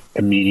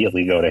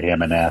immediately go to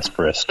him and ask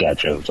for a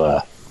sketch of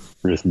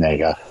Ruth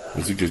Negga.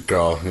 It's a good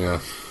call, yeah.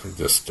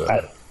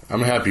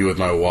 I'm happy with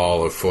my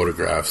wall of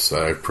photographs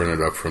that I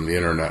printed up from the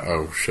internet.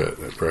 Oh, shit,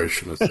 I probably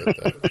shouldn't have said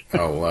that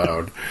out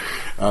loud.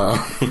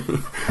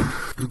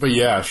 But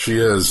yeah, she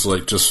is,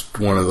 like, just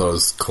one of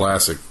those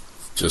classic,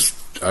 just,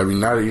 I mean,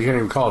 not you can't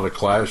even call it a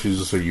class, she's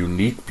just a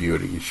unique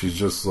beauty. She's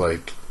just,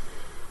 like,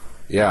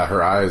 yeah,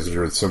 her eyes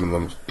are some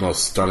of the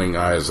most stunning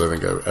eyes I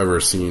think I've ever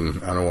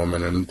seen on a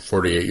woman in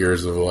 48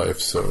 years of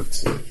life. So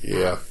it's,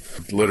 yeah,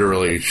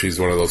 literally, she's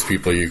one of those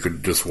people you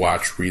could just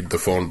watch read the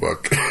phone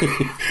book.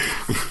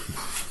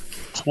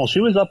 Well,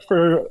 she was up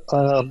for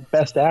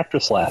Best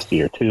Actress last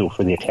year, too,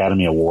 for the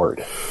Academy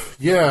Award.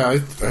 Yeah, I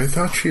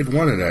thought she had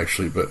won it,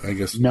 actually, but I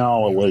guess...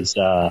 No, it was,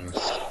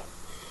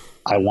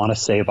 I want to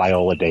say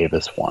Viola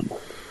Davis won.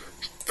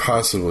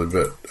 Possibly,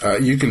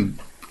 but you can...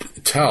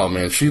 tell,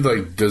 man, she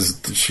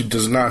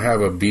does not have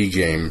a B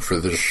game for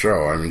this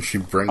show. I mean, she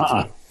brings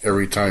it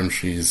every time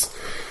she's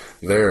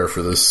there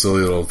for this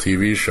silly little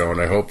TV show, and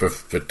I hope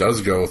if it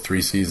does go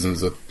 3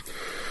 seasons of,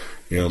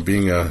 you know,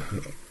 being a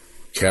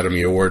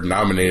Academy Award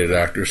nominated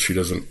actress, she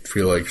doesn't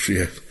feel like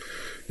she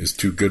is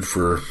too good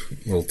for a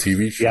little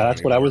TV show. Yeah,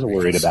 that's what I was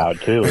worried about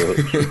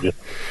too.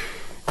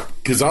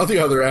 Because all the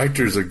other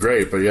actors are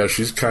great, but yeah,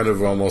 she's kind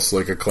of almost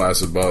like a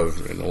class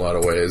above in a lot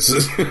of ways.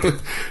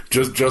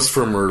 just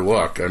from her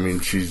look. I mean,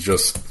 she's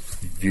just,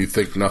 you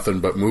think nothing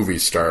but movie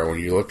star when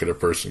you look at a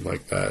person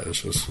like that.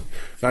 It's just,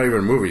 not even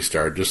a movie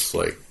star, just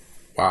like,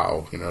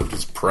 wow, you know,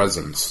 just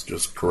presence,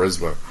 just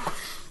charisma.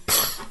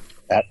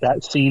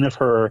 That scene of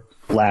her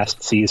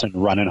last season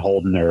running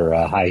holding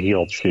her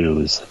high-heeled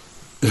shoes,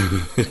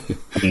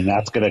 I mean,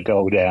 that's going to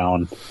go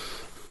down,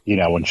 you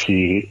know, when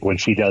she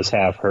does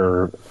have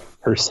her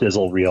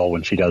sizzle reel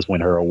when she does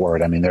win her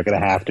award. I mean, they're going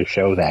to have to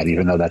show that,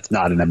 even though that's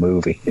not in a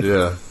movie.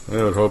 Yeah,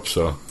 I would hope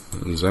so.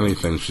 If there's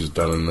anything she's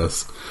done in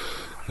this,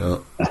 you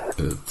know,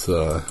 it's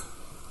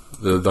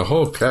the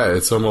whole cat.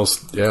 It's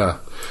almost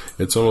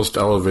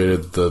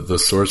elevated the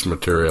source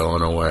material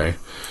in a way,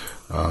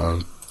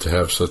 to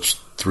have such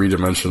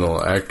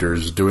 3-dimensional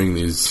actors doing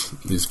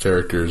these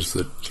characters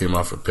that came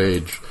off a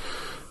page.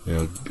 You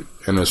know,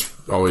 Ennis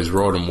always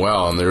wrote them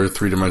well, and there are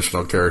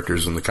 3-dimensional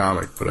characters in the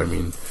comic. But I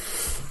mean,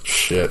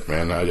 shit,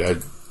 man, I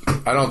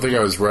don't think I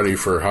was ready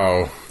for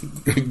how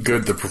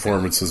good the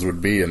performances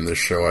would be in this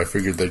show. I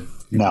figured they,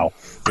 no,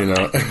 you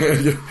know,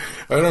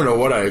 I don't know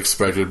what I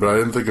expected, but I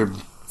didn't think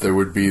they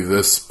would be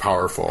this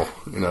powerful,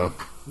 you know,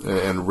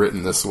 and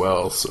written this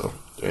well. So,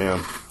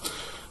 damn,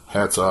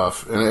 hats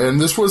off.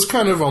 And this was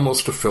kind of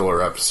almost a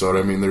filler episode.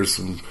 I mean,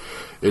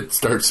 it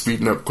starts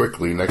speeding up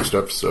quickly next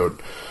episode.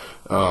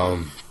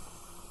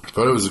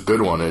 But it was a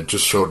good one. It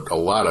just showed a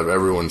lot of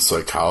everyone's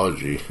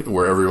psychology,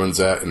 where everyone's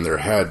at in their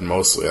head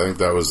mostly. I think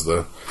that was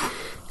the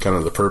kind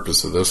of the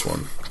purpose of this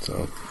one.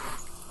 So,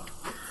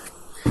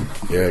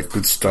 yeah,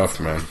 good stuff,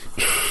 man.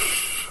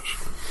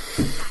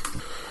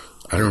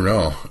 I don't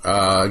know.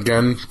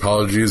 Again,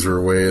 apologies,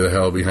 we're way the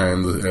hell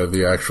behind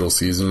the actual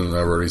season, and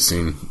I've already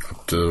seen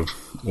up to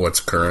what's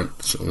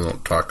current, so we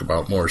won't talk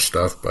about more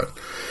stuff, but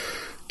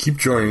keep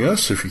joining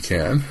us if you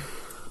can.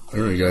 I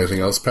don't know, you got anything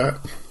else, Pat?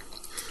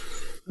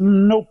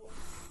 Nope.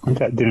 I've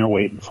got dinner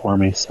waiting for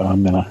me, so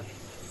I'm gonna...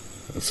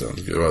 That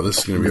sounds good. Well, this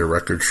is going to be a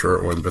record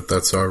short one, but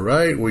that's all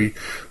right. We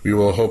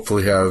will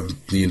hopefully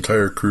have the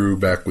entire crew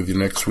back with you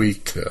next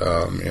week,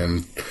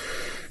 and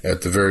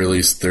at the very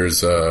least,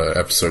 there's a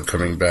episode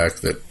coming back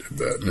that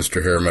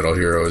Mr. Herr Metal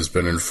Hero has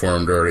been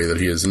informed already that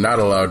he is not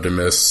allowed to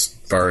miss,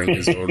 barring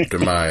his own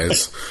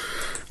demise.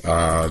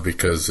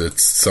 Because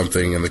it's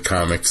something in the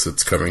comics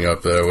that's coming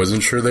up that I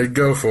wasn't sure they'd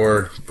go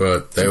for,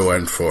 but they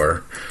went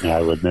for. Yeah,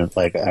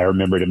 I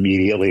remembered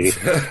immediately.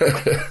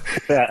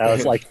 I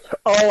was like,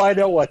 oh, I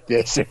know what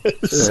this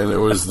is. And it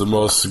was the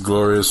most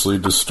gloriously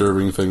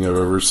disturbing thing I've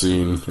ever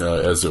seen,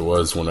 as it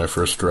was when I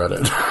first read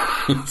it.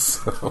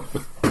 So,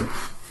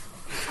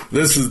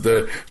 this is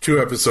the 2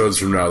 episodes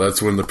from now.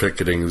 That's when the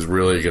picketing is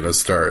really going to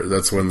start.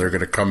 That's when they're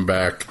going to come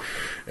back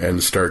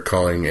and start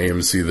calling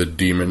AMC the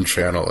Demon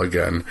Channel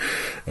again.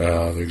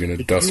 They're going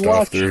to dust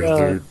off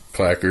their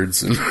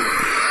placards. And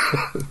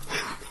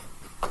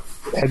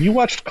have you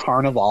watched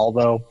Carnivale,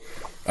 though?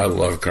 I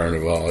love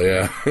Carnivale,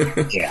 yeah.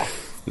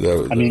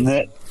 Yeah. I mean,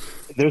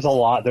 there's a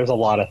lot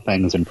of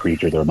things in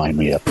Preacher that remind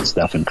me of the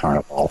stuff in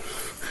Carnivale.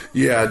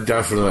 Yeah,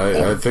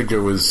 definitely. I think it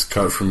was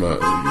cut from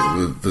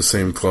the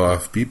same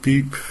cloth. Beep,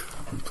 beep.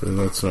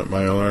 That's not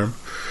my alarm.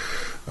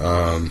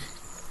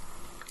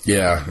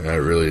 Yeah, I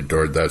really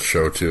adored that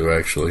show too,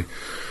 actually.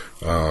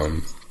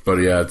 But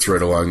yeah, it's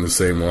right along the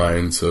same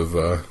lines of.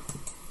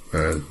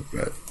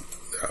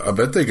 I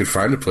bet they could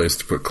find a place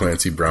to put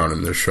Clancy Brown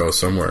in this show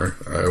somewhere.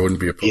 I wouldn't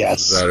be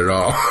opposed to that at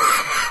all.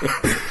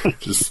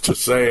 just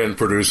saying,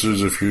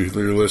 producers, if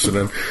you're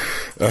listening,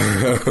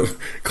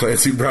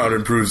 Clancy Brown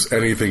improves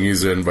anything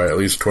he's in by at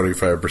least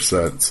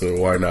 25%. So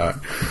why not?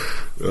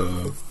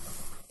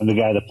 And the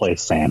guy that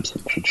plays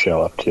Samson should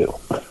show up too.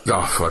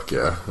 Oh fuck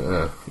yeah!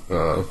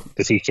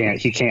 Because he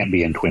can't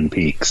be in Twin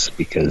Peaks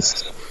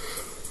because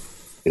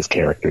his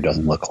character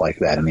doesn't look like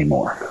that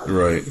anymore.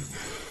 Right.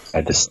 I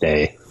had to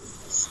stay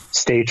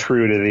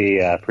true to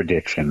the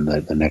prediction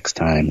that the next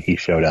time he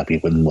showed up, he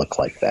wouldn't look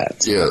like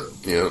that. Yeah,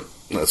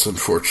 that's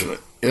unfortunate.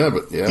 Yeah,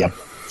 but Yep.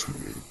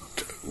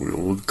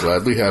 We'll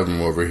gladly have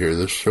him over here.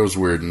 This show's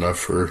weird enough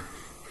for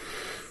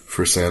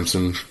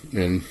Samson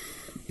and,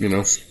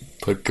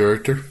 type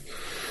character.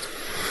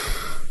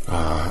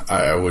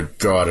 I would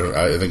go out.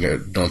 I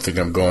don't think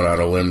I'm going out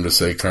on a limb to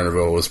say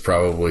Carnivale was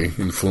probably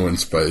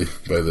influenced by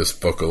this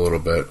book a little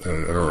bit. I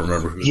don't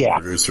remember who the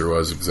producer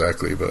was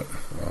exactly, but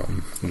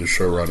who the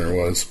showrunner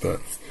was. But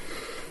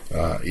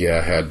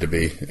had to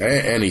be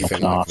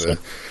anything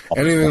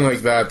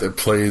like that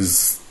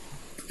plays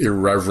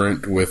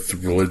irreverent with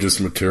religious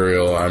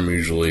material. I'm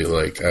usually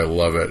like, I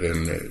love it,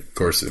 and of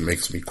course it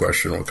makes me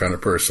question what kind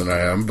of person I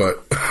am.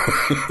 But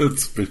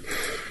it's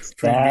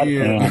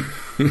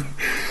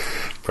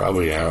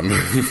probably am.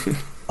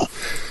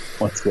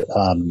 What's it?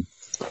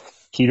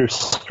 Peter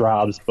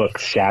Straub's book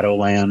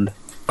Shadowland.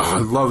 Oh, I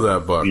love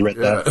that book. You read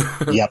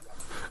that? Yep.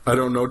 I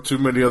don't know too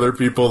many other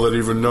people that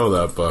even know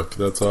that book.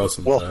 That's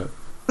awesome. Well,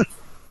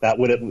 that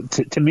would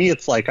have, to me,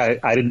 it's like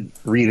I didn't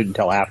read it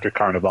until after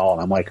Carnivale,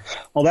 and I'm like,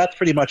 well, that's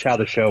pretty much how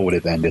the show would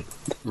have ended.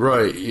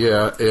 Right?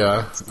 Yeah.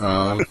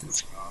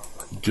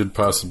 Good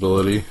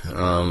possibility.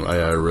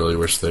 I really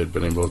wish they'd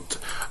been able to.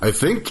 I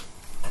think.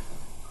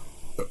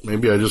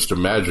 Maybe I just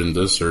imagined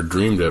this or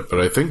dreamed it,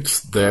 but I think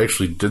they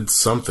actually did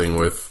something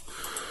with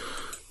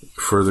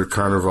further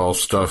Carnivale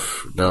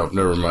stuff. No,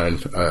 never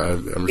mind.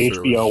 I'm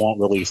HBO sure won't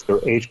release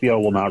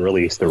HBO will not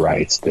release the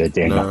rights to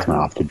Daniel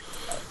Knopf.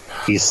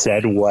 He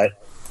said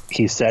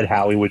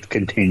how he would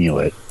continue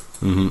it.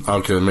 Mm-hmm.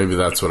 Okay, maybe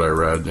that's what I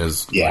read.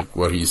 Is like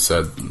what he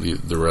said.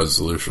 The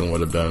resolution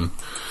would have been.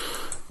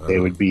 They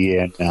would be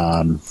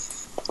in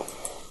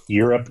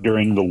Europe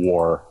during the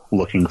war,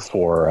 looking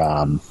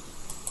for.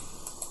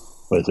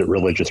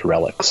 Religious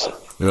relics?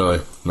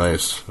 Really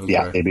nice. Okay.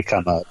 Yeah, they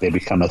become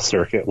a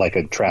circuit, like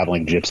a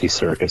traveling gypsy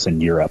circus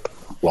in Europe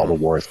while the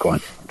war is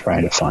going,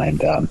 trying to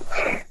find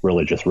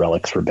religious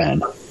relics for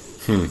Ben.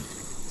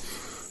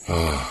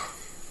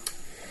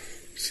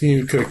 See,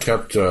 you could have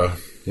kept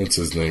what's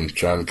his name,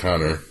 John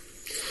Connor.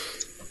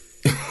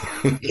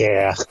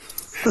 Yeah,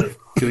 could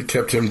have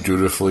kept him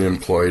dutifully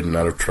employed and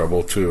out of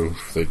trouble too.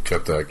 If they'd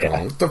kept that going.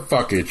 Yeah. What the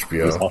fuck,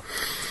 HBO?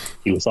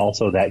 He was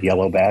also that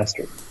yellow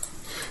bastard.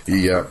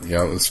 Yeah,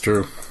 that's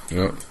true.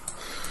 Yeah,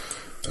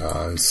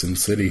 Sin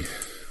City.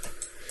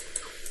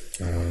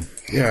 I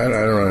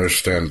don't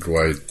understand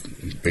why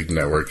big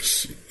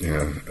networks,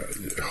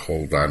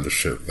 hold on to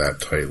shit that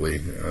tightly.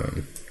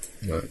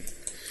 But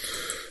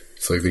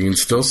it's like they can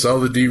still sell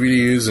the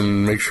DVDs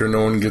and make sure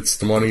no one gets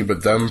the money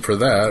but them for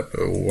that.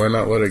 But why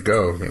not let it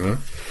go? Or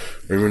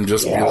even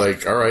just be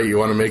like, all right, you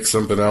want to make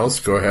something else?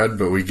 Go ahead,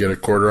 but we get a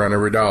quarter on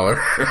every dollar.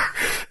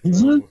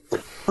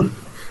 Mm-hmm.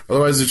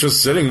 Otherwise, it's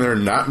just sitting there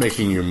not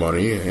making you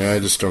money. I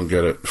just don't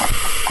get it.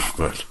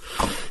 But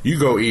you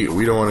go eat.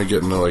 We don't want to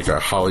get into like a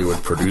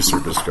Hollywood producer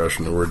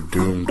discussion or we're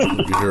doomed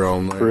to be here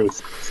all night.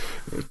 Bruce.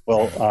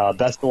 Well,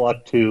 best of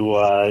luck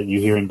to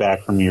you hearing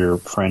back from your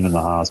friend in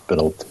the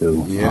hospital,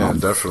 too. Yeah,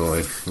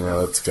 definitely. Yeah,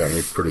 that's got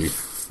me pretty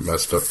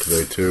messed up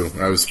today, too.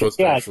 I was supposed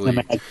to actually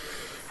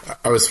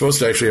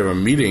have a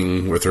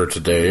meeting with her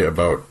today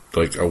about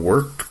like a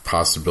work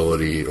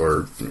possibility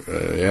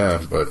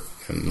but...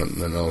 And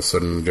then all of a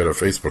sudden get a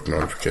Facebook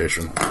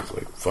notification. I was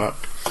like, fuck.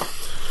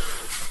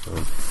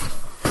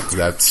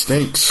 That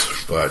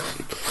stinks, but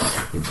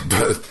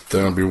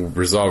that'll be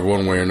resolved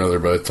one way or another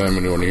by the time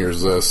anyone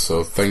hears this.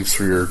 So thanks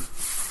for your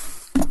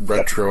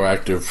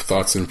retroactive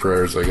thoughts and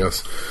prayers, I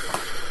guess.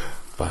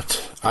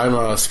 But I'm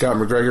Scott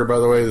McGregor, by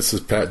the way. This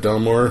is Pat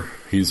Delmore.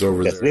 He's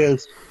over there. Yes, it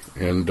is.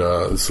 And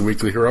this is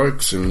Weekly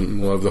Heroics,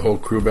 and we'll have the whole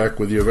crew back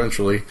with you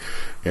eventually.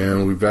 And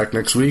we'll be back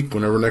next week,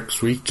 whenever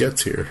next week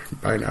gets here.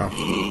 Bye now.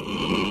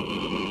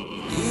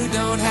 You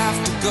don't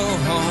have to go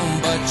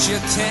home, but you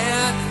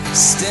can't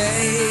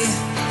stay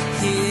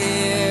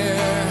here.